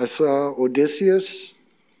 I saw Odysseus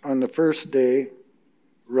on the first day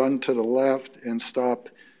run to the left and stop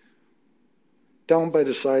down by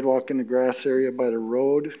the sidewalk in the grass area by the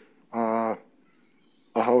road, a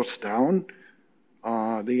house down.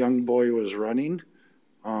 The young boy was running.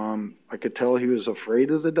 I could tell he was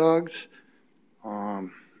afraid of the dogs.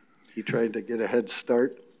 He tried to get a head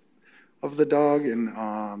start of the dog,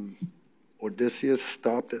 and Odysseus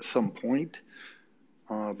stopped at some point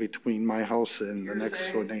between my house and the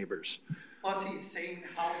next door neighbors. Plus, he's saying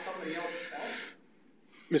how somebody else felt.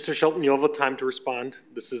 Mr. Shelton, you'll have time to respond.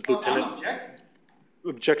 This is Lieutenant. I'm objecting.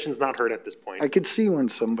 Objection's not heard at this point. I could see when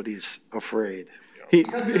somebody's afraid.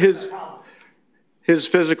 His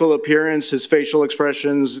physical appearance, his facial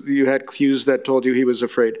expressions, you had cues that told you he was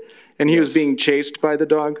afraid. And he was being chased by the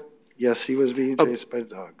dog? Yes, he was being chased by the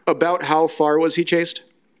dog. About how far was he chased?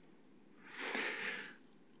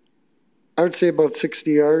 I would say about 60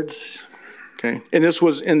 yards. Okay. And this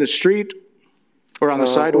was in the street or on the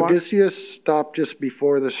sidewalk? Odysseus stopped just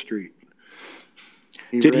before the street.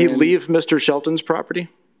 Did he leave Mr. Shelton's property?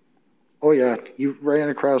 Oh, yeah. He ran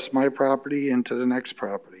across my property into the next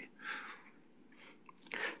property.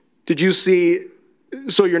 Did you see,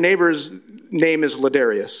 so your neighbor's name is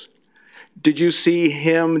Ladarius. Did you see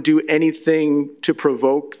him do anything to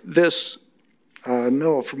provoke this?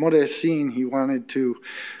 No, from what I've seen, he wanted to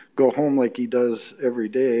go home like he does every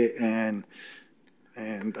day, and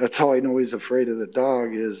that's how I know he's afraid of the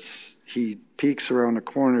dog, is he peeks around the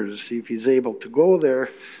corner to see if he's able to go there,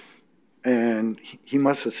 and he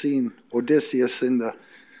must have seen Odysseus on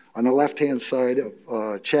the left-hand side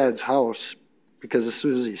of Chad's house, because as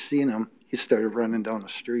soon as he seen him, he started running down the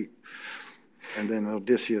street. And then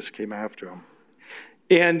Odysseus came after him.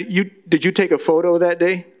 And did you take a photo that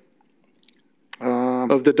day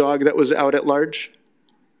of the dog that was out at large?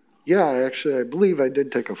 Yeah, actually, I believe I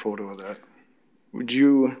did take a photo of that. Would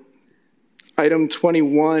you, item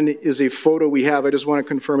 21 is a photo we have. I just want to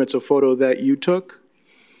confirm it's a photo that you took?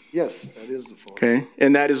 Yes, that is the photo. Okay,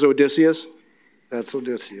 and that is Odysseus? That's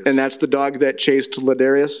Odysseus. And that's the dog that chased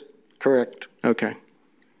Ladarius? Correct. Okay.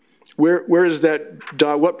 Where is that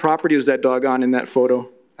dog? What property is that dog on in that photo?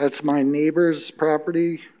 That's my neighbor's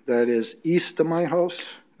property that is east of my house.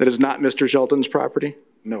 That is not Mr. Shelton's property?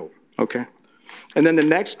 No. Okay. And then the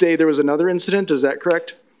next day there was another incident, is that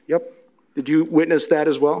correct? Yep. Did you witness that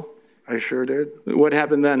as well? I sure did. What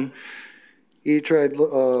happened then? He tried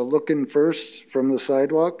looking first from the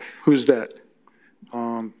sidewalk. Who's that?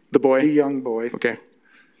 The boy? The young boy. Okay.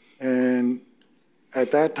 And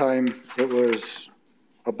at that time, it was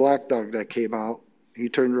a black dog that came out He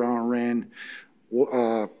turned around and ran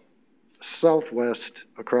southwest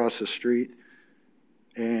across the street,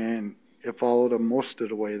 and it followed him most of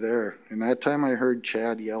the way there. And that time I heard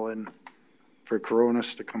Chad yelling for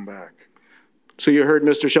Coronis to come back. So you heard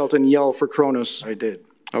Mr. Shelton yell for Cronus? I did.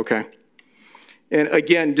 Okay. And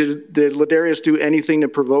again, did Ladarius do anything to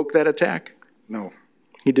provoke that attack? No.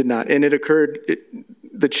 He did not. And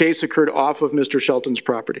the chase occurred off of Mr. Shelton's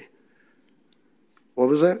property. What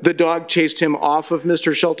was that? The dog chased him off of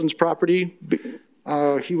Mr. Shelton's property?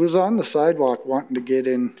 He was on the sidewalk wanting to get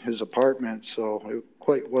in his apartment, so it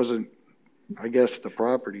quite wasn't, I guess, the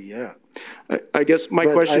property yet. I guess my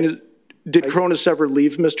question is, did Cronus ever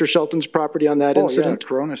leave Mr. Shelton's property on that incident? Yeah,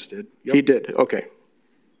 Cronus did. Yep. He did, okay.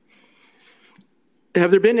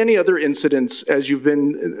 Have there been any other incidents as you've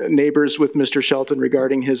been neighbors with Mr. Shelton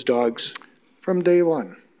regarding his dogs? From day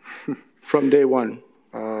one. From day one?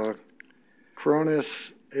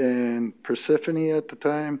 Cronus and Persephone at the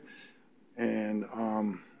time, and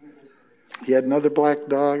he had another black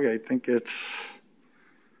dog. I think it's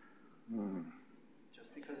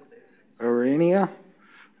Arania.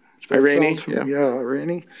 Irene, yeah. Yeah,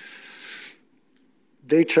 Irene.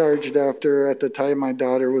 They charged after, at the time my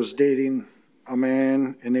daughter was dating a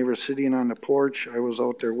man, and they were sitting on the porch. I was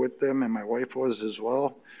out there with them, and my wife was as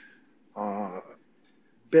well.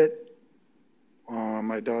 Bit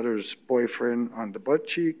my daughter's boyfriend on the butt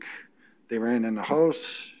cheek. They ran in the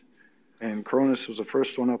house, and Cronus was the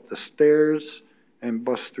first one up the stairs and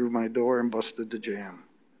bust through my door and busted the jam.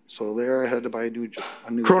 So there I had to buy a new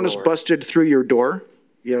Cronus door. Busted through your door?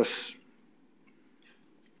 Yes.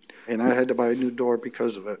 And I had to buy a new door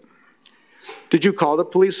because of it. Did you call the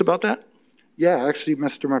police about that? Yeah, actually,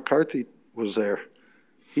 Mr. McCarthy was there.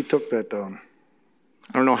 He took that down.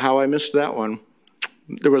 I don't know how I missed that one.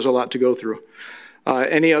 There was a lot to go through.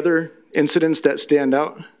 Any other incidents that stand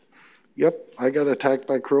out? Yep, I got attacked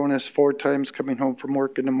by Cronus 4 times coming home from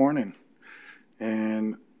work in the morning.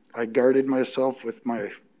 And I guarded myself with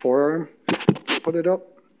my forearm, put it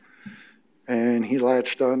up, and he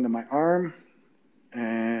latched onto my arm,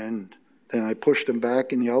 and then I pushed him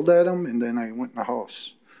back and yelled at him, and then I went in the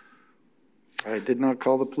house. I did not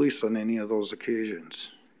call the police on any of those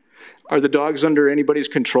occasions. Are the dogs under anybody's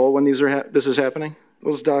control when this is happening?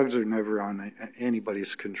 Those dogs are never on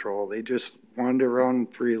anybody's control. They just wander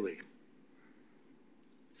around freely.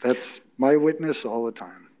 That's my witness all the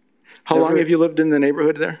time. How long have you lived in the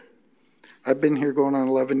neighborhood there? I've been here going on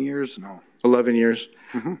 11 years now. 11 years.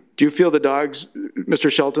 Mm-hmm. Do you feel the dogs,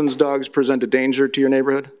 Mr. Shelton's dogs, present a danger to your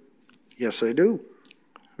neighborhood? Yes, I do.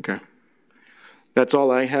 Okay. That's all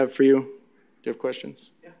I have for you. Do you have questions?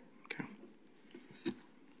 Yeah. Okay.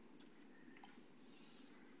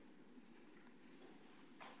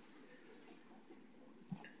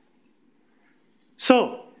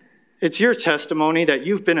 So, it's your testimony that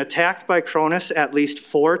you've been attacked by Cronus at least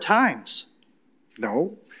 4 times.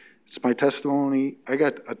 No, it's my testimony. I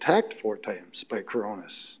got attacked 4 times by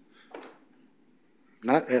Cronus.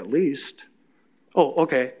 Not at least. Oh,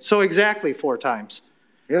 okay. So exactly 4 times.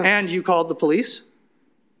 Yeah. And you called the police?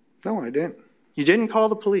 No, I didn't. You didn't call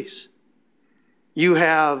the police. You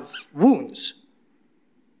have wounds.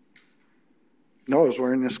 No, I was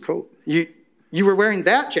wearing this coat. You were wearing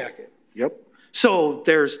that jacket? Yep. So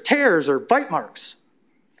there's tears or bite marks?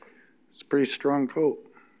 It's a pretty strong coat.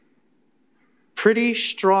 Pretty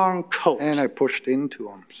strong coat. And I pushed into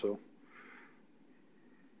him, so.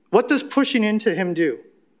 What does pushing into him do?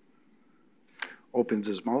 Opens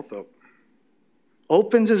his mouth up.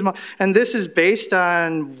 Opens his mouth. And this is based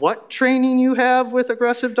on what training you have with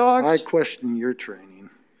aggressive dogs? I question your training.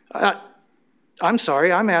 I'm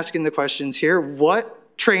sorry, I'm asking the questions here.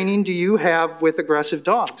 What training do you have with aggressive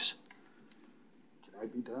dogs? Can I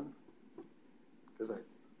be done? Because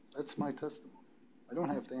that's my testimony. I don't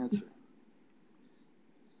have to answer.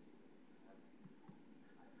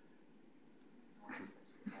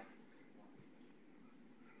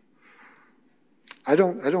 I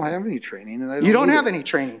don't have any training, and I don't. You don't have any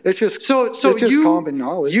training. It's just so you common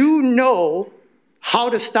knowledge. You know how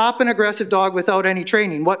to stop an aggressive dog without any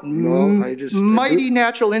training. What mighty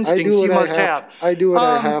natural instincts you must have. I do what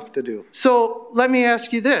I have to do. So let me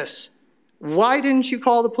ask you this: why didn't you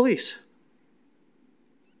call the police?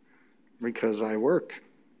 Because I work.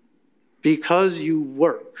 Because you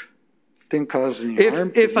work. Didn't cause any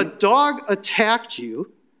harm. If a dog attacked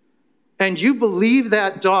you, and you believe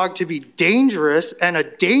that dog to be dangerous and a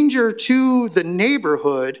danger to the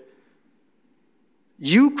neighborhood,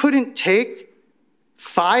 you couldn't take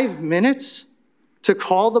 5 minutes to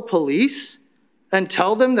call the police and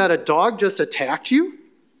tell them that a dog just attacked you?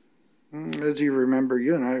 As you remember,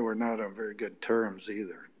 you and I were not on very good terms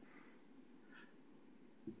either.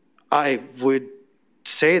 I would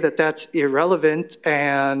say that that's irrelevant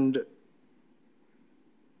and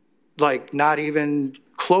like not even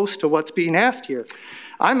close to what's being asked here.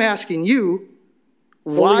 I'm asking you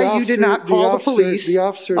why you did not call the police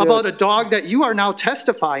about a dog that you are now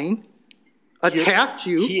testifying attacked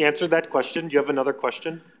you. He answered that question. Do you have another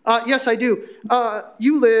question? Yes, I do.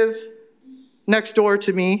 You live next door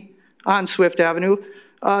to me on Swift Avenue.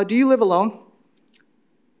 Do you live alone?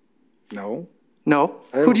 No. No?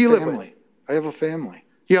 Who do you live with? I have a family.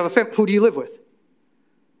 You have a family. Who do you live with?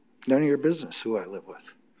 None of your business who I live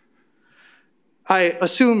with. I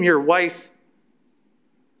assume your wife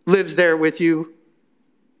lives there with you,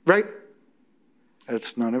 right?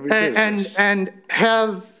 That's none of your business. And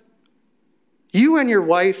have you and your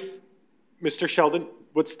wife... Mr. Sheldon,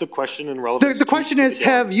 what's the question in relevance? The question is,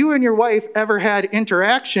 have you and your wife ever had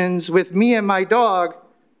interactions with me and my dog?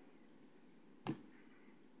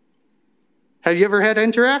 Have you ever had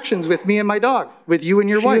interactions with me and my dog, with you and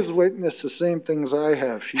your wife? She has witnessed the same things I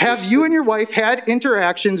have. Have you and your wife had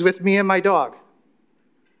interactions with me and my dog?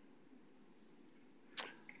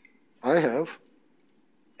 I have.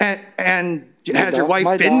 And has your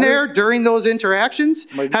wife been there during those interactions?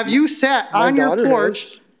 Have you sat on your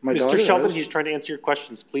porch? Mr. Sheldon, he's trying to answer your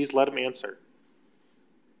questions. Please let him answer.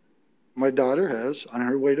 My daughter has, on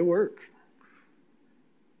her way to work.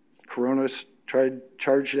 Corona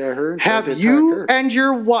charged at her. And have you and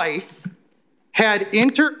your wife had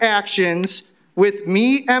interactions with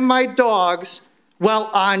me and my dogs while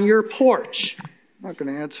on your porch? I'm not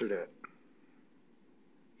going to answer that.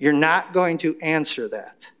 You're not going to answer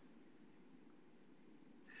that.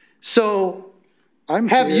 So,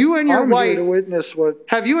 have you and your wife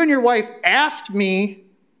asked me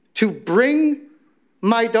to bring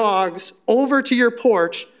my dogs over to your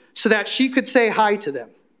porch so that she could say hi to them?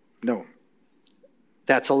 No.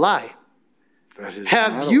 That's a lie.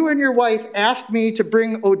 Have you and your wife asked me to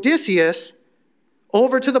bring Odysseus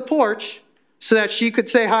over to the porch so that she could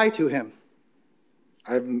say hi to him?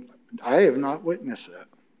 I have not witnessed that.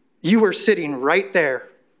 You were sitting right there.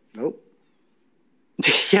 Nope.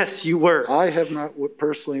 Yes, you were. I have not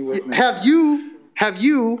personally witnessed. Have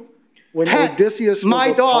you when pet Odysseus was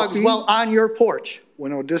my dogs while on your porch?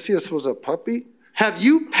 When Odysseus was a puppy? Have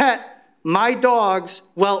you pet my dogs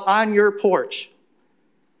while on your porch?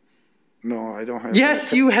 No, I don't have.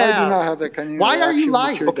 Yes, you have. I do not have that kind of. Why are you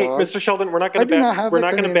lying? Okay, Mr. Sheldon, we're not going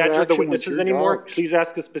to badger the witnesses anymore. Please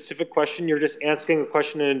ask a specific question. You're just asking a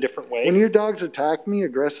question in a different way. When your dogs attack me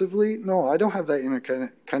aggressively, no, I don't have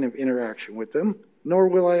that kind of interaction with them, nor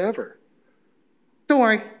will I ever. Don't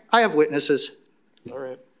worry, I have witnesses. All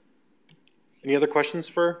right. Any other questions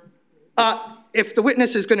for? If the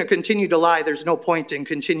witness is going to continue to lie, there's no point in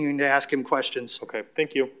continuing to ask him questions. Okay,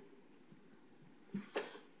 thank you.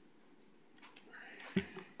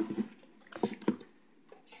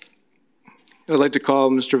 I'd like to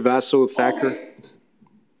call Mr. Vasso Thacker. Okay.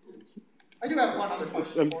 I do have one other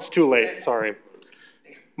question. It's too late, sorry.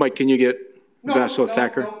 Mike, can you get Vasso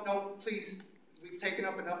Thacker? No, please. We've taken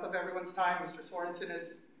up enough of everyone's time. Mr. Sorensen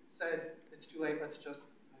has said it's too late. Let's just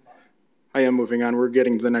move on. I am moving on. We're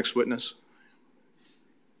getting to the next witness.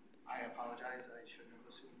 I apologize. I shouldn't have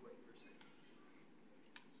assumed what you were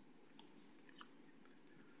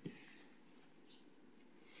saying.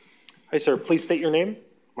 Hi, sir. Please state your name.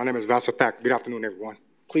 My name is Vasso Thacker. Good afternoon, everyone.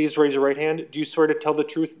 Please raise your right hand. Do you swear to tell the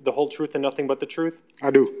truth, the whole truth, and nothing but the truth? I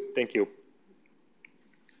do. Thank you.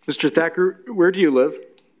 Mr. Thacker, where do you live?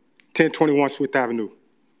 1021 Swift Avenue.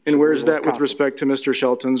 And where is that with respect to Mr.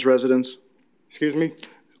 Shelton's residence? Excuse me?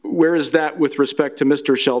 Where is that with respect to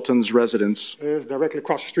Mr. Shelton's residence? It's directly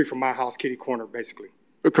across the street from my house, kitty corner, basically.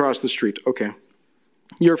 Across the street, okay.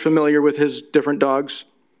 You're familiar with his different dogs?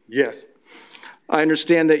 Yes. I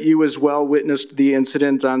understand that you as well witnessed the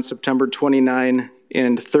incident on September 29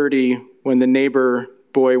 and 30 when the neighbor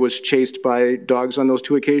boy was chased by dogs on those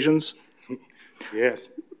two occasions? Yes.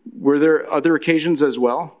 Were there other occasions as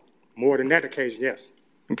well? More than that occasion, yes.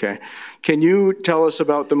 Okay. Can you tell us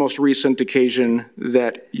about the most recent occasion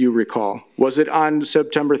that you recall? Was it on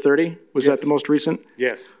September 30? Was that the most recent?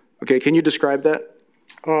 Yes. Okay, can you describe that?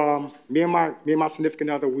 Me and my significant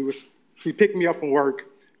other, she picked me up from work.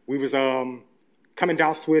 We was coming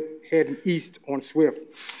down Swift, heading east on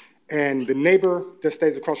Swift. And the neighbor that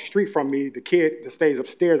stays across the street from me, the kid that stays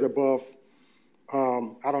upstairs above,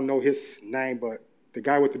 I don't know his name, but the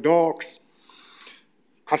guy with the dogs,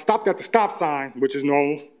 I stopped at the stop sign, which is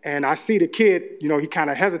known, and I see the kid, you know, he kind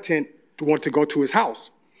of hesitant to want to go to his house.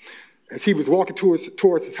 As he was walking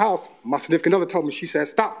towards his house, my significant other told me, she said,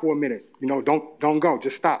 stop for a minute. You know, don't go,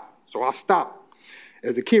 just stop. So I stopped.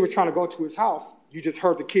 As the kid was trying to go to his house, you just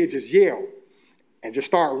heard the kid just yell. and just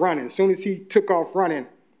started running. As soon as he took off running,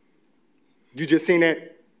 you just seen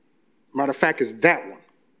that. Matter of fact, it's that one.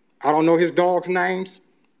 I don't know his dog's names,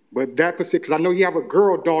 but that specific, because I know he have a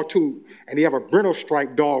girl dog too, and he have a brindle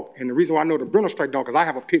stripe dog. And the reason why I know the brindle stripe dog, because I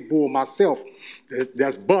have a pit bull myself,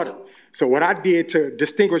 that's Butter. So what I did to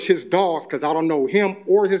distinguish his dogs, because I don't know him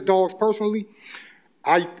or his dogs personally,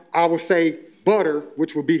 I would say Butter,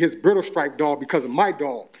 which would be his brindle stripe dog because of my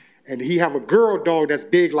dog. And he have a girl dog that's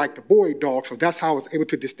big like the boy dog, so that's how I was able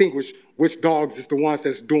to distinguish which dogs is the ones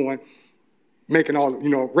that's making all,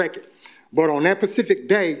 wrecking. But on that specific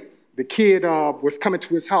day, the kid was coming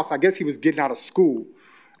to his house. I guess he was getting out of school.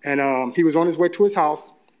 And he was on his way to his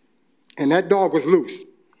house, and that dog was loose.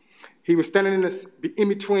 He was standing in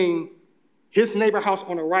between his neighbor house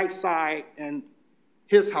on the right side and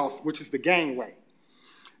his house, which is the gangway.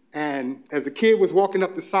 And as the kid was walking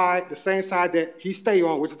up the same side that he stayed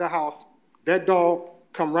on, which is the house, that dog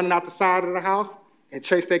come running out the side of the house and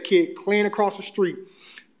chased that kid clean across the street.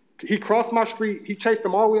 He crossed my street. He chased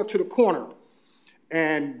him all the way up to the corner.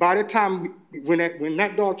 And by the time, when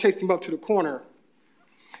that dog chased him up to the corner,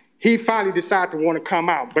 he finally decided to want to come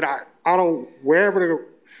out. But I don't,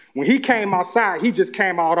 when he came outside, he just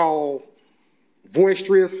came out all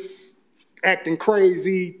boisterous, acting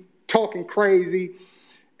crazy, talking crazy.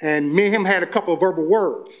 And me and him had a couple of verbal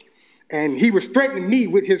words. And he was threatening me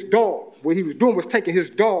with his dog. What he was doing was taking his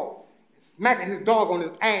dog, smacking his dog on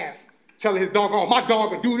his ass, telling his dog, oh, my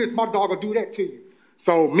dog will do this, my dog will do that to you.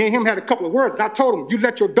 So me and him had a couple of words, and I told him, you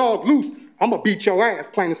let your dog loose, I'm gonna beat your ass,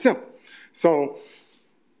 plain and simple. So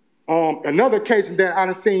another occasion that I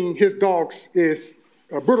done seen his dogs is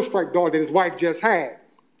a brindle stripe dog that his wife just had,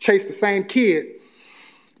 chased the same kid.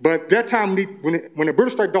 But that time when the brindle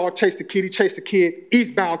stripe dog chased the kid, he chased the kid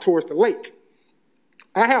eastbound towards the lake.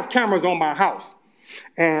 I have cameras on my house,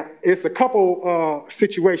 and it's a couple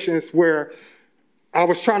situations where I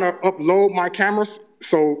was trying to upload my cameras.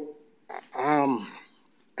 So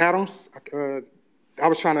Adams, I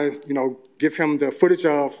was trying to, give him the footage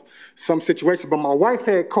of some situation, but my wife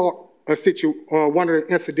had caught one of the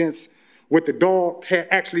incidents with the dog had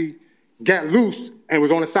actually got loose and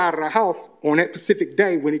was on the side of the house on that specific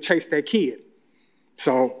day when he chased that kid.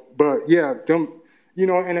 So, but yeah, them,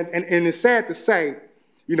 and it's sad to say,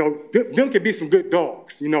 them could be some good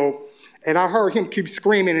dogs, and I heard him keep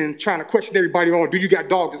screaming and trying to question everybody on, do you got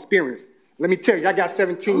dog experience? Let me tell you, I got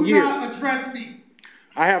 17 years. Do not address me.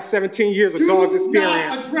 I have 17 years of dog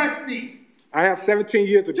experience. Do not address me. I have 17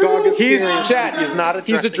 years of dog experience. He's not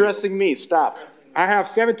addressing He's addressing me. Stop. I have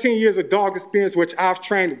 17 years of dog experience, which I've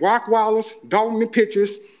trained Rottweilers, Doberman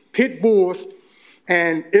Pinschers, Pit Bulls,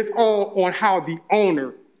 and it's all on how the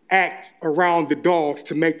owner acts around the dogs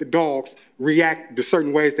to make the dogs react the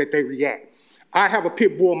certain ways that they react. I have a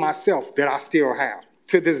Pit Bull myself that I still have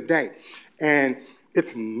to this day. And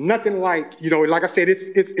it's nothing like, like I said,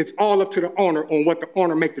 it's all up to the owner on what the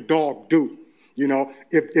owner make the dog do.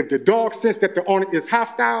 If the dog sense that the owner is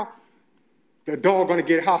hostile, the dog gonna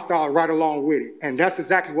get hostile right along with it. And that's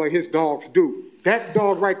exactly what his dogs do. That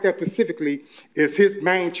dog right there specifically is his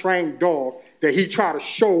main trained dog that he try to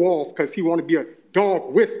show off because he want to be a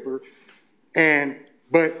dog whisperer.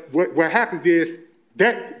 But what happens is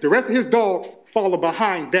that the rest of his dogs follow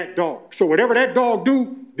behind that dog. So whatever that dog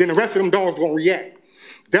do, then the rest of them dogs gonna react.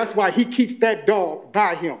 That's why he keeps that dog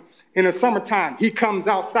by him. In the summertime, he comes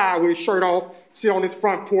outside with his shirt off, sit on his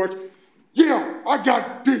front porch. Yeah, I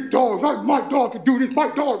got big dogs. My dog can do this. My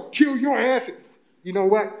dog can kill your ass. You know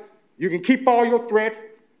what? You can keep all your threats.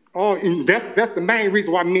 Oh, and that's the main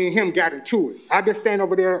reason why me and him got into it. I've been staying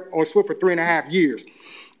over there on Swift for 3.5 years.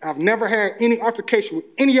 I've never had any altercation with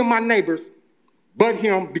any of my neighbors but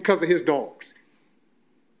him because of his dogs.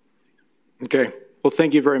 Okay. Well,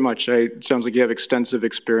 thank you very much. It sounds like you have extensive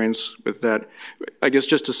experience with that. I guess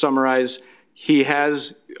just to summarize, he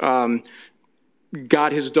has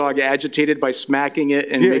got his dog agitated by smacking it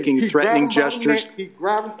and making threatening gestures. He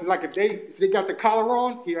grabbed him, like if they got the collar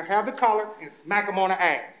on, he'll have the collar and smack him on the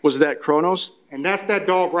ass. Was that Kronos? And that's that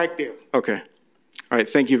dog right there. Okay. All right,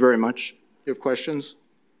 thank you very much. You have questions?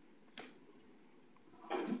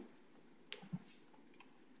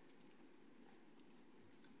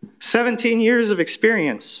 "17 years of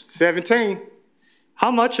experience." 17.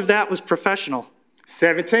 How much of that was professional?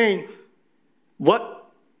 17.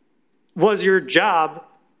 What was your job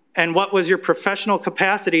and what was your professional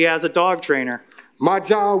capacity as a dog trainer? My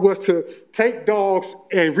job was to take dogs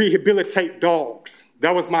and rehabilitate dogs.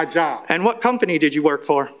 That was my job. And what company did you work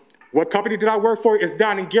for? What company did I work for? It's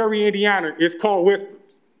down in Gary, Indiana. It's called Whisper.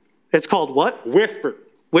 It's called what? Whisper.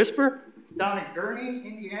 Whisper? Down in Gurney,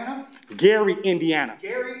 Indiana? Gary, Indiana.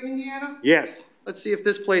 Gary, Indiana? Yes. Let's see if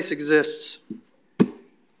this place exists.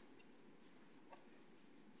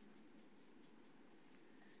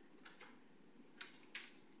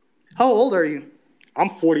 How old are you? I'm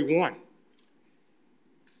 41.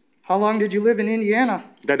 How long did you live in Indiana?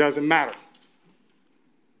 That doesn't matter.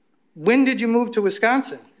 When did you move to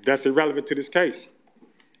Wisconsin? That's irrelevant to this case.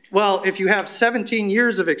 Well, if you have 17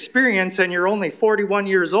 years of experience and you're only 41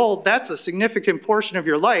 years old, that's a significant portion of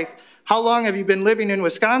your life. How long have you been living in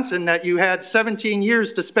Wisconsin that you had 17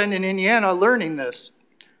 years to spend in Indiana learning this?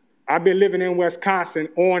 I've been living in Wisconsin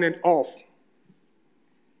on and off.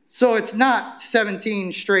 So it's not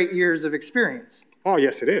 17 straight years of experience? Oh,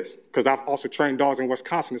 yes, it is. Because I've also trained dogs in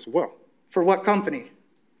Wisconsin as well. For what company?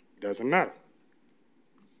 Doesn't matter.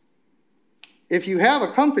 If you have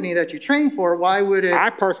a company that you train for, why would it? I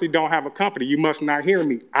personally don't have a company. You must not hear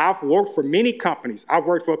me. I've worked for many companies. I've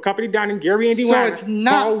worked for a company down in Gary, Indiana. So it's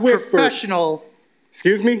not professional.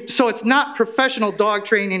 Excuse me? So it's not professional dog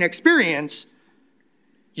training experience.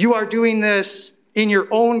 You are doing this in your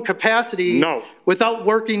own capacity. No. Without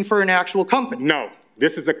working for an actual company. No.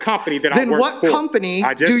 This is a company that I work for. Then what company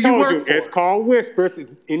do you work for? It's called Whispers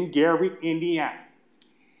in Gary, Indiana.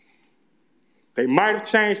 They might have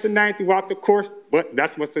changed the name throughout the course, but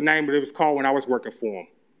that's what the name of it was called when I was working for them.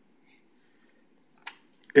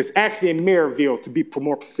 It's actually in Maryville, to be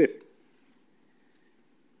more specific.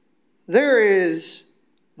 There is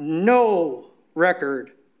no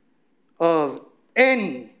record of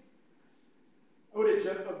any. I would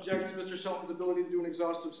object to Mr. Shelton's ability to do an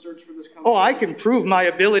exhaustive search for this company. Oh, I can prove my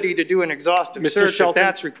ability to do an exhaustive search if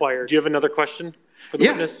that's required. Do you have another question for the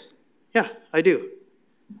witness? Yeah, I do.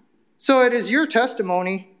 So it is your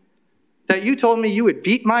testimony that you told me you would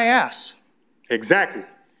beat my ass. Exactly.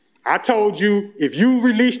 I told you if you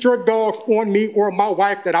released your dogs on me or my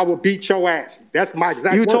wife that I would beat your ass. That's my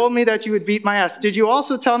exact words. You told me that you would beat my ass. Did you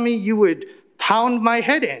also tell me you would pound my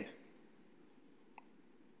head in?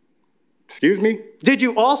 Excuse me? Did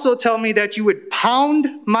you also tell me that you would pound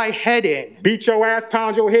my head in? Beat your ass,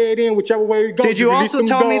 pound your head in, whichever way you go. Did you also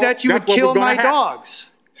tell me that you would kill my dogs?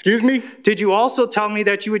 Excuse me? Did you also tell me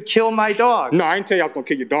that you would kill my dogs? No, I didn't tell you I was going to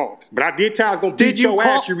kill your dogs. But I did tell you I was going to beat your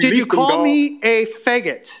ass. You did you call me a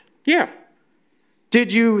faggot? Yeah.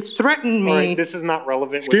 Did you threaten me? All right, this is not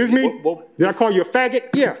relevant. Excuse me? Did I call you a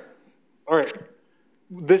faggot? Yeah. All right.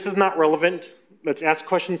 This is not relevant. Let's ask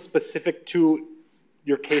questions specific to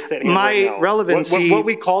your case at hand right now. My relevancy. What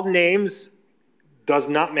we called names does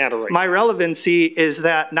not matter right now. My relevancy is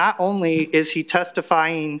that not only is he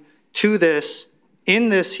testifying to this in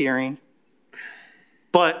this hearing,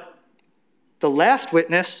 but the last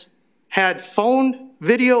witness had phone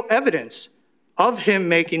video evidence of him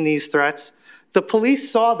making these threats. The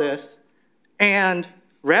police saw this, and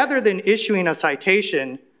rather than issuing a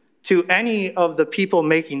citation to any of the people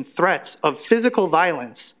making threats of physical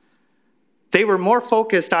violence, they were more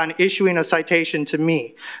focused on issuing a citation to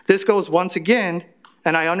me. This goes once again,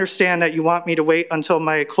 and I understand that you want me to wait until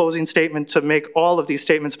my closing statement to make all of these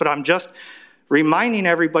statements, but I'm just reminding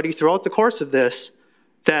everybody throughout the course of this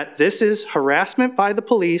that this is harassment by the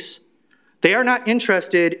police. They are not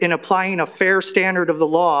interested in applying a fair standard of the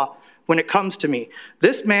law when it comes to me.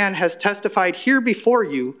 This man has testified here before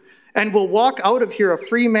you and will walk out of here a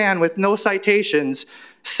free man with no citations,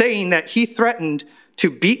 saying that he threatened to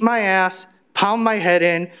beat my ass, pound my head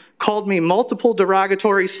in, called me multiple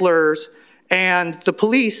derogatory slurs, and the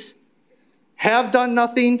police have done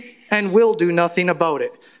nothing and will do nothing about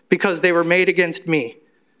it because they were made against me.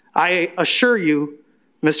 I assure you,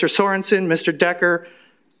 Mr. Sorensen, Mr. Decker,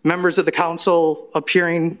 members of the council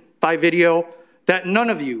appearing by video, that none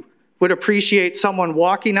of you would appreciate someone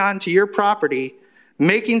walking onto your property,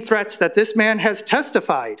 making threats that this man has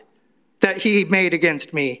testified that he made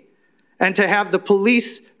against me, and to have the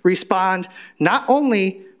police respond not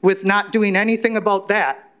only with not doing anything about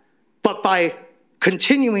that, but by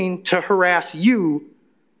continuing to harass you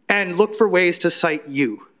and look for ways to cite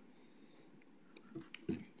you.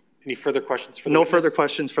 Any further questions for the witness? No further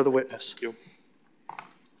questions for the witness. Thank you.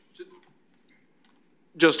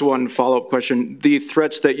 Just one follow-up question. The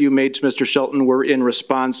threats that you made to Mr. Shelton were in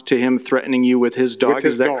response to him threatening you with his dog,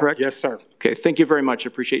 is that correct? Yes, sir. Okay, thank you very much. I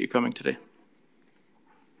appreciate you coming today.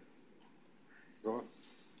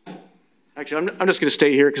 Actually, I'm just going to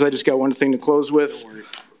stay here because I just got one thing to close with.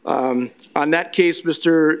 On that case,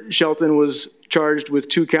 Mr. Shelton was charged with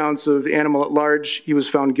 2 counts of animal at large. He was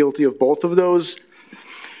found guilty of both of those.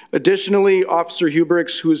 Additionally, Officer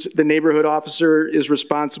Hubricks, who's the neighborhood officer, is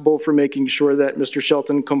responsible for making sure that Mr.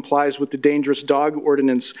 Shelton complies with the dangerous dog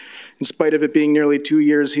ordinance. In spite of it being nearly 2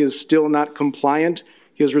 years, he is still not compliant.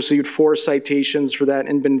 He has received 4 citations for that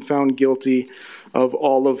and been found guilty of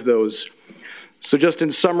all of those. So just in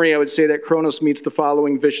summary, I would say that Kronos meets the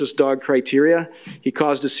following vicious dog criteria. He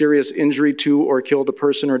caused a serious injury to or killed a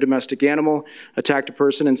person or domestic animal, attacked a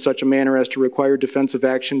person in such a manner as to require defensive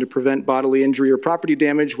action to prevent bodily injury or property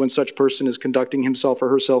damage when such person is conducting himself or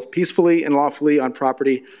herself peacefully and lawfully on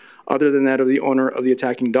property other than that of the owner of the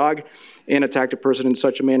attacking dog, and attacked a person in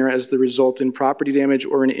such a manner as to result in property damage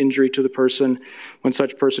or an injury to the person when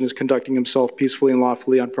such person is conducting himself peacefully and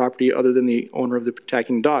lawfully on property other than the owner of the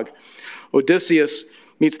attacking dog. Odysseus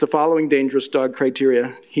meets the following dangerous dog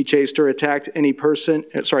criteria. He chased or attacked any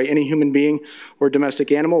human being or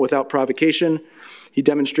domestic animal without provocation. He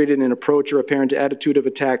demonstrated an approach or apparent attitude of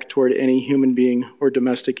attack toward any human being or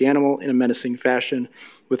domestic animal in a menacing fashion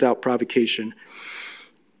without provocation.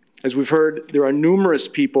 As we've heard, there are numerous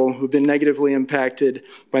people who've been negatively impacted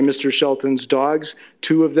by Mr. Shelton's dogs.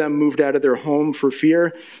 2 of them moved out of their home for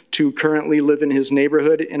fear. 2 currently live in his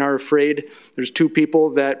neighborhood and are afraid. There's 2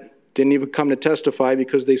 people that didn't even come to testify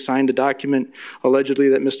because they signed a document allegedly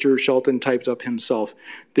that Mr. Shelton typed up himself.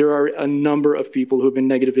 There are a number of people who have been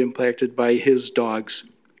negatively impacted by his dogs.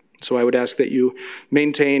 So I would ask that you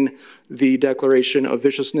maintain the declaration of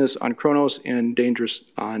viciousness on Kronos and dangerous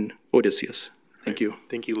on Odysseus. Thank you.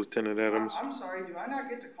 Thank you, Lieutenant Adams. I'm sorry, do I not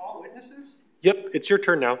get to call witnesses? Yep, it's your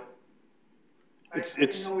turn now. I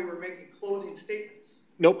didn't know we were making closing statements.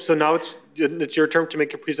 Nope, so now it's your turn to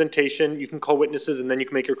make your presentation. You can call witnesses and then you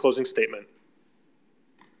can make your closing statement.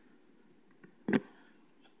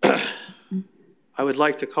 I would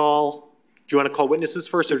like to call... Do you want to call witnesses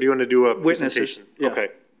first or do you want to do a witnesses, presentation? yeah. Okay.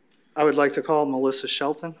 I would like to call Melissa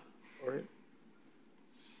Shelton. All right.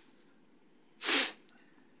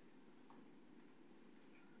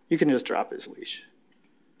 You can just drop his leash.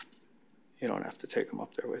 You don't have to take him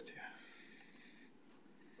up there with you.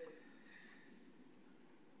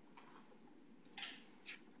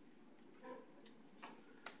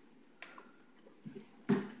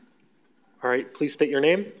 All right, please state your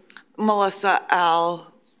name. Melissa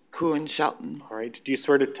L. Kuhn Shelton. All right. Do you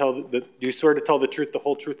swear to tell the truth, the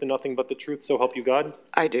whole truth, and nothing but the truth, so help you God?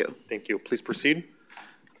 I do. Thank you. Please proceed.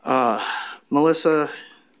 Melissa,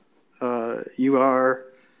 you are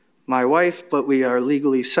my wife, but we are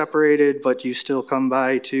legally separated, but you still come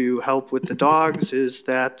by to help with the dogs. Is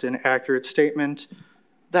that an accurate statement?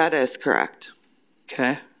 That is correct.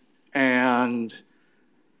 Okay. And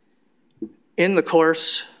in the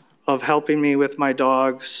course of helping me with my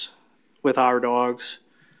dogs, with our dogs,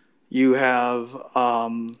 you have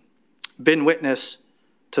been witness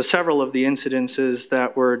to several of the incidences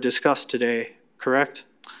that were discussed today, correct?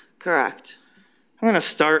 Correct. I'm going to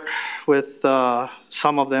start with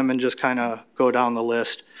some of them and just kind of go down the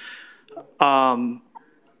list. Oh,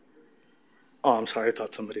 I'm sorry. I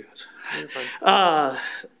thought somebody was.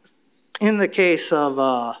 In the case of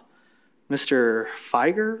Mr.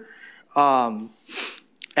 Feiger,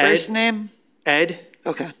 First name? Ed.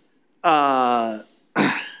 Okay.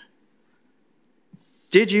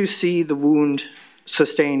 Did you see the wound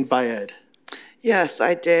sustained by Ed? Yes,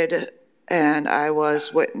 I did. And I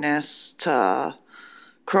was witness to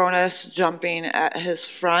Cronus jumping at his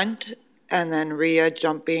front and then Rhea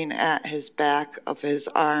jumping at his back of his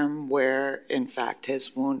arm where, in fact,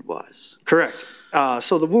 his wound was. Correct.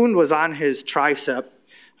 So the wound was on his tricep,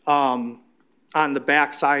 on the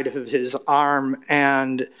back side of his arm.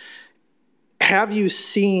 And have you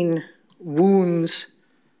seen wounds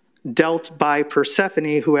dealt by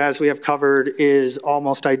Persephone, who, as we have covered, is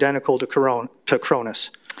almost identical to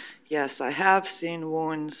Cronus? Yes, I have seen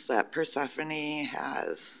wounds that Persephone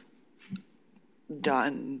has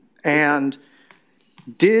done. And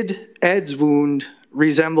did Ed's wound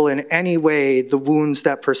resemble in any way the wounds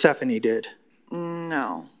that Persephone did?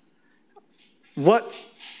 No. What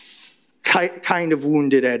kind of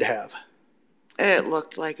wound did Ed have? It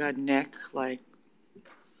looked like a nick, like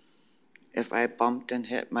if I bumped and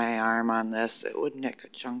hit my arm on this, it would nick a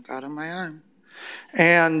chunk out of my arm.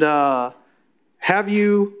 And have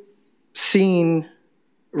you seen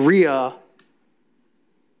Rhea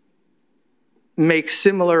make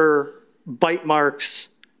similar bite marks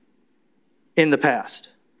in the past?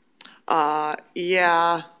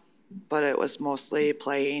 Yeah, but it was mostly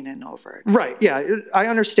playing and over. Right, yeah, I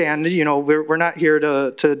understand. You know, we're not here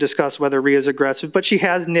to discuss whether Rhea's aggressive, but she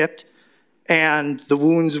has nipped, and the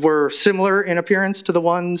wounds were similar in appearance to the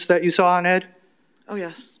ones that you saw on Ed? Oh,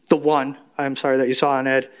 yes. The one, I'm sorry, that you saw on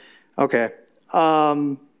Ed. Okay.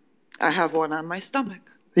 I have one on my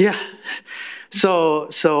stomach. Yeah.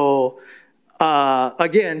 So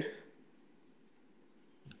again,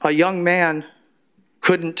 a young man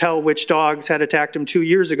couldn't tell which dogs had attacked him 2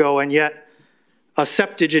 years ago, and yet a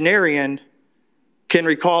septuagenarian can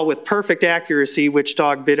recall with perfect accuracy which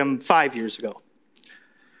dog bit him 5 years ago.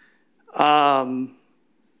 Now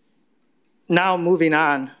moving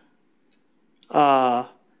on.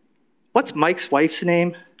 What's Mike's wife's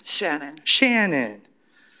name? Shannon. Shannon.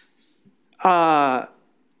 Do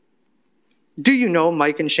you know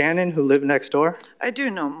Mike and Shannon who live next door? I do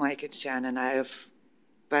know Mike and Shannon. I've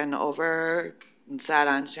been over and sat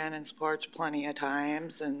on Shannon's porch plenty of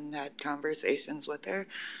times and had conversations with her.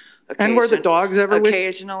 And were the dogs ever with?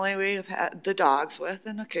 Occasionally we've had the dogs with,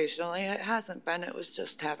 and occasionally it hasn't been. It was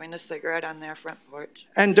just having a cigarette on their front porch.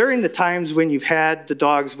 And during the times when you've had the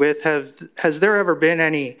dogs with, has there ever been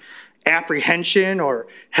any apprehension or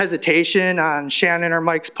hesitation on Shannon or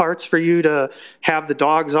Mike's parts for you to have the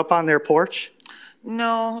dogs up on their porch?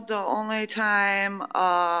 No, the only time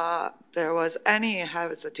there was any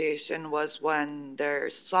hesitation was when their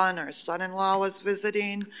son or son-in-law was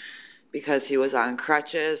visiting. Because he was on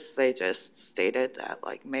crutches, they just stated that,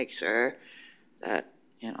 like, make sure that,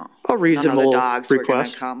 you know, a reasonable none of the dogs request. were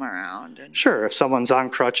going to come around. And sure, if someone's on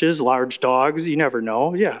crutches, large dogs, you never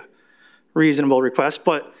know. Yeah, reasonable request.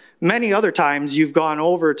 But many other times you've gone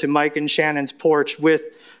over to Mike and Shannon's porch with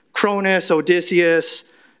Cronus, Odysseus,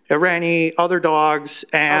 Irene, other dogs,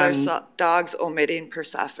 and other dogs omitting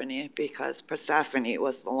Persephone because Persephone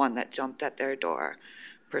was the one that jumped at their door.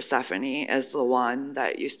 Persephone is the one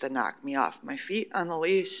that used to knock me off my feet on the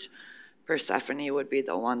leash. Persephone would be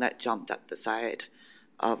the one that jumped up the side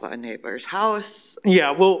of a neighbor's house.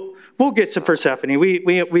 Yeah, we'll get to Persephone.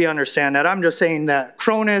 We understand that. I'm just saying that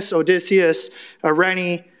Cronus, Odysseus,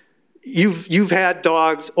 Irene, you've had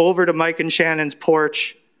dogs over to Mike and Shannon's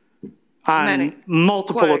porch on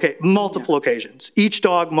multiple occasions. Each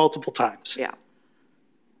dog multiple times. Yeah.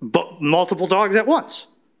 But multiple dogs at once.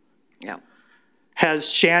 Yeah. Has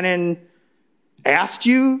Shannon asked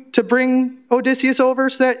you to bring Odysseus over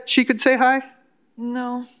so that she could say hi?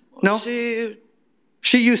 No. No?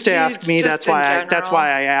 She used to ask me. That's why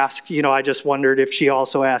I asked. You know, I just wondered if she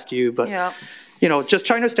also asked you. But, yeah. You know, just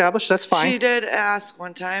trying to establish, that's fine. She did ask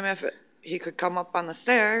one time if he could come up on the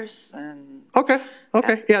stairs. And okay.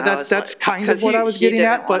 Yeah, that's like, kind of what I was getting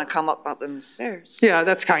at. But he didn't want to come up on the stairs. Yeah,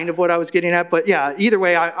 that's kind of what I was getting at. But yeah, either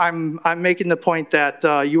way, I'm making the point that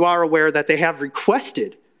you are aware that they have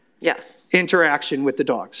requested interaction with the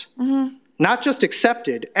dogs. Mm-hmm. Not just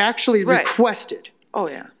accepted, actually requested. Oh,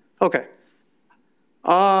 yeah. Okay.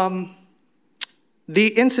 The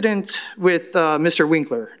incident with Mr.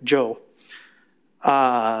 Winkler, Joe,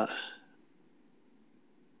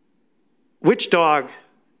 which dog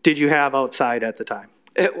did you have outside at the time?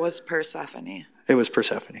 It was Persephone. It was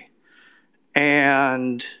Persephone.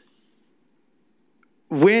 And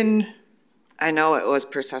when... I know it was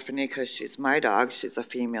Persephone because she's my dog. She's a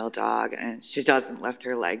female dog, and she doesn't lift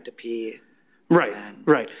her leg to pee. Right,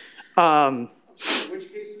 right.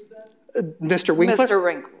 Which case is that? Mr. Winkler? Mr.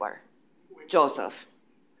 Winkler. Joseph.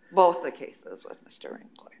 Both the cases with Mr.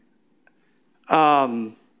 Winkler.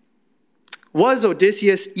 Was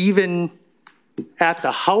Odysseus even at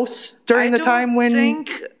the house during the time when... I think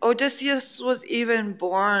Odysseus was even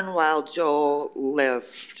born while Joe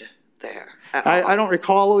lived there. I don't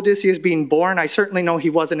recall Odysseus being born. I certainly know he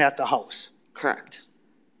wasn't at the house. Correct.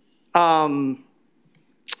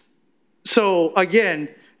 So again,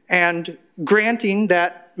 and granting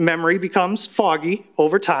that memory becomes foggy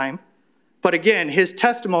over time, but again, his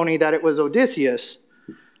testimony that it was Odysseus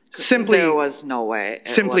simply... There was no way.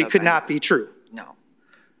 Simply could not be true. No.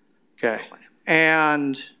 Okay.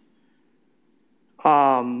 And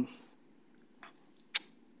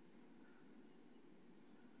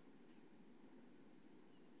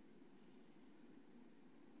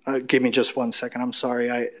give me just 1 second. I'm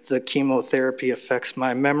sorry. The chemotherapy affects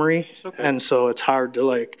my memory, and so it's hard to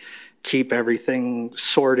like keep everything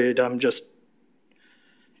sorted. I'm just...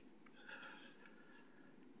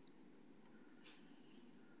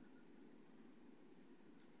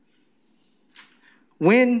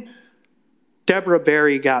 When Deborah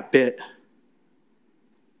Berry got bit,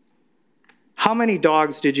 how many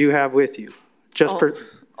dogs did you have with you?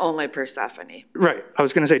 Only Persephone. Right. I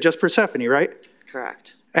was going to say just Persephone, right?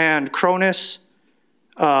 Correct. And Cronus,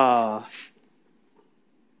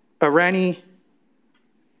 Irene,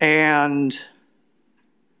 and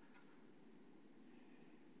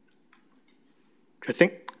I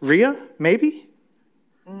think Rhea, maybe?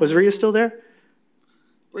 Was Rhea still there?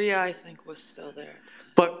 Rhea, I think, was still there.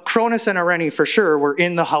 But Cronus and Irene, for sure, were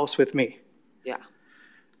in the house with me. Yeah.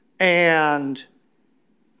 And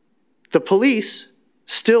the police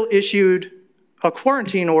still issued a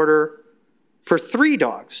quarantine order for 3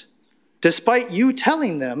 dogs, despite you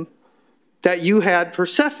telling them that you had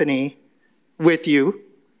Persephone with you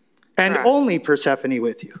and only Persephone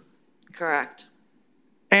with you. Correct.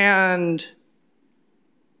 And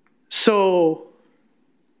So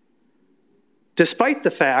despite the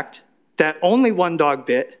fact that only one dog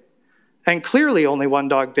bit, and clearly only one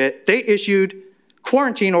dog bit, they issued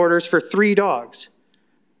quarantine orders for 3 dogs.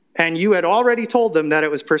 And you had already told them that it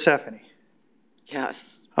was Persephone.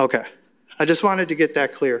 Yes. Okay. I just wanted to get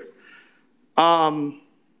that clear.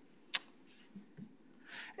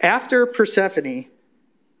 After Persephone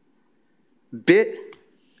bit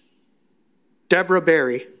Deborah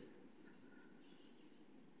Berry,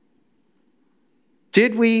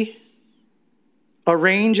 did we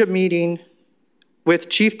arrange a meeting with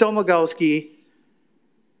Chief Domagowski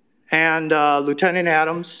and Lieutenant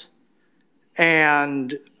Adams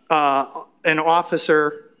and an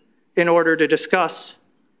officer in order to discuss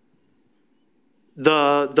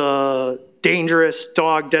the dangerous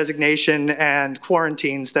dog designation and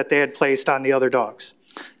quarantines that they had placed on the other dogs?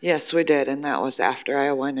 Yes, we did, and that was after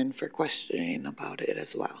I went in for questioning about it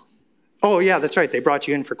as well. Oh, yeah, that's right. They brought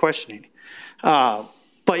you in for questioning.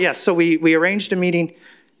 But yes, so we arranged a meeting.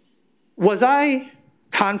 Was I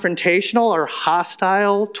confrontational or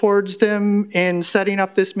hostile towards them in setting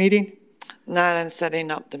up this meeting? Not in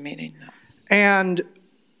setting up the meeting, no. And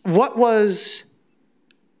what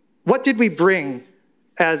did we bring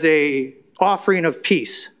as a offering of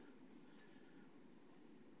peace?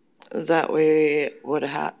 That we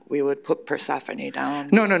would put Persephone down.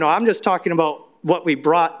 No. I'm just talking about what we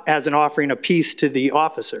brought as an offering of peace to the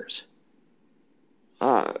officers.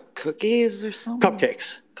 Cookies or something?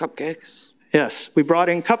 Cupcakes. Cupcakes. Yes, we brought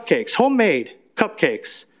in cupcakes, homemade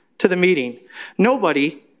cupcakes to the meeting.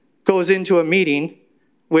 Nobody goes into a meeting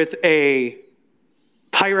with a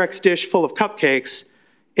Pyrex dish full of cupcakes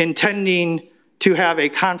intending to have a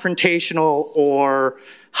confrontational or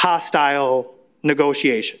hostile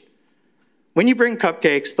negotiation. When you bring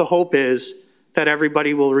cupcakes, the hope is that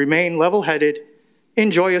everybody will remain level-headed,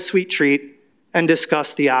 enjoy a sweet treat, and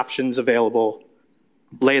discuss the options available,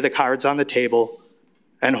 lay the cards on the table,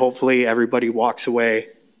 and hopefully everybody walks away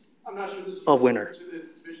a winner.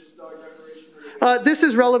 This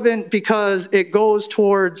is relevant because it goes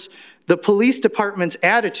towards the police department's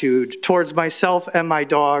attitude towards myself and my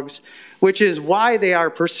dogs, which is why they are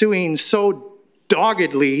pursuing so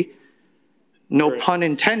doggedly, no pun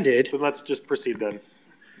intended. Then let's just proceed then.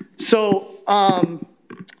 So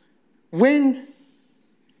when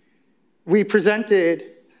we presented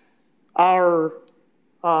our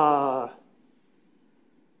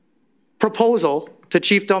proposal to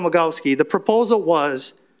Chief Domagowski, the proposal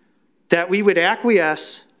was that we would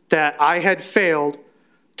acquiesce that I had failed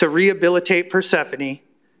to rehabilitate Persephone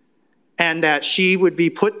and that she would be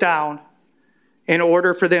put down in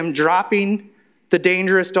order for them dropping the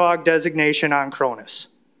dangerous dog designation on Cronus.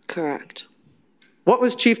 Correct. What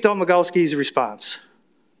was Chief Domagowski's response?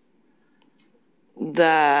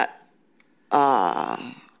 That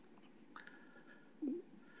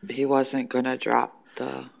he wasn't going to drop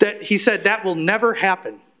the... That he said that will never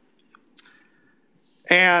happen.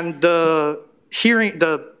 And the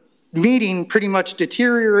meeting pretty much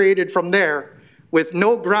deteriorated from there with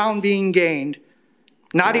no ground being gained,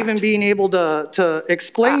 not even being able to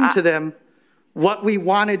explain to them what we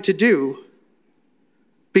wanted to do,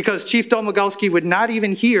 because Chief Domagowski would not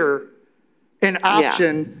even hear an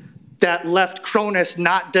option that left Cronus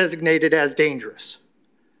not designated as dangerous.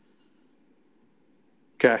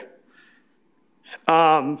 Okay.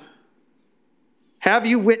 Have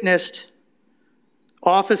you witnessed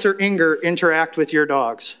Officer Inger interact with your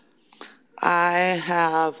dogs? I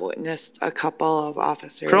have witnessed a couple of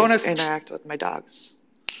officers interact with my dogs.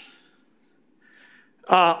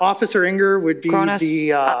 Officer Inger would be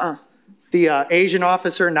the Asian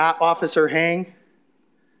officer, not Officer Hang.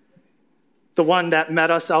 The one that met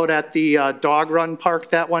us out at the dog run park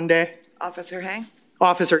that one day. Officer Hang?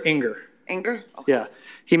 Officer Inger. Inger? Okay. Yeah.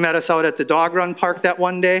 He met us out at the dog run park that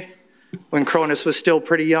one day when Cronus was still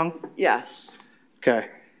pretty young. Yes. Okay.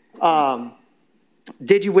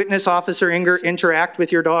 Did you witness Officer Inger interact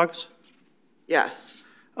with your dogs? Yes.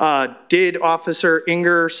 Did Officer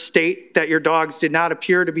Inger state that your dogs did not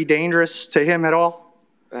appear to be dangerous to him at all?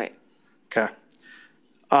 Right. Okay.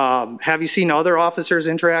 Have you seen other officers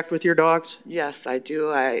interact with your dogs? Yes, I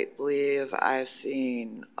do. I believe I've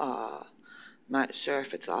seen, not sure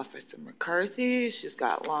if it's Officer McCarthy. She's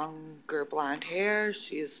got longer blonde hair.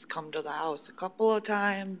 She's come to the house a couple of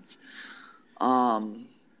times.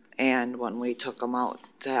 And when we took them out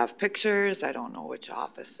to have pictures, I don't know which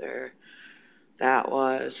officer that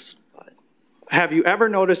was. But. Have you ever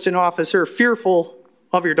noticed an officer fearful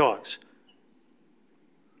of your dogs?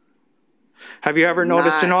 Have you ever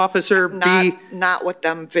noticed an officer not with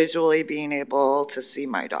them visually being able to see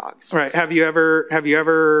my dogs? Right. Have you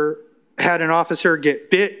ever had an officer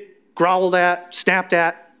get bit, growled at, snapped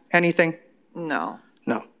at, anything? No.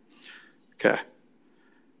 No. Okay.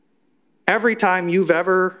 Every time you've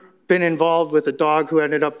ever been involved with a dog who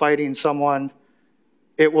ended up biting someone,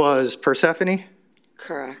 it was Persephone?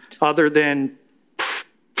 Correct. Other than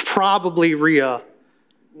probably Rhea,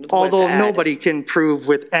 although nobody can prove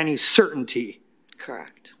with any certainty.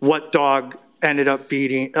 Correct. What dog ended up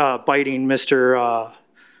biting Mr.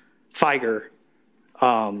 Feiger.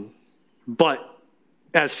 But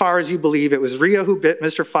as far as you believe, it was Rhea who bit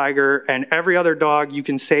Mr. Feiger, and every other dog you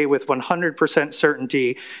can say with 100%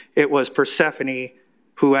 certainty it was Persephone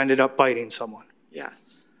who ended up biting someone.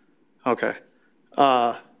 Yes. Okay.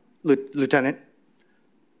 Lieutenant?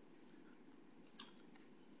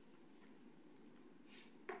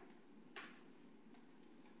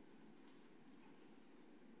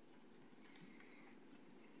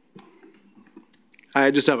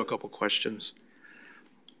 I just have a couple questions.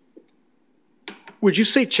 Would you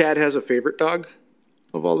say Chad has a favorite dog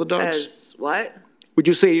of all the dogs? As what? Would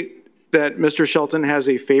you say that Mr. Shelton has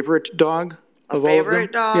a favorite dog of all of them?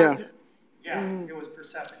 Favorite dog? Yeah. Yeah, it was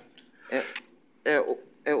Persephone.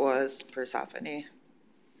 It was Persephone.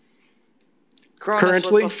 Cronus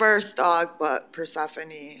Currently? was the first dog, but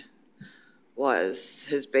Persephone was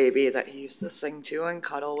his baby that he used to sing to and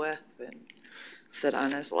cuddle with and sit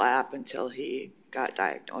on his lap until he got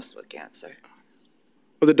diagnosed with cancer.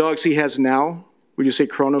 Of the dogs he has now, would you say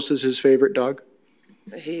Kronos is his favorite dog?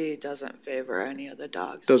 He doesn't favor any of the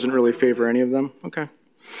dogs. Doesn't really favor any of them? Okay.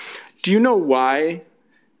 Do you know why?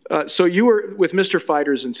 So you were, with Mr.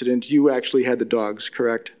 Fighter's incident, you actually had the dogs,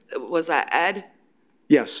 correct? Was that Ed?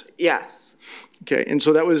 Yes. Yes. Okay, and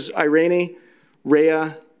so that was Irene,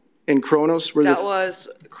 Rhea, and Kronos? That was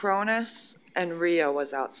Cronus, and Rhea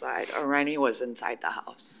was outside. Irene was inside the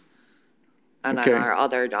house. And then our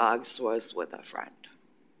other dogs was with a friend.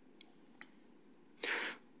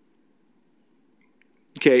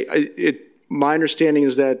 Okay, my understanding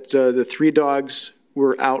is that the three dogs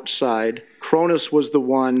were outside. Cronus was the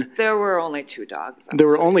one. There were only 2 dogs outside. There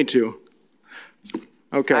were only 2.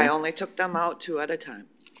 Okay. I only took them out 2 at a time.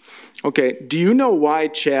 Okay, do you know why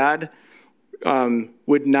Chad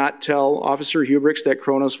would not tell Officer Hubricks that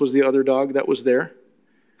Cronus was the other dog that was there?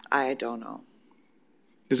 I don't know.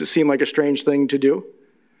 Does it seem like a strange thing to do?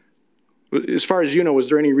 As far as you know, was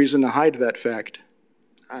there any reason to hide that fact?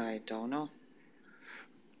 I don't know.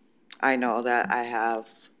 I know that I have,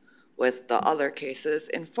 with the other cases,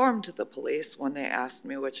 informed the police when they asked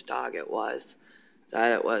me which dog it was,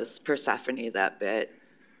 that it was Persephone that bit.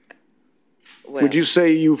 Would you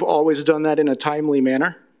say you've always done that in a timely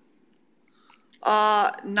manner?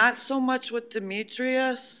 Not so much with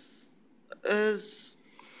Demetrius as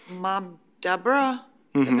Mom Deborah,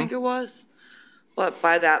 I think it was. But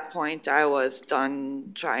by that point, I was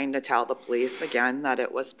done trying to tell the police again that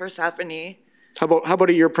it was Persephone. How about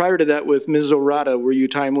a year prior to that with Ms. Orada? Were you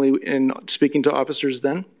timely in speaking to officers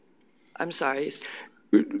then? I'm sorry.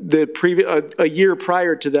 A year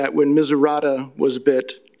prior to that, when Ms. Orada was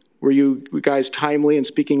bit, were you guys timely in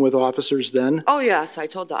speaking with officers then? Oh, yes. I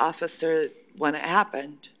told the officer when it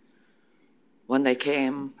happened. When they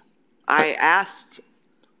came, I asked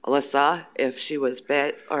Alyssa if she was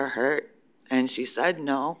bit or hurt, and she said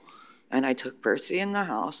no. And I took Percy in the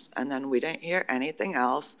house, and then we didn't hear anything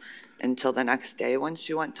else until the next day when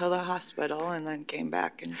she went to the hospital and then came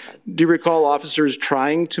back and said. Do you recall officers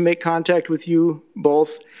trying to make contact with you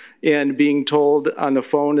both and being told on the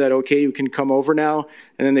phone that, okay, you can come over now,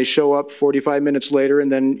 and then they show up 45 minutes later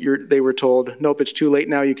and then they were told, nope, it's too late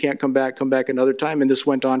now, you can't come back another time, and this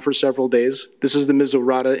went on for several days? This is the Ms.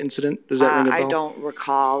 Orada incident? Does that ring a bell? I don't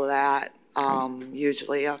recall that.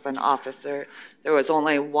 Usually of an officer. There was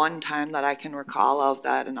only one time that I can recall of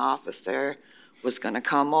that an officer was going to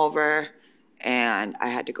come over, and I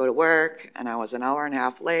had to go to work, and I was an hour and a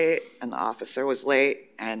half late, and the officer was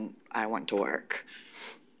late, and I went to work.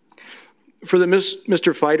 For the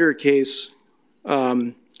Mr. Fighter case,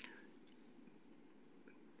 I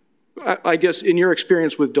guess in your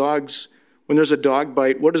experience with dogs, when there's a dog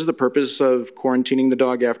bite, what is the purpose of quarantining the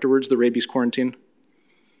dog afterwards, the rabies quarantine?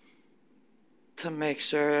 To make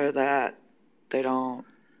sure that they don't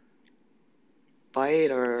bite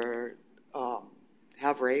or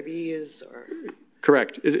have rabies or...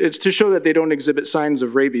 Correct. It's to show that they don't exhibit signs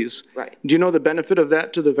of rabies. Right. Do you know the benefit of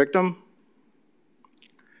that to the victim?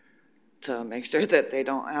 To make sure that they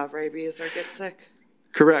don't have rabies or get sick?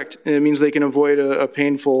 Correct. And it means they can avoid a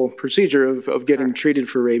painful procedure of getting treated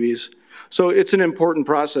for rabies. So it's an important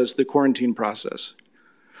process, the quarantine process.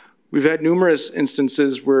 We've had numerous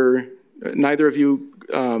instances where neither of you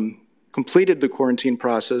completed the quarantine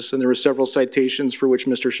process, and there were several citations for which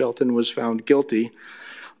Mr. Shelton was found guilty.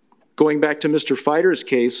 Going back to Mr. Fider's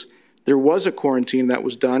case, there was a quarantine that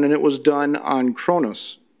was done, and it was done on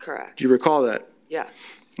Kronos. Correct. Do you recall that? Yeah.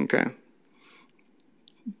 Okay.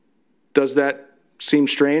 Does that seem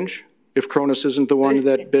strange if Kronos isn't the one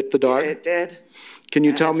that bit the dog? It did. Can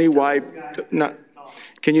you tell me why?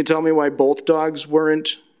 Can you tell me why both dogs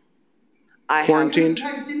weren't quarantined? You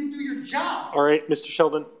guys didn't do your jobs. All right, Mr.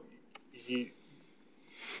 Sheldon.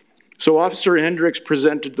 So Officer Hendricks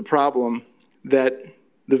presented the problem that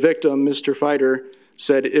the victim, Mr. Fider,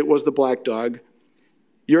 said it was the black dog.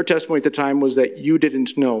 Your testimony at the time was that you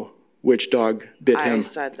didn't know which dog bit him. I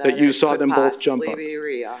said that you saw them both jump up. Be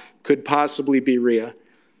Rhea. Could possibly be Rhea.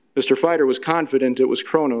 Mr. Fider was confident it was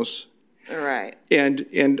Kronos. Right.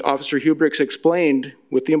 And Officer Hubricks explained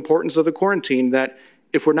with the importance of the quarantine that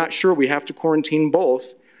if we're not sure, we have to quarantine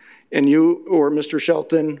both. And you or Mr.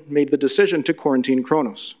 Shelton made the decision to quarantine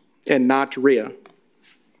Kronos and not Rhea.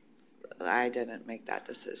 I didn't make that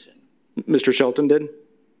decision. Mr. Shelton did?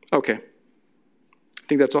 Okay. I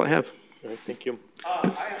think that's all I have. All right, thank you. I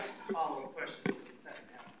have some follow-up questions.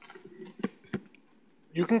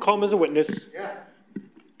 You can call him as a witness. Yeah.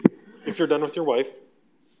 If you're done with your wife.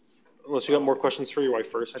 Unless you got more questions for your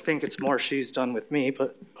wife first. I think it's more she's done with me,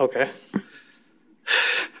 but okay.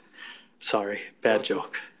 Sorry, bad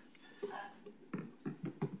joke.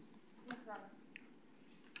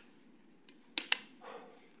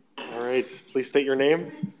 All right, please state your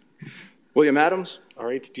name. William Adams. All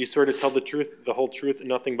right, do you swear to tell the truth, the whole truth, and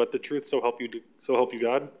nothing but the truth, so help you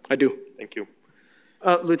God? I do. Thank you.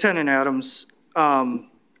 Lieutenant Adams,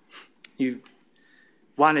 you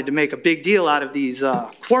wanted to make a big deal out of these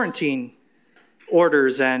quarantine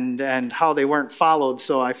orders and how they weren't followed,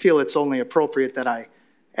 so I feel it's only appropriate that I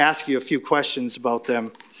ask you a few questions about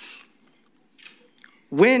them.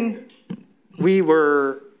 When we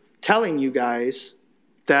were telling you guys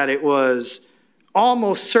that it was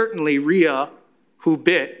almost certainly Rhea who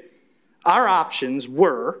bit, our options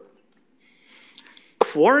were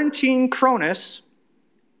quarantine Cronus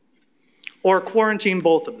or quarantine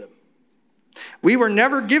both of them. We were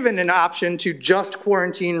never given an option to just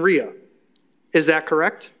quarantine Rhea. Is that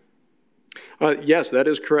correct? Yes, that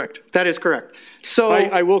is correct. That is correct. So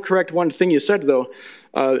I will correct one thing you said, though.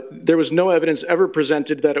 There was no evidence ever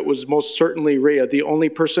presented that it was most certainly Rhea. The only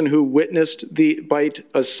person who witnessed the bite,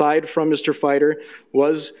 aside from Mr. Fider,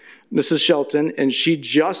 was Mrs. Shelton, and she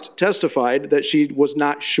just testified that she was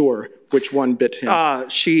not sure which one bit him.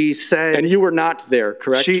 She said... And you were not there,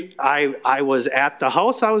 correct? I was at the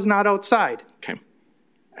house. I was not outside. Okay.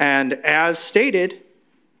 And as stated,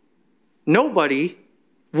 nobody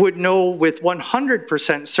would know with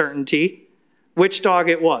 100% certainty which dog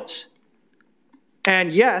it was.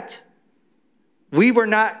 And yet, we were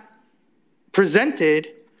not presented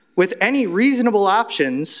with any reasonable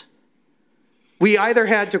options. We either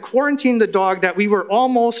had to quarantine the dog that we were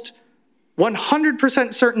almost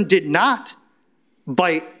 100% certain did not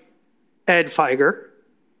bite Ed Feiger,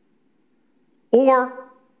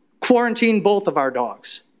 or quarantine both of our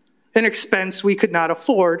dogs, an expense we could not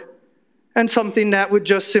afford, and something that would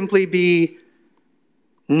just simply be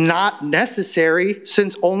not necessary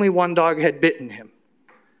since only one dog had bitten him.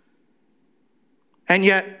 And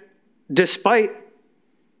yet, despite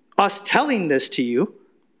us telling this to you,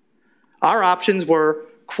 our options were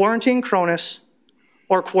quarantine Cronus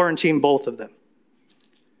or quarantine both of them.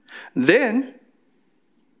 Then,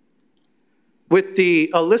 with the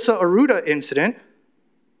Alyssa Aruda incident,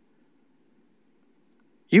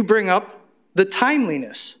 you bring up the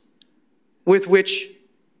timeliness with which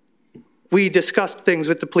we discussed things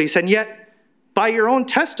with the police. And yet, by your own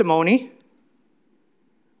testimony,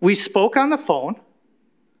 we spoke on the phone.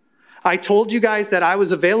 I told you guys that I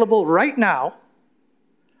was available right now.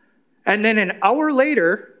 And then an hour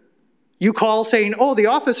later, you call saying, oh, the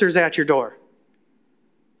officer's at your door.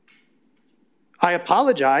 I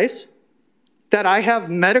apologize that I have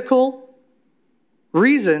medical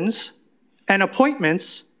reasons and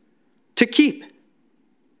appointments to keep.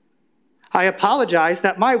 I apologize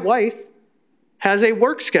that my wife has a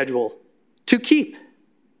work schedule to keep.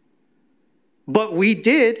 But we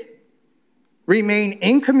did remain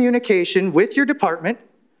in communication with your department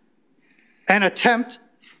and attempt,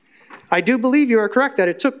 I do believe you are correct that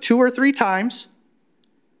it took 2 or 3 times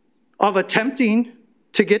of attempting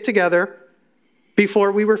to get together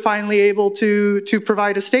before we were finally able to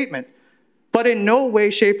provide a statement. But in no way,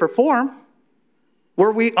 shape, or form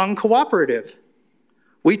were we uncooperative.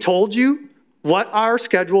 We told you what our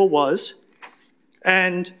schedule was,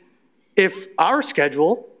 and if our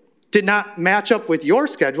schedule did not match up with your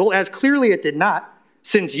schedule, as clearly it did not,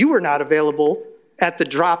 since you were not available at the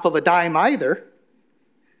drop of a dime either,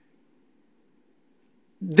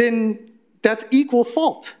 then that's equal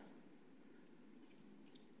fault.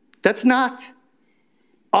 That's not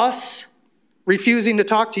us refusing to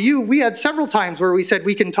talk to you. We had several times where we said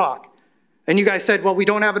we can talk. And you guys said, well, we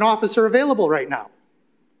don't have an officer available right now.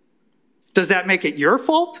 Does that make it your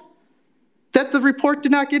fault that the report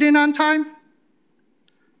did not get in on time?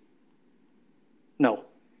 No.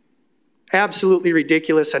 Absolutely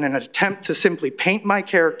ridiculous, and an attempt to simply paint my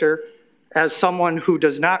character as someone who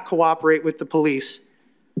does not cooperate with the police,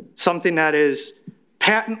 something that is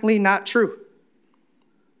patently not true.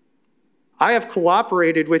 I have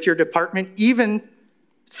cooperated with your department even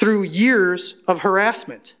through years of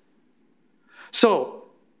harassment. So,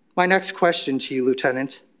 my next question to you,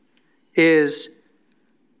 Lieutenant, is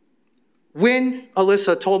when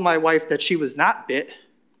Alyssa told my wife that she was not bit,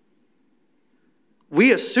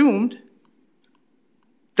 we assumed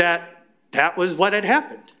that that was what had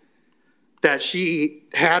happened, that she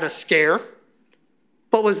had a scare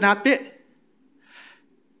but was not bit.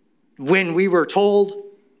 When we were told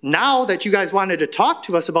now that you guys wanted to talk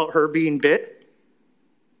to us about her being bit,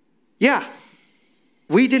 yeah,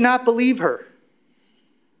 we did not believe her.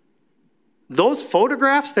 Those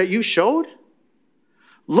photographs that you showed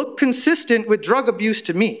look consistent with drug abuse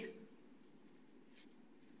to me.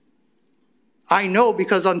 I know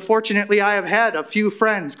because unfortunately I have had a few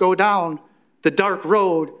friends go down the dark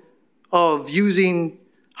road of using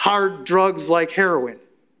hard drugs like heroin.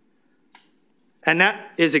 And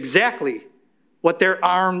that is exactly what their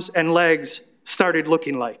arms and legs started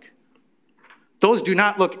looking like. Those do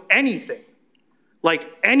not look anything like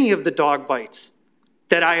any of the dog bites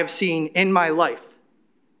that I have seen in my life.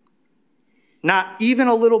 Not even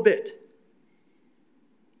a little bit.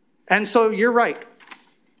 And so you're right.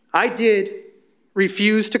 I did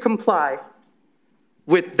refuse to comply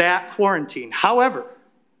with that quarantine. However,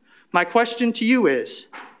 my question to you is,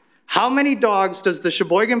 how many dogs does the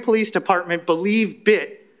Sheboygan Police Department believe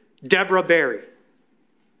bit Deborah Berry?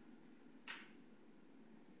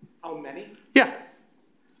 How many? Yeah.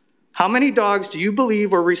 How many dogs do you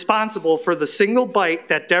believe were responsible for the single bite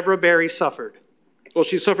that Deborah Berry suffered? Well,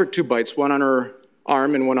 she suffered 2 bites, one on her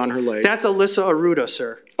arm and one on her leg. That's Alyssa Arruda,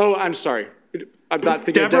 sir. Oh, I'm sorry. I'm not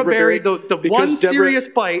thinking Deborah of Deborah Berry, Berry. the one serious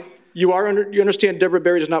bite. You understand Deborah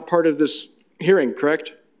Berry is not part of this hearing,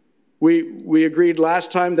 correct? We agreed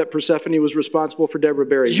last time that Persephone was responsible for Deborah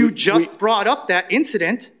Berry. You just brought up that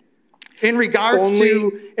incident in regards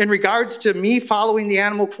to me following the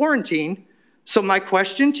animal quarantine. So my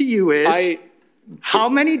question to you is, how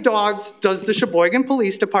many dogs does the Sheboygan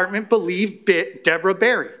Police Department believe bit Deborah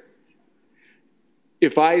Berry?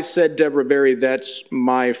 If I said Deborah Berry, that's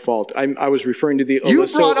my fault. I was referring to the You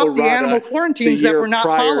Alyssa brought up the Arruda animal quarantines that were not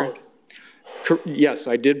followed. Yes,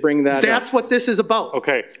 I did bring that up. That's what this is about.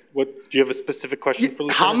 Okay, do you have a specific question for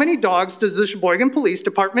Lieutenant? How many dogs does the Sheboygan Police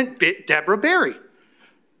Department bit Deborah Berry?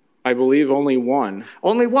 I believe only one.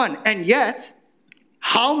 Only one. And yet,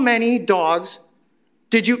 how many dogs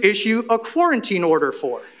did you issue a quarantine order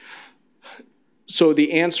for? So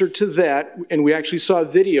the answer to that, and we actually saw a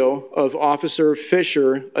video of Officer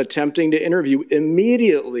Fisher attempting to interview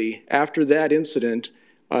immediately after that incident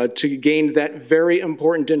to gain that very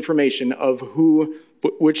important information of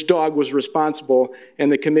which dog was responsible,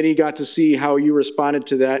 and the committee got to see how you responded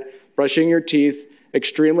to that, brushing your teeth,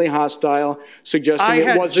 extremely hostile, suggesting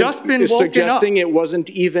it wasn't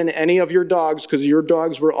even any of your dogs because your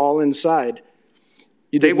dogs were all inside.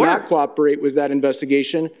 You did not cooperate with that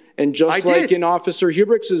investigation. And just like in Officer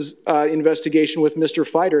Hubrick's investigation with Mr.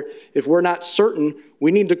 Fighter, if we're not certain,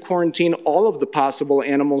 we need to quarantine all of the possible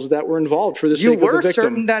animals that were involved for the sake of the victim. You were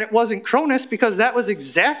certain that it wasn't Cronus because that was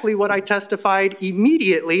exactly what I testified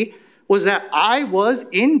immediately, was that I was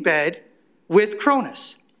in bed with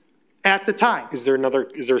Cronus at the time. Is there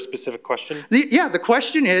a specific question? The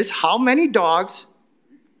question is, how many dogs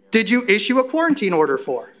did you issue a quarantine order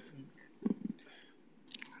for?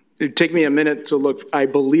 It'd take me a minute to look. I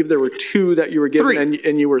believe there were 2 that you were given,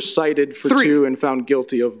 and you were cited for 2 and found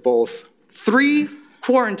guilty of both. 3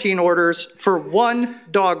 quarantine orders for 1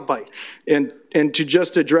 dog bite. And to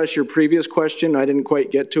just address your previous question, I didn't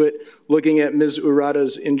quite get to it. Looking at Ms.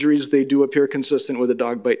 Urata's injuries, they do appear consistent with a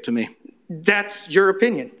dog bite to me. That's your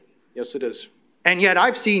opinion. Yes, it is. And yet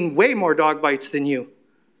I've seen way more dog bites than you.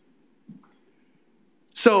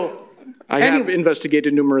 So I have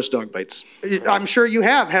investigated numerous dog bites. I'm sure you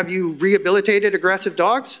have. Have you rehabilitated aggressive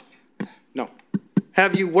dogs? No.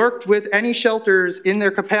 Have you worked with any shelters in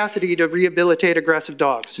their capacity to rehabilitate aggressive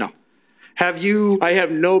dogs? No. Have you? I have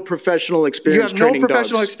no professional experience training dogs. You have no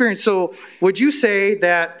professional experience. So would you say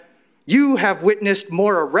that you have witnessed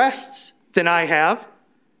more arrests than I have,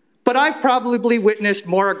 but I've probably witnessed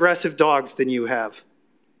more aggressive dogs than you have?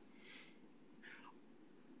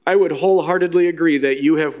 I would wholeheartedly agree that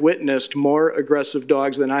you have witnessed more aggressive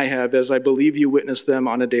dogs than I have, as I believe you witness them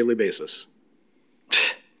on a daily basis.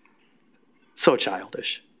 So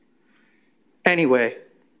childish. Anyway,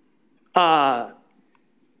 the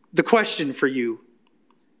question for you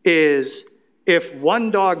is, if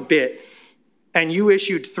one dog bit and you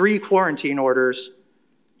issued 3 quarantine orders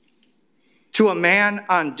to a man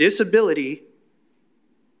on disability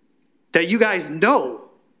that you guys know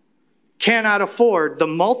cannot afford the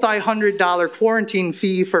multi-$100 quarantine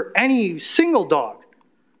fee for any single dog,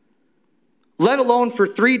 let alone for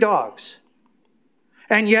 3 dogs.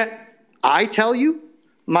 And yet, I tell you,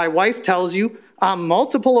 my wife tells you on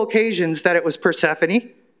multiple occasions that it was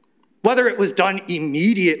Persephone, whether it was done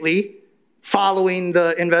immediately following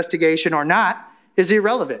the investigation or not is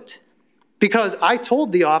irrelevant, because I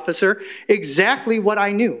told the officer exactly what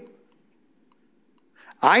I knew.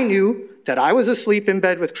 I knew that I was asleep in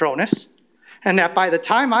bed with Cronus, and that by the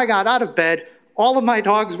time I got out of bed, all of my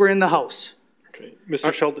dogs were in the house. Okay,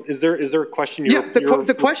 Mr. Sheldon, is there a question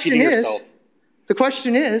The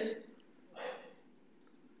question is,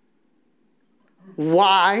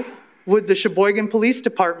 why would the Sheboygan Police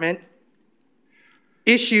Department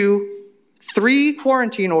issue 3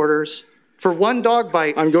 quarantine orders for 1 dog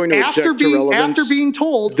bite? I'm going to object to relevance. After being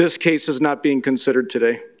told. This case is not being considered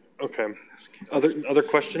today. Okay. Other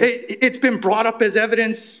questions? It's been brought up as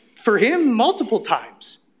evidence for him multiple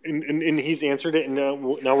times. And he's answered it, and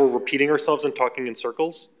now we're repeating ourselves and talking in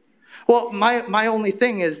circles? Well, my only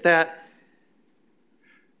thing is that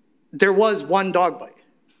there was 1 dog bite.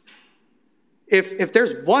 If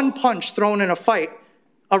there's 1 punch thrown in a fight,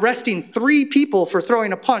 arresting 3 people for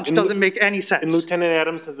throwing a punch doesn't make any sense. And Lieutenant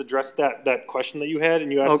Adams has addressed that question that you had,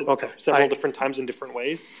 and you asked it several different times in different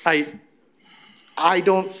ways. I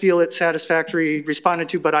don't feel it's satisfactorily responded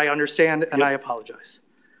to, but I understand, and I apologize.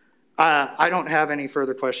 I don't have any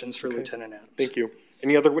further questions for Lieutenant Adams. Thank you.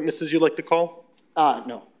 Any other witnesses you'd like to call?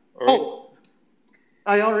 No. All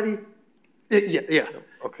right. I already, yeah.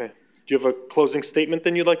 Okay. Do you have a closing statement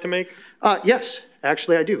then you'd like to make? Yes,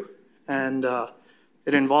 actually I do. And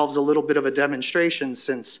it involves a little bit of a demonstration,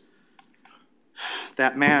 since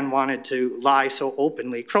that man wanted to lie so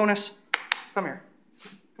openly. Cronus, come here.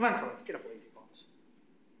 Come on, Cronus, get up, lazy bones.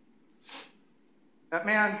 That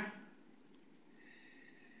man,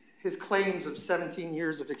 his claims of 17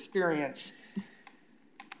 years of experience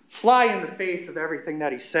fly in the face of everything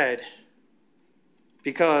that he said,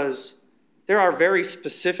 because there are very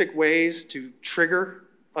specific ways to trigger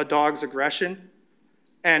a dog's aggression,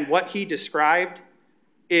 and what he described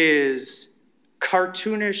is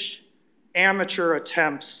cartoonish, amateur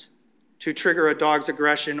attempts to trigger a dog's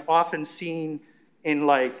aggression, often seen in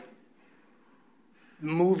like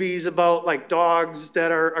movies about like dogs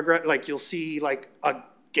that are like you'll see like a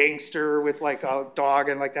gangster with like a dog,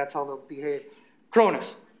 and like that's how they'll behave.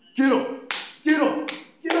 Cronus, get him,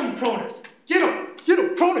 Cronus, get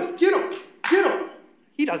him, Cronus, get him.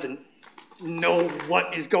 He doesn't know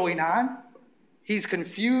what is going on. He's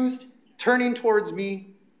confused, turning towards me.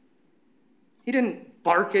 He didn't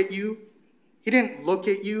bark at you. He didn't look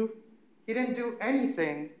at you. He didn't do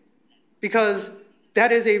anything, because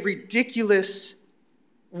that is a ridiculous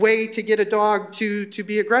way to get a dog to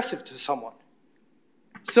be aggressive to someone.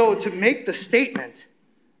 So to make the statement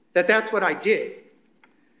that that's what I did,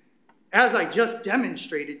 as I just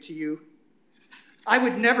demonstrated to you, I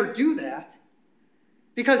would never do that,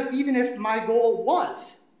 because even if my goal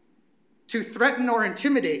was to threaten or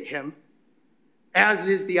intimidate him, as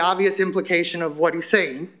is the obvious implication of what he's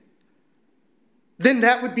saying, then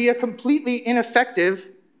that would be a completely ineffective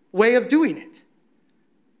way of doing it.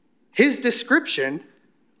 His description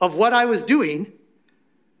of what I was doing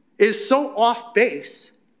is so off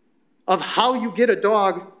base of how you get a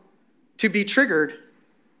dog to be triggered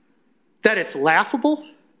that it's laughable,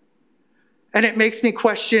 and it makes me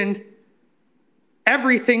question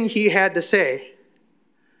everything he had to say.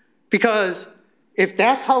 Because if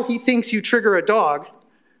that's how he thinks you trigger a dog,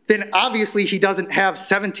 then obviously he doesn't have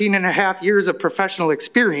 17 and a half years of professional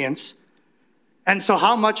experience. And so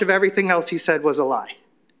how much of everything else he said was a lie?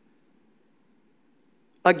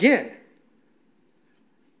 Again,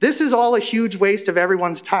 this is all a huge waste of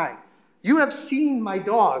everyone's time. You have seen my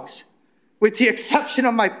dogs, with the exception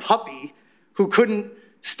of my puppy, who couldn't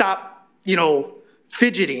stop,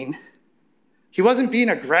 fidgeting. He wasn't being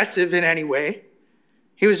aggressive in any way.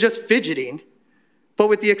 He was just fidgeting. But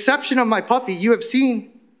with the exception of my puppy, you have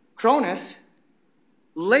seen Cronus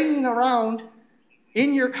laying around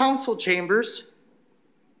in your council chambers.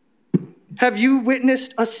 Have you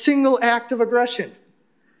witnessed a single act of aggression?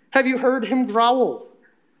 Have you heard him growl?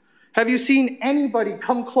 Have you seen anybody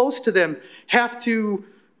come close to them have to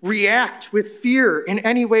react with fear in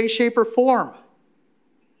any way, shape, or form.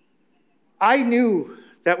 I knew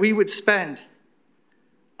that we would spend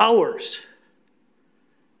hours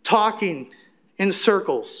talking in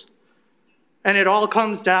circles, and it all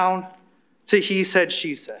comes down to he said,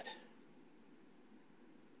 she said.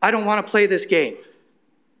 I don't want to play this game.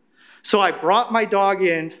 So I brought my dog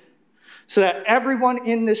in so that everyone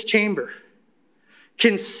in this chamber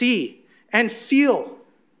can see and feel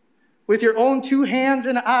with your own 2 hands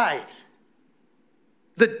and eyes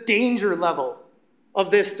the danger level of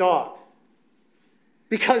this dog,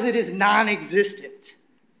 because it is non-existent.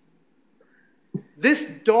 This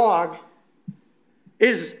dog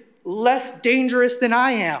is less dangerous than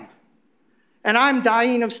I am, and I'm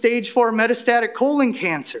dying of stage 4 metastatic colon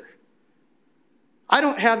cancer. I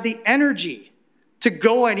don't have the energy to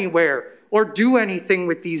go anywhere or do anything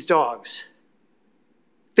with these dogs.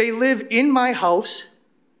 They live in my house,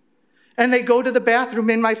 and they go to the bathroom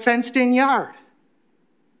in my fenced-in yard.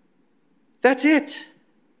 That's it.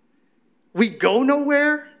 We go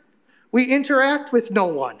nowhere. We interact with no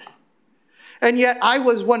one. And yet I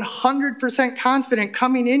was 100% confident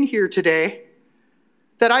coming in here today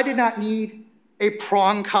that I did not need a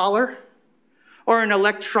prong collar or an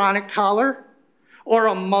electronic collar or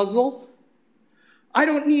a muzzle. I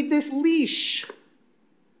don't need this leash.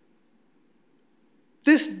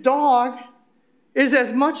 This dog is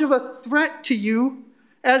as much of a threat to you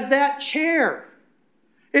as that chair.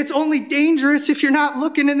 It's only dangerous if you're not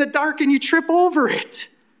looking in the dark and you trip over it.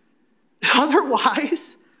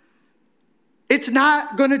 Otherwise, it's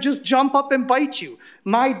not going to just jump up and bite you.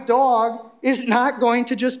 My dog is not going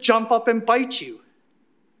to just jump up and bite you.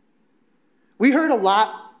 We heard a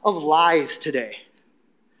lot of lies today.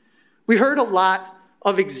 We heard a lot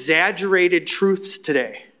of exaggerated truths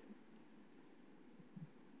today.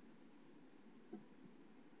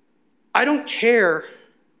 I don't care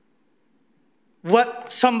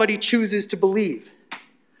what somebody chooses to believe.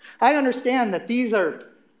 I understand that these are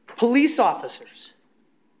police officers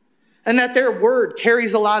and that their word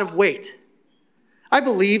carries a lot of weight. I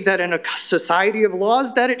believe that in a society of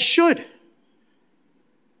laws that it should.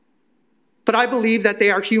 But I believe that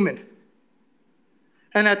they are human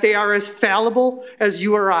and that they are as fallible as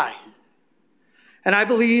you or I. And I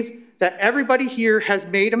believe that everybody here has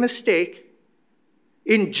made a mistake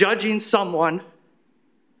in judging someone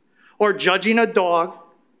or judging a dog.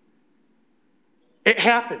 It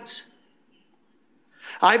happens.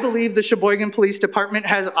 I believe the Sheboygan Police Department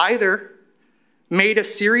has either made a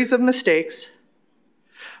series of mistakes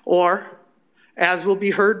or, as will be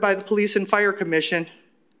heard by the Police and Fire Commission,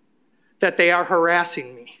 that they are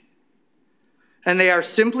harassing me. And they are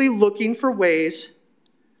simply looking for ways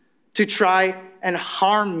to try and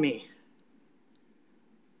harm me.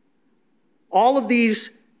 All of these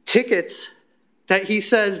tickets that he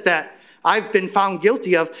says that I've been found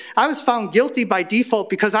guilty of, I was found guilty by default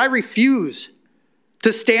because I refuse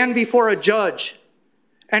to stand before a judge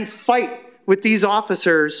and fight with these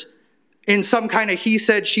officers in some kind of he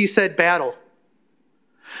said, she said battle.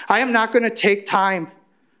 I am not going to take time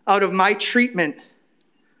out of my treatment.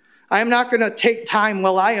 I am not going to take time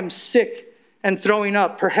while I am sick and throwing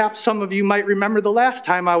up. Perhaps some of you might remember the last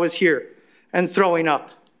time I was here and throwing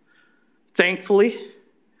up. Thankfully,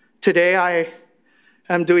 today I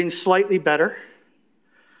am doing slightly better,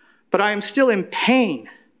 but I am still in pain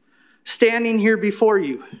standing here before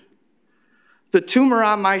you. The tumor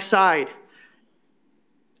on my side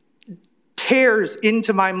tears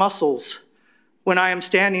into my muscles when I am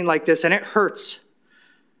standing like this, and it hurts.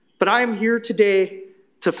 But I am here today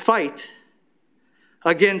to fight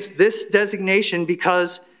against this designation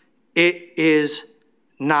because it is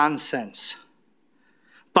nonsense.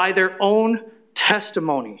 By their own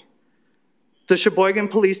testimony, the Sheboygan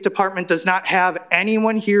Police Department does not have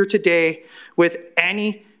anyone here today with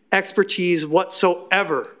any expertise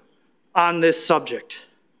whatsoever on this subject.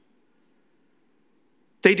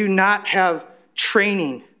 They do not have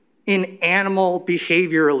training in animal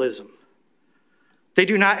behavioralism. They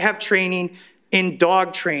do not have training in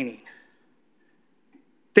dog training.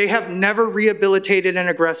 They have never rehabilitated an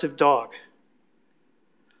aggressive dog.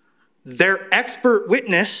 Their expert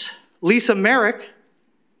witness, Lisa Merrick,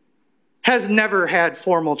 has never had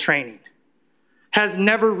formal training, has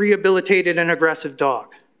never rehabilitated an aggressive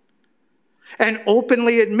dog, and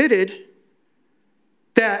openly admitted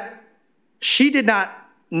that she did not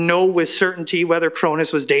know with certainty whether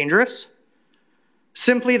Cronus was dangerous,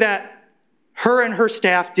 simply that her and her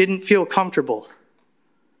staff didn't feel comfortable,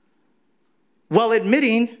 while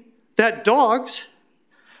admitting that dogs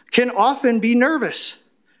can often be nervous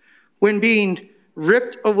when being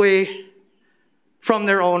ripped away from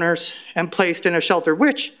their owners and placed in a shelter,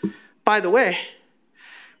 which, by the way,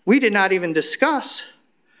 we did not even discuss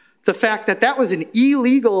the fact that that was an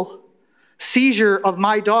illegal seizure of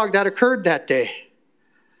my dog that occurred that day.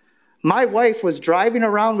 My wife was driving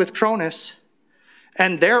around with Cronus,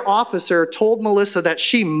 and their officer told Melissa that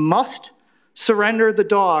she must surrender the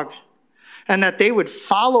dog and that they would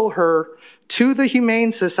follow her to the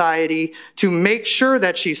Humane Society to make sure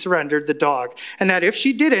that she surrendered the dog, and that if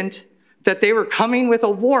she didn't, that they were coming with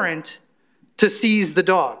a warrant to seize the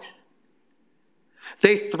dog.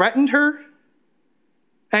 They threatened her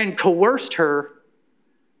and coerced her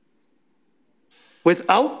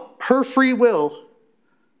without her free will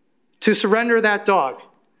to surrender that dog,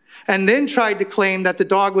 and then tried to claim that the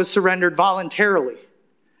dog was surrendered voluntarily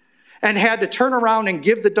and had to turn around and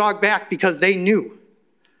give the dog back because they knew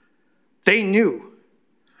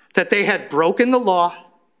that they had broken the law,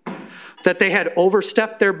 that they had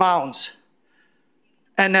overstepped their bounds,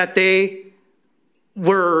 and that they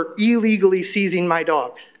were illegally seizing my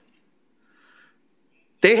dog.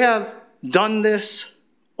 They have done this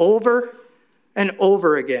over and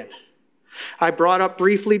over again. I brought up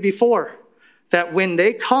briefly before that when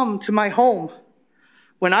they come to my home,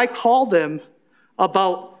 when I call them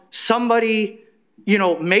about somebody,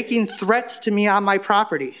 making threats to me on my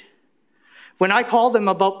property, when I call them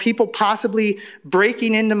about people possibly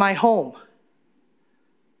breaking into my home,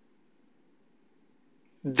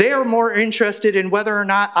 they're more interested in whether or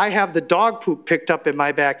not I have the dog poop picked up in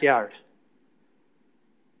my backyard.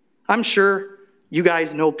 I'm sure you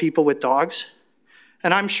guys know people with dogs,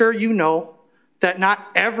 and I'm sure you know that not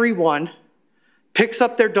everyone picks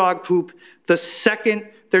up their dog poop the second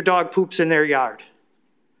their dog poops in their yard.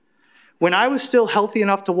 When I was still healthy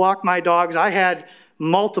enough to walk my dogs, I had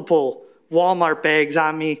multiple Walmart bags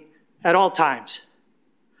on me at all times.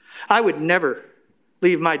 I would never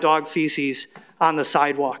leave my dog feces on the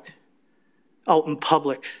sidewalk, out in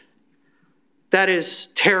public. That is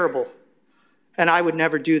terrible, and I would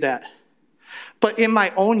never do that. But in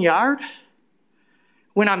my own yard,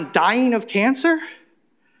 when I'm dying of cancer,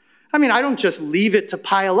 I don't just leave it to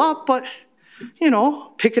pile up, but,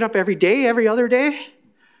 pick it up every day, every other day.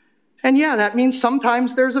 And yeah, that means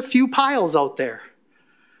sometimes there's a few piles out there,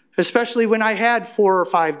 especially when I had 4 or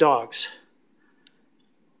 5 dogs.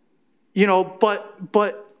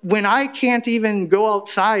 But when I can't even go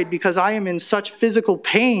outside because I am in such physical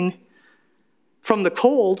pain from the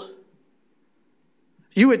cold,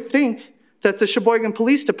 you would think that the Sheboygan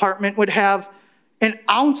Police Department would have an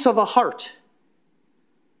ounce of a heart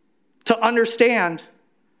to understand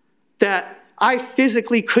that I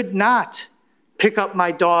physically could not pick up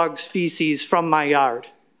my dog's feces from my yard.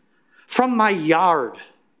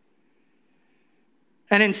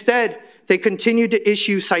 And instead, they continued to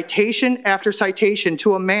issue citation after citation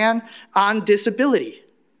to a man on disability.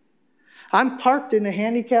 I'm parked in a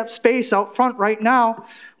handicapped space out front right now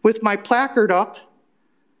with my placard up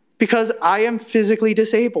because I am physically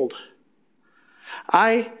disabled.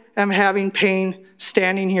 I am having pain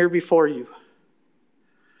standing here before you.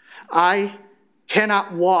 I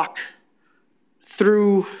cannot walk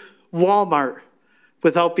through Walmart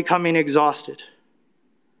without becoming exhausted.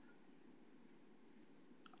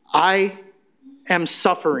 I am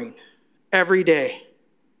suffering every day,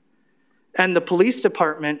 and the police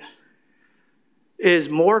department is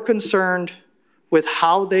more concerned with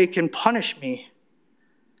how they can punish me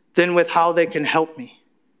than with how they can help me.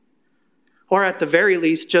 Or at the very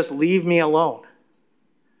least, just leave me alone.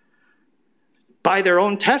 By their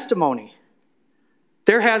own testimony,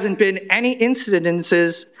 there hasn't been any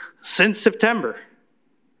incidences since September.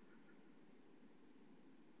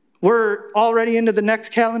 We're already into the next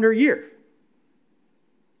calendar year.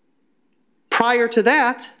 Prior to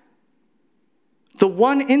that, the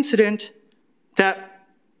one incident that,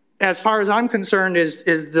 as far as I'm concerned, is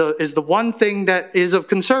the one thing that is of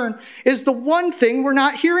concern, is the one thing we're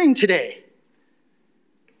not hearing today.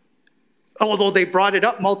 Although they brought it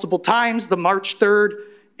up multiple times, the March 3rd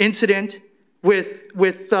incident with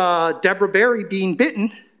Deborah Berry being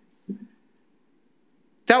bitten,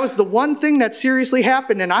 that was the one thing that seriously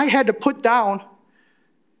happened, and I had to put down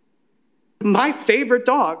my favorite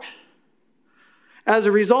dog as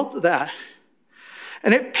a result of that.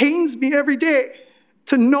 And it pains me every day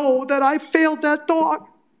to know that I failed that dog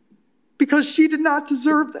because she did not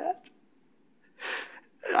deserve that.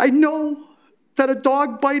 I know that a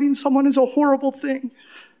dog biting someone is a horrible thing.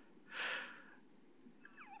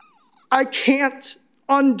 I can't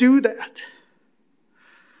undo that.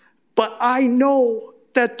 But I know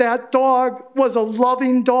that that dog was a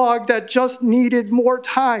loving dog that just needed more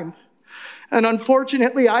time. And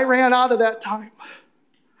unfortunately, I ran out of that time.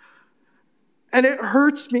 And it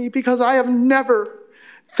hurts me because I have never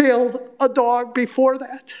failed a dog before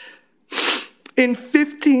that. In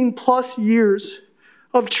 15 plus years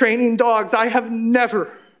of training dogs, I have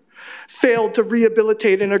never failed to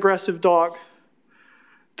rehabilitate an aggressive dog.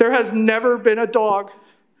 There has never been a dog,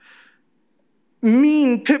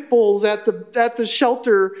 mean pit bulls at the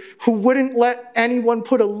shelter who wouldn't let anyone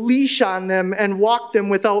put a leash on them and walk them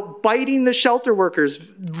without biting the shelter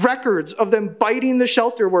workers, records of them biting the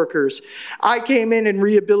shelter workers. I came in and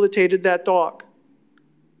rehabilitated that dog.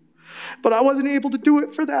 But I wasn't able to do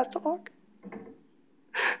it for that dog.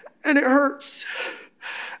 And it hurts.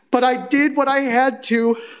 But I did what I had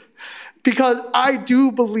to because I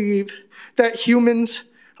do believe that humans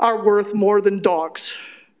are worth more than dogs.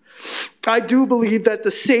 I do believe that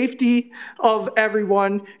the safety of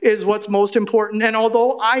everyone is what's most important. And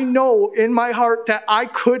although I know in my heart that I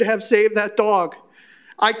could have saved that dog,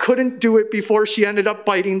 I couldn't do it before she ended up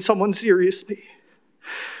biting someone seriously.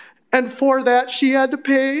 And for that, she had to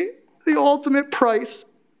pay the ultimate price.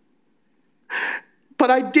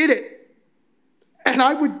 But I did it. And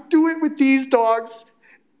I would do it with these dogs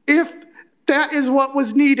if that is what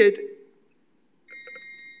was needed.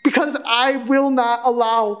 Because I will not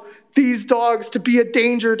allow these dogs to be a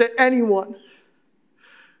danger to anyone.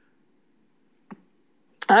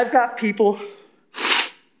 I've got people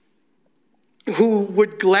who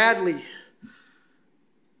would gladly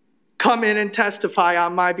come in and testify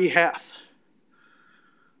on my behalf.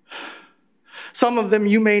 Some of them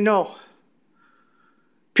you may know.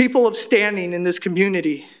 People of standing in this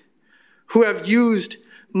community who have used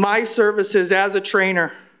my services as a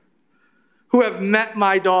trainer, who have met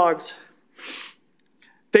my dogs.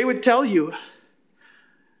 They would tell you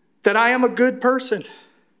that I am a good person,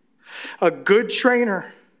 a good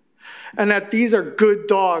trainer, and that these are good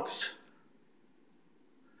dogs.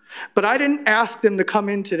 But I didn't ask them to come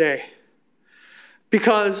in today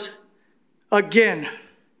because, again,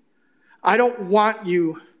 I don't want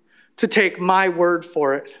you to take my word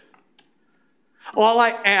for it. All I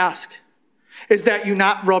ask is that you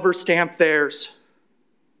not rubber stamp theirs,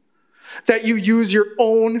 that you use your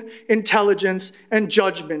own intelligence and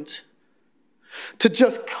judgment to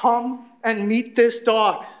just come and meet this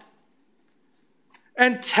dog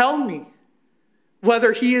and tell me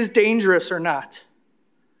whether he is dangerous or not.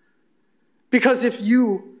 Because if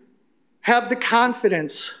you have the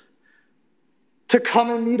confidence to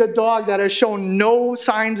come and meet a dog that has shown no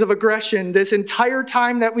signs of aggression this entire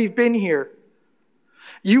time that we've been here,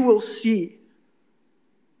 you will see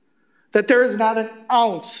that there is not an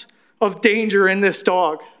ounce of danger in this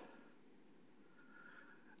dog.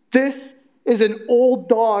 This is an old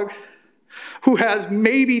dog who has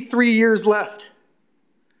maybe 3 years left.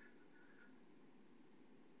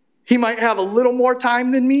 He might have a little more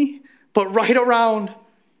time than me, but right around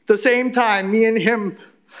the same time, me and him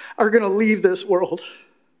are going to leave this world.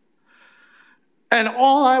 And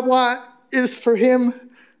all I want is for him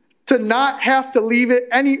to not have to leave it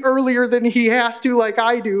any earlier than he has to, like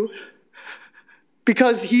I do,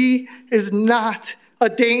 because he is not a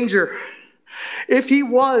danger. If he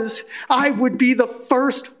was, I would be the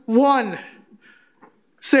first one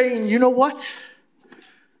saying, you know what?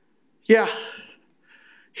 Yeah,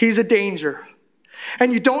 he's a danger.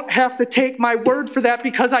 And you don't have to take my word for that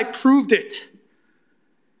because I proved it.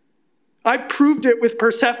 I proved it with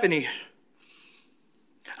Persephone.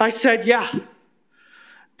 I said, yeah,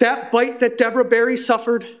 that bite that Deborah Berry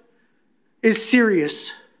suffered is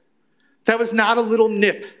serious. That was not a little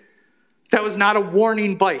nip. That was not a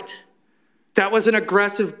warning bite. That was an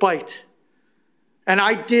aggressive bite. And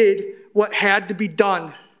I did what had to be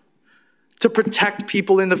done to protect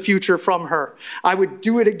people in the future from her. I would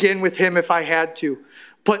do it again with him if I had to.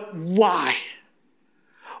 But why?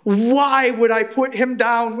 Why would I put him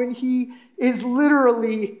down when he is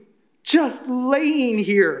literally just laying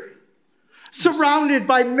here, surrounded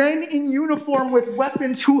by men in uniform with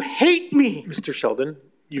weapons who hate me? Mr. Sheldon,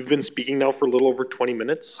 you've been speaking now for a little over 20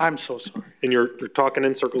 minutes. I'm so sorry. And you're talking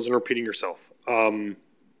in circles and repeating yourself.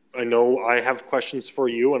 I know I have questions for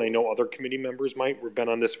you, and I know other committee members might. We've been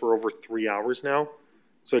on this for over 3 hours now.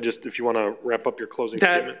 So just if you want to wrap up your closing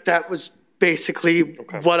statement. That was basically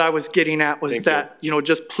what I was getting at, was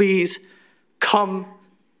just please come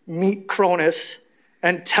meet Cronus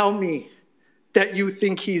and tell me that you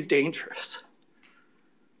think he's dangerous.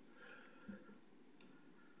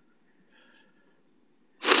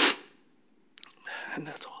 And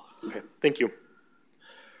that's all. Okay, thank you.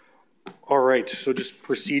 All right, so just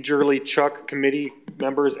procedurally, Chuck, committee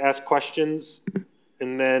members ask questions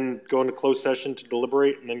and then go into closed session to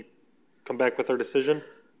deliberate and then come back with our decision?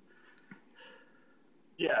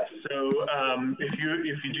 Yeah, so So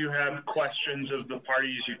if you do have questions of the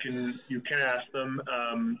parties, you can ask them.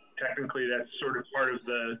 Technically, that's sort of part of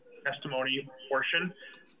the testimony portion.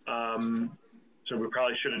 So we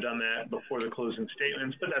probably should have done that before the closing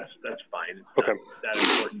statements, but that's fine. It's okay. Not that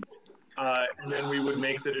important. And then we would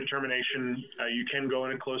make the determination. You can go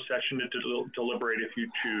in a closed session to deliberate if you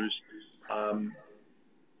choose.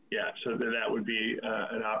 Yeah, so that would be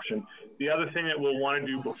an option. The other thing that we'll want to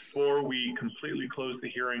do before we completely close the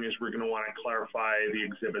hearing is we're going to want to clarify the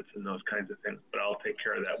exhibits and those kinds of things, but I'll take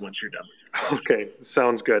care of that once you're done. Okay,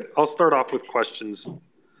 sounds good. I'll start off with questions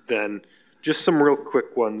then. Just some real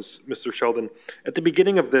quick ones, Mr. Sheldon. At the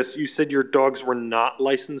beginning of this, you said your dogs were not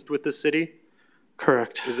licensed with the city?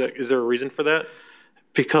 Correct. Is there a reason for that?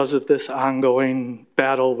 Because of this ongoing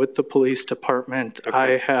battle with the police department, okay.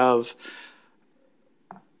 I have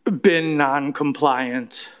been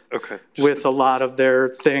non-compliant with a lot of their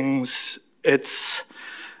things. It's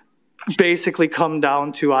basically come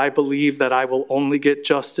down to, I believe that I will only get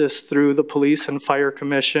justice through the Police and Fire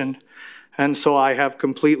Commission. And so I have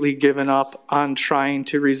completely given up on trying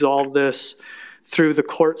to resolve this through the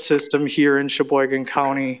court system here in Sheboygan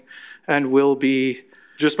County, and will be.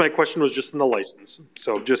 Just my question was just in the license.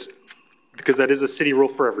 So just because that is a city rule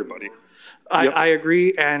for everybody. I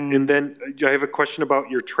agree. And then I have a question about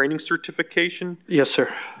your training certification. Yes,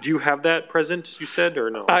 sir. Do you have that present, you said, or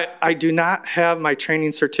no? I do not have my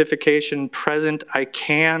training certification present. I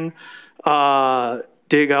can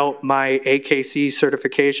dig out my AKC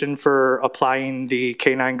certification for applying the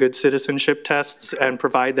K9 Good Citizenship tests and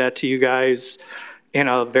provide that to you guys in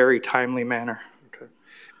a very timely manner. Okay.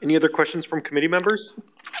 Any other questions from committee members?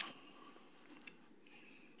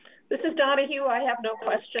 This is Donahue. I have no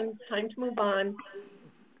questions. Time to move on.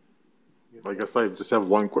 I guess I just have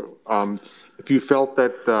one quick. If you felt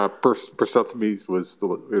that Persephone was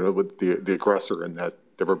with the aggressor in that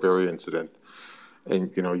Deverberry incident,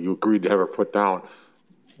 and you agreed to have her put down,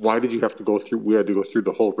 why did you have to go through? We had to go through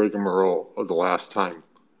the whole rigmarole of the last time.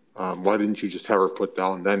 Why didn't you just have her put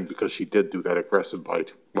down then? Because she did do that aggressive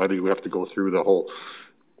bite. Why did we have to go through the whole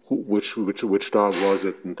which dog was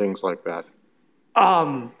it and things like that?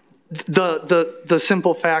 The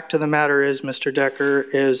simple fact of the matter is, Mr. Decker,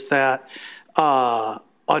 is that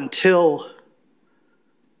until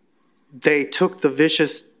they took the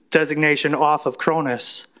vicious designation off of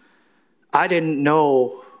Cronus, I didn't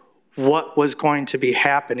know what was going to be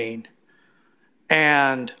happening.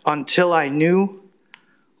 And until I knew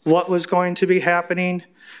what was going to be happening,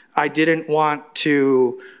 I didn't want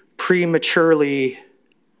to prematurely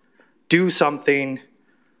do something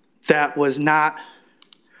that was not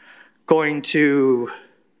going to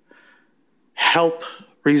help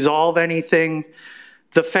resolve anything.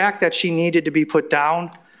 The fact that she needed to be put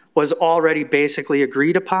down was already basically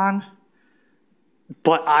agreed upon,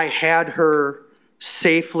 but I had her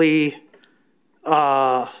safely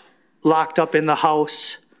locked up in the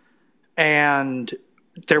house, and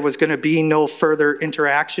there was going to be no further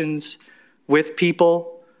interactions with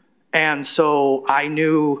people. And so I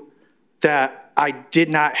knew that I did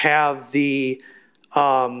not have the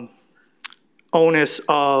onus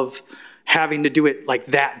of having to do it like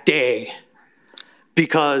that day,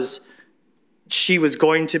 because she was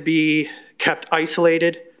going to be kept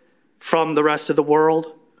isolated from the rest of the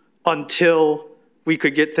world until we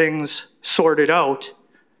could get things sorted out.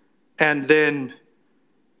 And then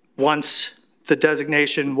once the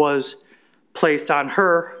designation was placed on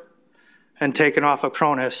her and taken off of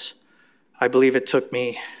Cronus, I believe it took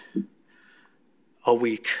me a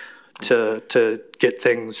week to get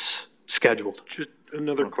things scheduled. Just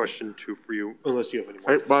another question too for you, unless you have any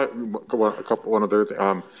more. One other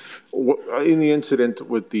thing. In the incident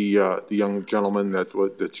with the young gentleman that's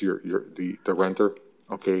the renter,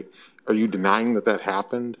 okay, are you denying that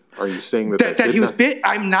happened? Are you saying that he was bit?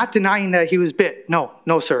 I'm not denying that he was bit. No,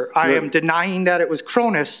 sir. I am denying that it was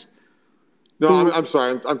Cronus. No, I'm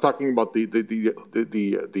sorry. I'm talking about your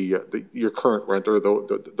current renter,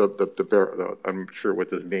 I'm sure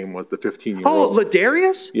what his name was, the 15-year-old. Oh,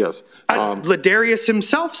 Ladarius? Yes. Ladarius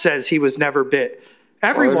himself says he was never bit.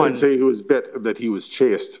 Everyone. I didn't say he was bit, that he was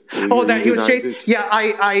chased. Oh, that he was chased? Yeah,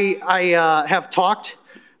 I have talked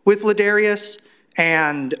with Ladarius,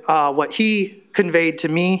 and what he conveyed to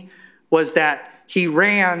me was that he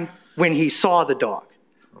ran when he saw the dog.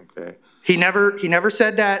 Okay. He never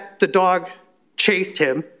said that the dog chased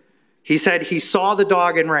him. He said he saw the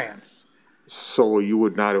dog and ran. So you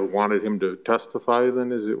would not have wanted him to testify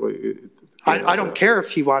then? I don't care if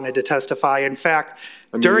he wanted to testify. In fact,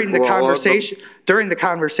 during the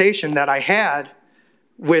conversation that I had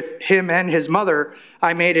with him and his mother,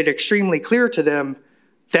 I made it extremely clear to them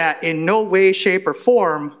that in no way, shape, or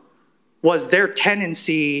form was their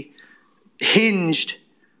tenancy hinged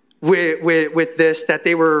with this, that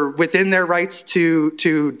they were within their rights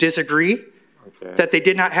to disagree, that they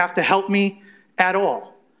did not have to help me at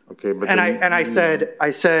all. Okay, but I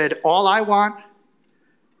said, all I want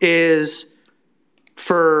is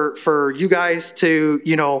for you guys to,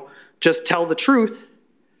 just tell the truth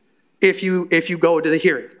if you go to the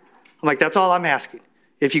hearing. I'm like, that's all I'm asking.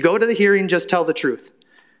 If you go to the hearing, just tell the truth.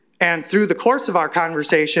 And through the course of our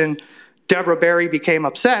conversation, Deborah Berry became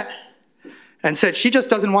upset and said she just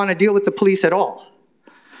doesn't want to deal with the police at all.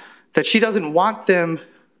 That she doesn't want them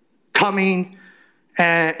coming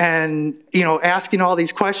and asking all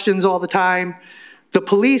these questions all the time. The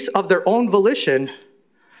police, of their own volition,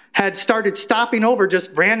 had started stopping over,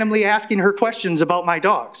 just randomly asking her questions about my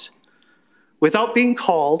dogs. Without being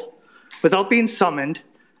called, without being summoned,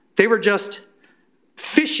 they were just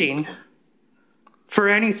fishing for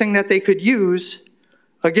anything that they could use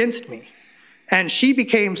against me. And she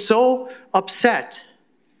became so upset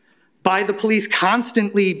by the police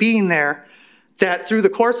constantly being there that through the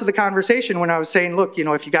course of the conversation, when I was saying, look,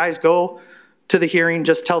 if you guys go to the hearing,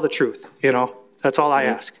 just tell the truth, that's all I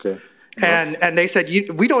ask. Okay. And they said,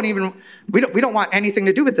 we don't want anything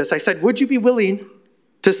to do with this. I said, would you be willing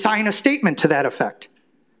to sign a statement to that effect?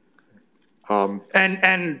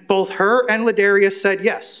 And both her and Ladarius said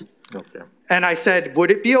yes. Okay. And I said, would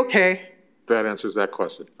it be okay? That answers that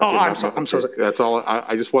question. Oh, Okay, I'm so sorry. That's all.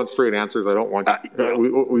 I just want straight answers. I don't want,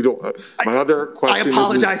 we don't, my other question is. I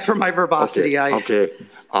apologize for my verbosity. Okay.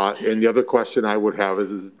 And the other question I would have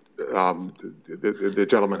is the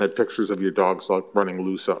gentleman had pictures of your dogs like running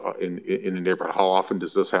loose in the neighborhood. How often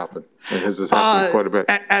does this happen? And has this happened quite a bit?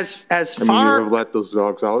 As you have let those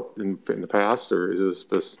dogs out in the past, or is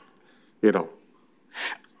this,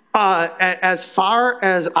 as far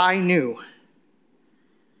as I knew,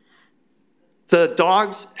 the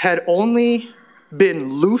dogs had only been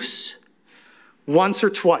loose once or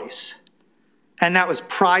twice, and that was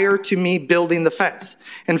prior to me building the fence.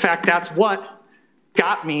 In fact, that's what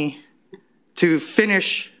got me to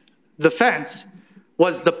finish the fence,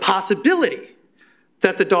 was the possibility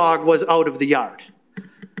that the dog was out of the yard.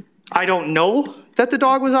 I don't know that the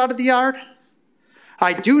dog was out of the yard.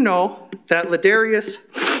 I do know that Ladarius,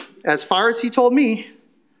 as far as he told me,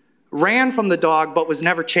 ran from the dog but was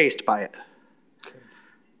never chased by it.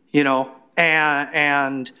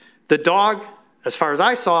 And the dog, as far as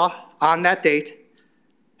I saw on that date,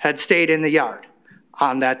 had stayed in the yard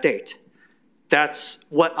on that date. That's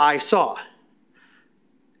what I saw.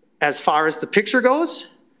 As far as the picture goes,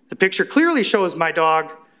 the picture clearly shows my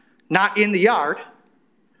dog not in the yard.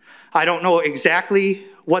 I don't know exactly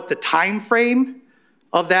what the time frame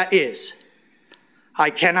of that is. I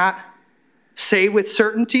cannot say with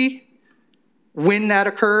certainty when that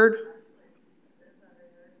occurred.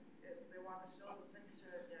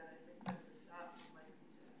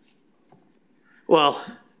 Well,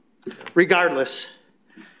 regardless,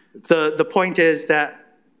 the point is that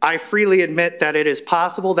I freely admit that it is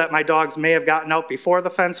possible that my dogs may have gotten out before the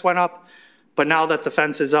fence went up, but now that the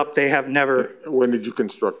fence is up, they have never. When did you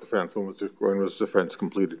construct the fence? When was the fence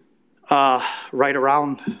completed? Right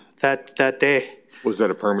around that day. Was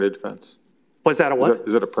that a permitted fence? Was that a what?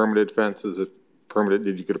 Is it a permitted fence? Is it permitted?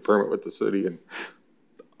 Did you get a permit with the city? And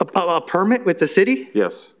a permit with the city?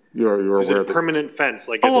 Yes. You're aware Is it a of it. permanent fence?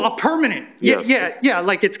 Like a permanent. Yes. Yeah.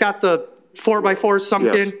 Like it's got the 4x4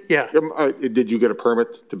 sunk in. Yeah. Did you get a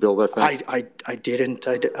permit to build that fence? I didn't.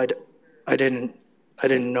 I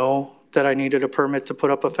didn't know that I needed a permit to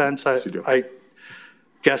put up a fence. I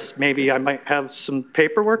guess maybe I might have some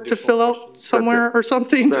paperwork to fill out somewhere or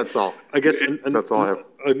something. That's all. I guess that's all I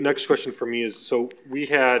have. Next question for me is, so we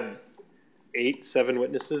had 7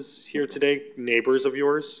 witnesses here today, neighbors of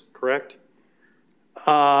yours, correct?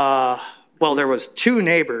 Well, there was 2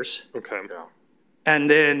 neighbors. Okay. Yeah. And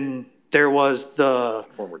then there was the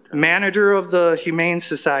manager of the Humane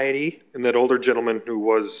Society. And that older gentleman who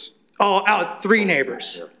was. 3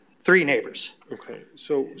 neighbors. Yeah. 3 neighbors. Okay.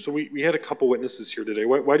 So we had a couple witnesses here today.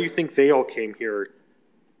 Why do you think they all came here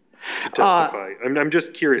to testify? I'm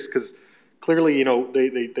just curious because clearly,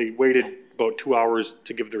 they waited about 2 hours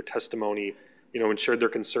to give their testimony, and shared their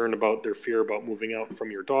concern about their fear about moving out from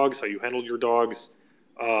your dogs, how you handled your dogs,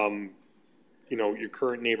 your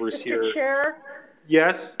current neighbors here. Mr. Chair?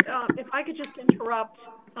 Yes? If I could just interrupt,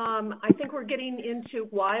 I think we're getting into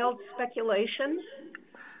wild speculation.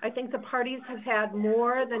 I think the parties have had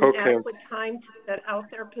more than adequate time to set out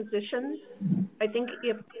their positions. I think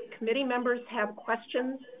if committee members have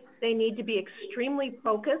questions, they need to be extremely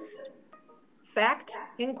focused, fact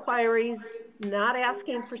inquiries, not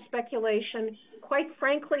asking for speculation, quite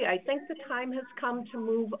frankly, I think the time has come to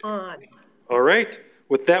move on. All right.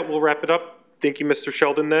 With that, we'll wrap it up. Thank you, Mr.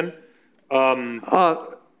 Sheldon, then.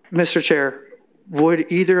 Mr. Chair,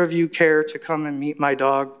 would either of you care to come and meet my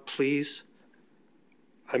dog, please?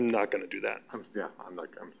 I'm not going to do that. I'm sorry,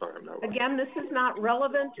 I'm not. Again, this is not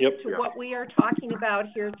relevant to what we are talking about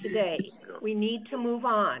here today. We need to move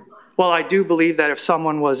on. Well, I do believe that if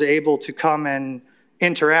someone was able to come and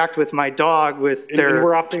interact with my dog with their... And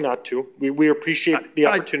we're opting not to. We appreciate the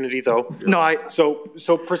opportunity, though. No, So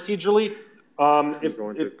procedurally,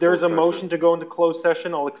 if there's a motion to go into closed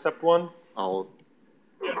session, I'll accept one. Before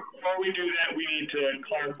we do that, we need to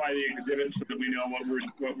clarify the exhibits so that we know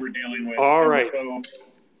what we're dealing with. All right. So,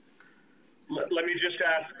 let me just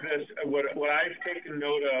ask this. What I've taken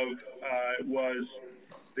note of was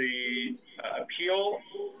the appeal,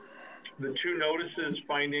 the two notices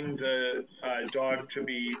finding the dog to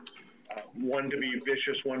be, one to be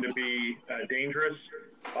vicious, one to be dangerous,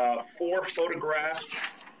 4 photographs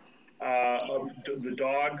of the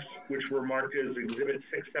dogs, which were marked as exhibit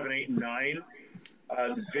 6, 7, 8, and 9.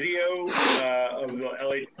 The video of the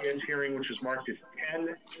LHPS hearing, which is marked as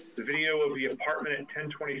 10. The video of the apartment at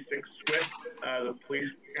 1026 Swift, the police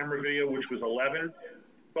camera video, which was 11.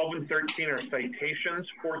 12 and 13 are citations.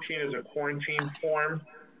 14 is a quarantine form.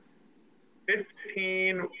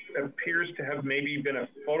 15 appears to have maybe been a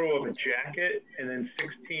photo of a jacket. And then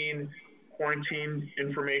 16, quarantine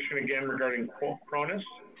information again regarding Cronus,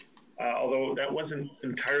 although that wasn't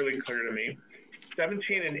entirely clear to me.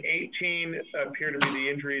 17 and 18 appear to be the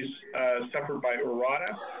injuries suffered by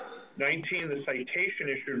Urata. 19, the citation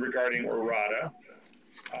issued regarding Urata.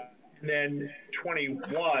 And then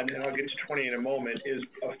 21, and I'll get to 20 in a moment, is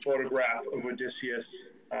a photograph of Odysseus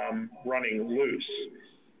running loose.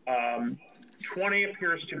 20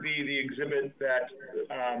 appears to be the exhibit that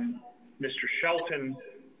Mr. Shelton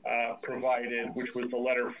provided, which was the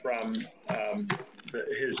letter from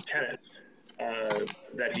his tenants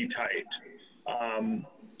that he typed.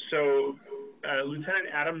 So, Lieutenant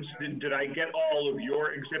Adams, did I get all of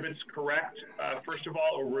your exhibits correct, first of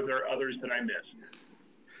all, or were there others that I missed?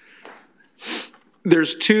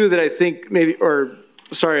 There's two that I think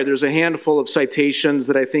there's a handful of citations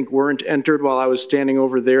that I think weren't entered while I was standing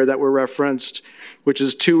over there that were referenced, which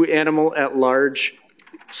is 2 animal at large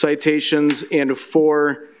citations and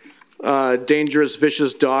 4 dangerous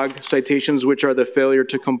vicious dog citations, which are the failure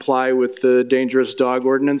to comply with the dangerous dog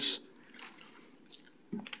ordinance.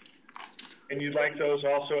 And you'd like those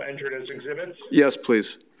also entered as exhibits? Yes,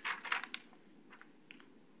 please.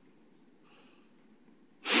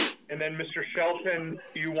 And then, Mr. Shelton,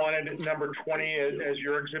 you wanted number 20 as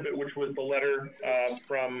your exhibit, which was the letter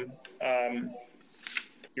from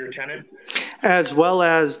your tenant? As well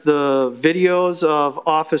as the videos of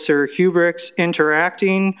Officer Hubrick's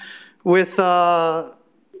interacting with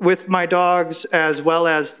my dogs, as well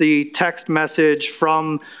as the text message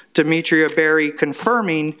from Demetria Berry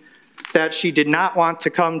confirming that she did not want to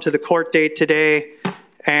come to the court date today,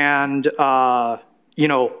 and,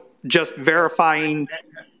 just verifying.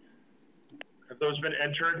 Have those been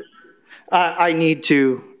entered? I need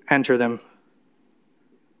to enter them.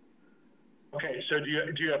 Okay, so do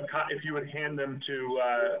you have, if you would hand them to...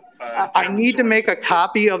 I need to make a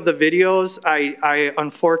copy of the videos. I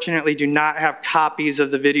unfortunately do not have copies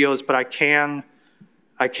of the videos, but I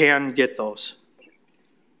can get those.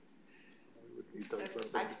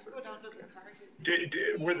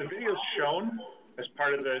 Were the videos shown as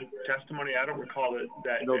part of the testimony? I don't recall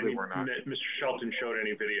that no, they were not. Mr. Shelton showed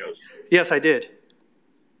any videos. Yes, I did.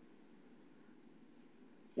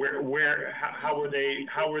 How were they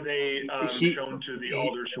shown to the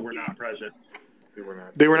alders who were not present?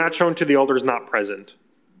 They were not shown to the alders not present,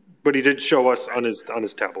 but he did show us on his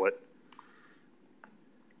tablet.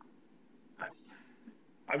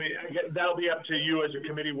 I mean, that'll be up to you as a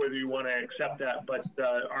committee whether you want to accept that, but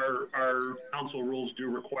our council rules do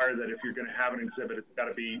require that if you're going to have an exhibit, it's got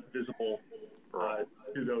to be visible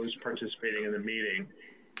to those participating in the meeting.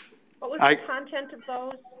 What was the content of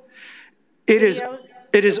those? It is.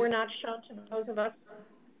 Were not shown to those of us.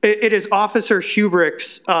 It is Officer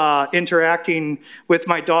Hubrick's interacting with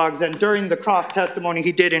my dogs, and during the cross testimony,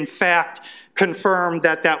 he did in fact confirm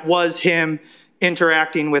that was him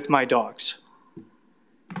interacting with my dogs.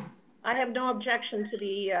 I have no objection to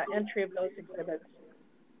the entry of those exhibits.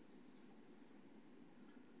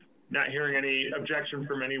 Not hearing any objection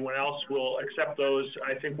from anyone else, we'll accept those.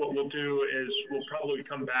 I think what we'll do is we'll probably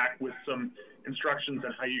come back with some instructions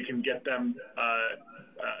on how you can get them,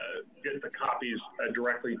 get the copies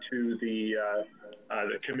directly to the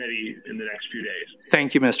committee in the next few days.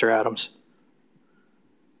 Thank you, Mr. Adams.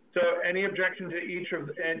 So any objection to each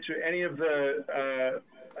of, and to any of the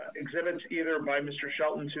exhibits, either by Mr.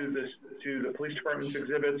 Shelton to the police department's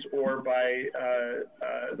exhibits, or by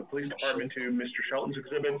the police department to Mr. Shelton's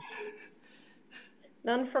exhibits?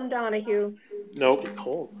 None from Donahue. Nope.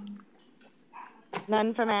 Cold.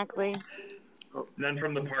 None from Ackley. None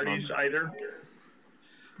from the parties either?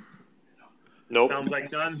 Nope. Sounds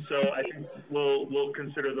like none. So I think we'll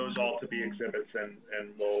consider those all to be exhibits, and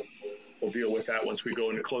we'll deal with that once we go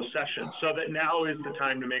into closed session. So that now is the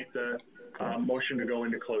time to make the motion to go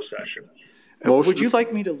into closed session. Would you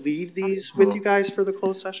like me to leave these with you guys for the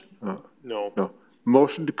closed session? No. No.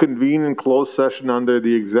 Motion to convene in closed session under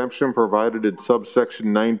the exemption provided in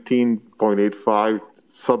subsection 19.85,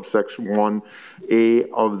 subsection 1A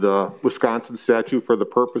of the Wisconsin statute for the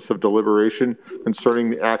purpose of deliberation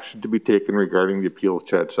concerning the action to be taken regarding the appeal of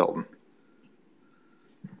Chad Shelton.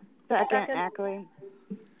 Second, Ackley.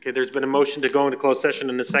 Okay, there's been a motion to go into closed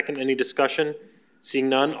session in a second. Any discussion? Seeing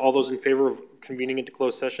none, all those in favor of convening into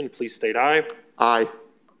closed session, please state aye. Aye.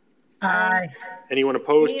 Aye. Anyone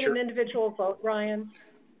opposed? Need an individual vote, Ryan.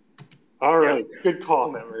 All right, good call,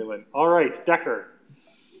 Matt Maryland. All right, Decker.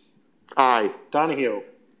 Aye. Donahue.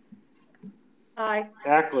 Aye.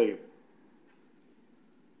 Ackley.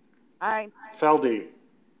 Aye. Feldy.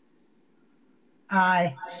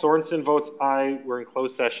 Aye. Sorensen votes aye. We're in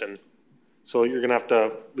closed session. So you're gonna have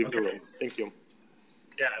to leave the room. Thank you.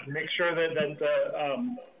 Yeah, make sure that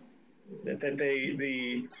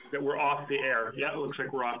we're off the air. Yeah, it looks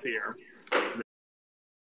like we're off the air.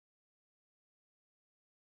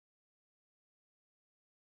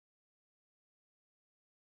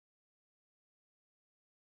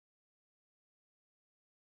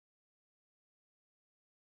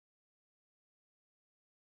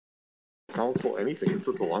 Council, anything. This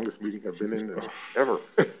is the longest meeting I've been in ever.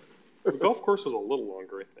 The golf course was a little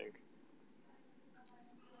longer, I think.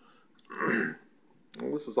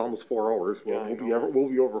 Well, this is almost 4 hours. Well, Yeah, we'll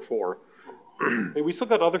be over 4. Hey, we still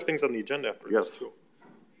got other things on the agenda after this too.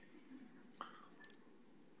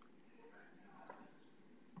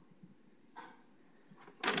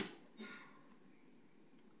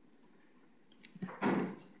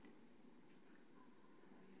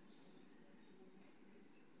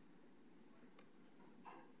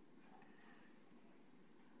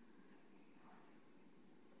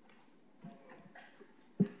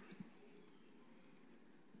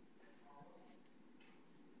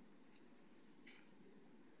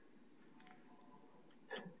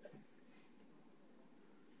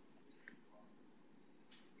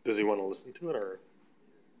 Does he want to listen to it, or?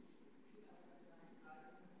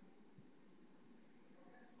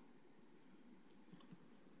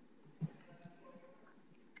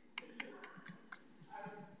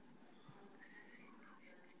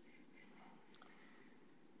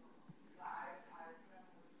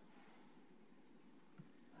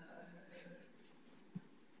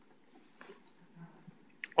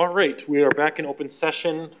 All right, we are back in open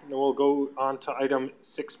session, and we'll go on to item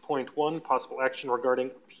 6.1, possible action regarding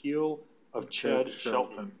appeal of Chad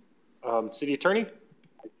Shelton. City Attorney?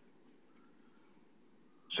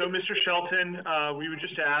 So, Mr. Shelton, we would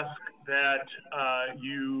just ask that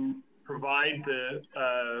you provide the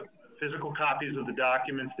physical copies of the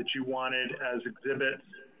documents that you wanted as exhibits.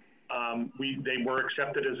 They were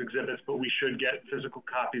accepted as exhibits, but we should get physical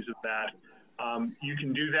copies of that. You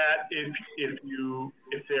can do that if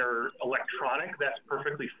they're electronic, that's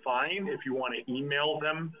perfectly fine. If you want to email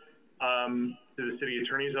them to the city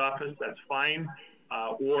attorney's office, that's fine.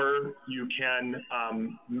 Or you can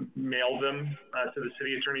mail them to the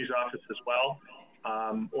city attorney's office as well.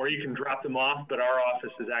 Or you can drop them off, but our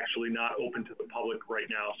office is actually not open to the public right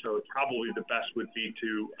now. So probably the best would be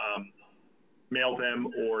to mail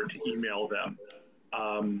them or to email them.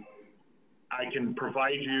 I can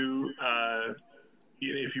provide you,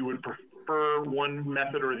 if you would prefer one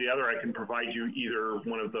method or the other, I can provide you either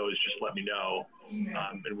one of those. Just let me know,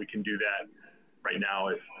 and we can do that right now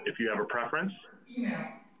if you have a preference.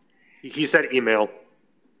 Email. He said email.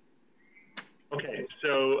 Okay,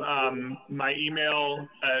 so my email,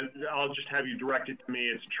 I'll just have you direct it to me.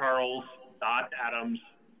 It's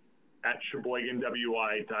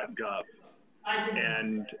charles.adams@sheboyganwi.gov.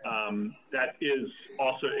 And that is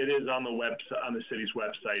also, it is on the website, on the city's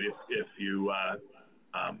website if you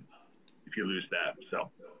lose that.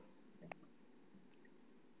 So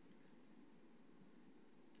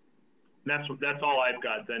that's all I've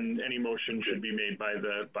got. Then any motion should be made by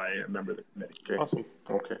a member of the committee. Okay. Awesome.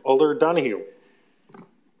 Okay. Alder Donahue.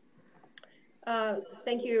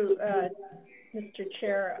 Thank you, Mr.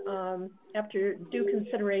 Chair. After due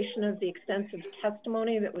consideration of the extensive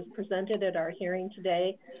testimony that was presented at our hearing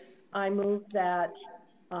today, I move that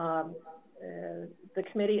The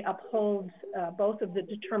committee upholds both of the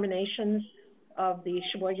determinations of the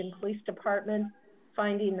Sheboygan Police Department,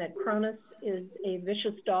 finding that Cronus is a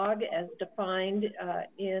vicious dog as defined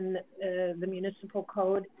in the municipal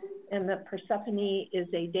code, and that Persephone is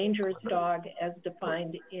a dangerous dog as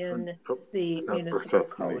defined in the municipal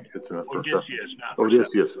code. It's not Odysseus, Persephone. not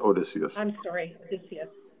Odysseus, Odysseus. I'm sorry, Odysseus.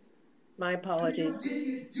 My apologies.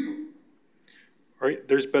 All right,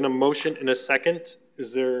 there's been a motion and a second.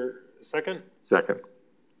 Is there a second? Second.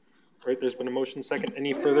 All right, there's been a motion second.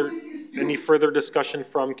 Any further discussion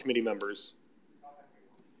from committee members?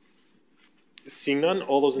 Seeing none,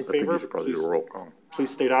 all those in favor,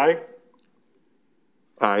 please state aye.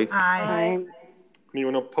 Aye. Aye.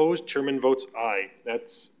 Anyone opposed? Chairman votes aye.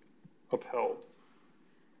 That's upheld.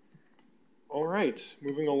 All right,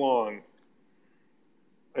 moving along.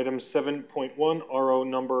 Item 7.1, RO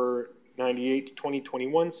number 98,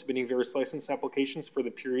 2021, submitting various license applications for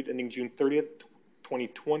the period ending June 30th,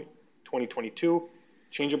 2022.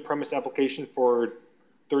 Change of premise application for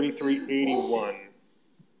 3381.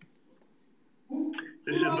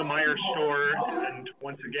 This is the Myers store, and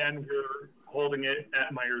once again, we're holding it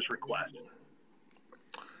at Myers' request.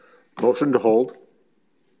 Motion to hold.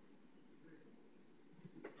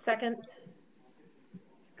 Second.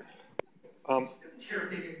 Sheriff,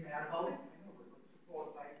 they get mad about it.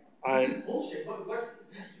 I, This is bullshit. What,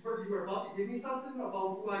 you were about to give me something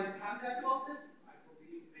about who I contacted about this? I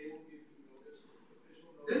believe they will give you notice, official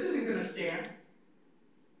notice. This isn't gonna stand.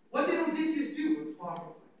 What did Odysseus do?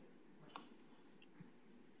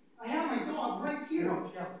 I have my dog right here.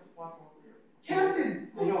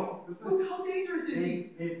 Captain, look how dangerous is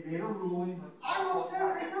he? They've made a ruling. I'm upset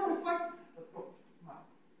right now. Let's go. Come on.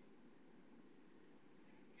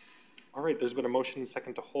 all right, there's been a motion and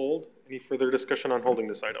second to hold. Any further discussion on holding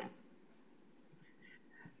this item?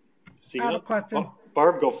 I have a question. Oh,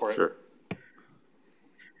 Barb, go for it. Sure.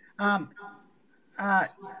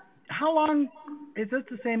 How long, is this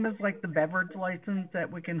the same as like the beverage license that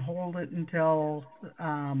we can hold it until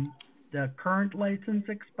the current license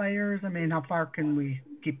expires? I mean, how far can we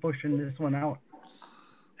keep pushing this one out?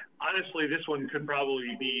 Honestly, this one could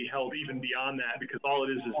probably be held even beyond that because all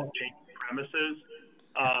it is a change of premises.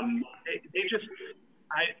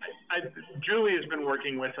 Julie has been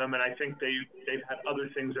working with them, and I think they've had other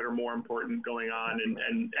things that are more important going on, and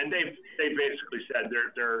they've basically said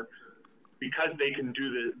they're because they can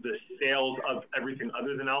do the sales of everything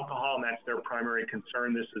other than alcohol, and that's their primary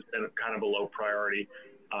concern. This has been kind of a low priority.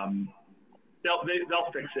 They'll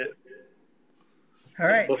fix it. All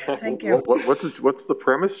right, thank you. What's the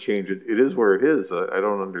premise change? It is where it is. I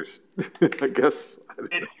don't understand. I guess.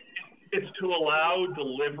 It's to allow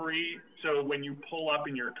delivery. So when you pull up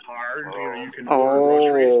in your car, you can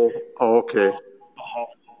order groceries. Oh, okay.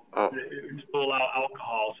 To allow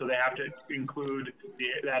alcohol, so they have to include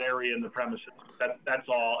that area in the premises. That's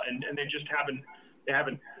all, and they just haven't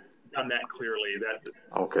done that clearly.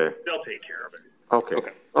 Okay. They'll take care of it. Okay.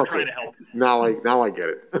 We're trying to help. Now I get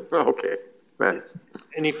it. Okay. Thanks.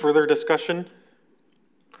 Any further discussion?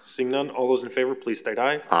 Seeing none, all those in favor, please state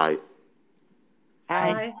aye. Aye.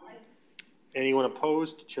 Aye. Anyone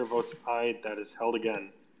opposed? Chair votes aye. That is held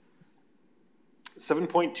again.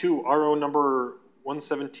 7.2, RO number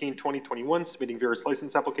 117, 2021, submitting various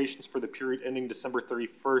license applications for the period ending December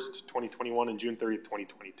 31st, 2021 and June 30th,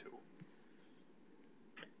 2022.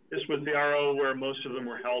 This was the RO where most of them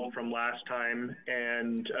were held from last time,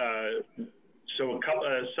 and so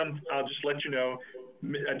I'll just let you know,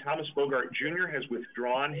 Thomas Bogart Jr. has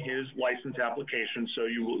withdrawn his license application, so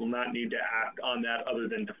you will not need to act on that other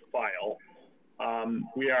than to file.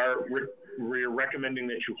 We're recommending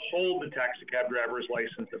that you hold the taxi cab driver's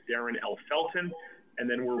license of Darren L. Felton, and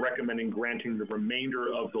then we're recommending granting the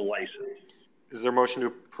remainder of the license. Is there a motion to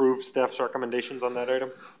approve staff's recommendations on that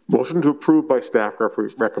item? Motion to approve by staff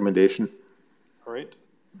recommendation. All right.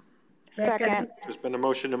 Second. There's been a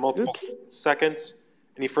motion in multiple seconds.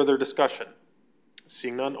 Any further discussion?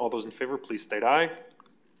 Seeing none, all those in favor, please state aye.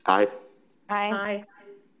 Aye. Aye.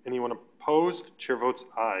 Anyone opposed? Chair votes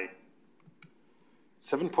aye.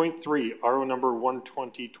 7.3, RO number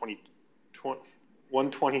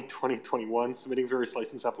 120-2021, submitting various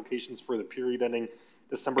license applications for the period ending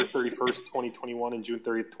December 31st, 2021 and June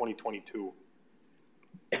 30th, 2022.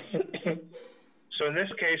 So in this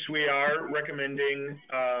case, we are recommending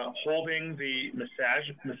holding the massage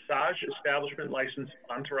establishment license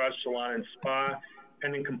Entourage Salon and Spa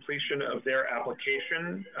pending completion of their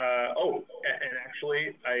application. And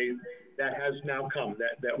actually, that has now come.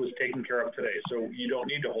 That was taken care of today, so you don't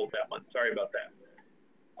need to hold that one. Sorry about that.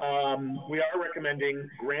 we are recommending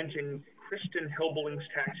granting Kristen Hilbeling's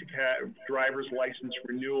taxi cab driver's license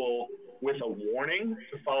renewal with a warning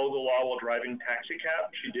to follow the law while driving taxi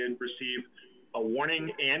cab. She did receive a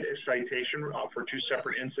warning and a citation for 2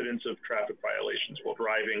 separate incidents of traffic violations while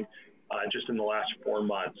driving just in the last 4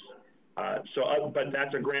 months. But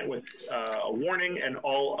that's a grant with a warning, and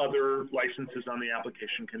all other licenses on the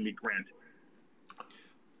application can be granted.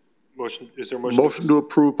 Motion, is there a motion? Motion to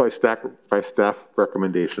approve by staff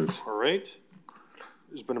recommendations. All right.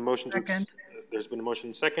 There's been a motion Second. There's been a motion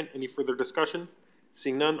and second. Any further discussion?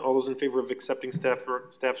 Seeing none, all those in favor of accepting staff's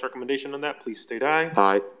recommendation on that, please state aye.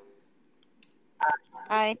 Aye.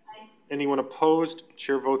 Aye. Anyone opposed?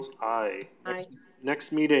 Chair votes aye.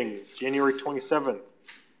 Next meeting, January 27th.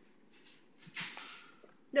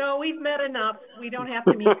 No, we've met enough. We don't have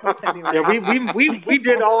to meet till February. Yeah, we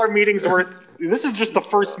did all our meetings worth. This is just the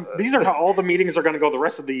first. These are how all the meetings are going to go the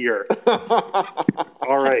rest of the year.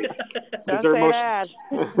 All right. Is there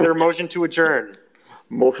a motion to adjourn?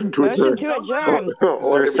 Motion to adjourn. Is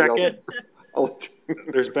there a second?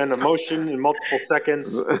 There's been a motion and multiple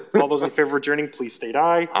seconds. All those in favor of adjourning, please state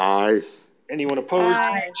aye. Aye. Anyone opposed?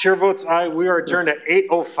 Aye. Chair votes aye. We are adjourned at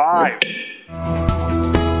 8:05.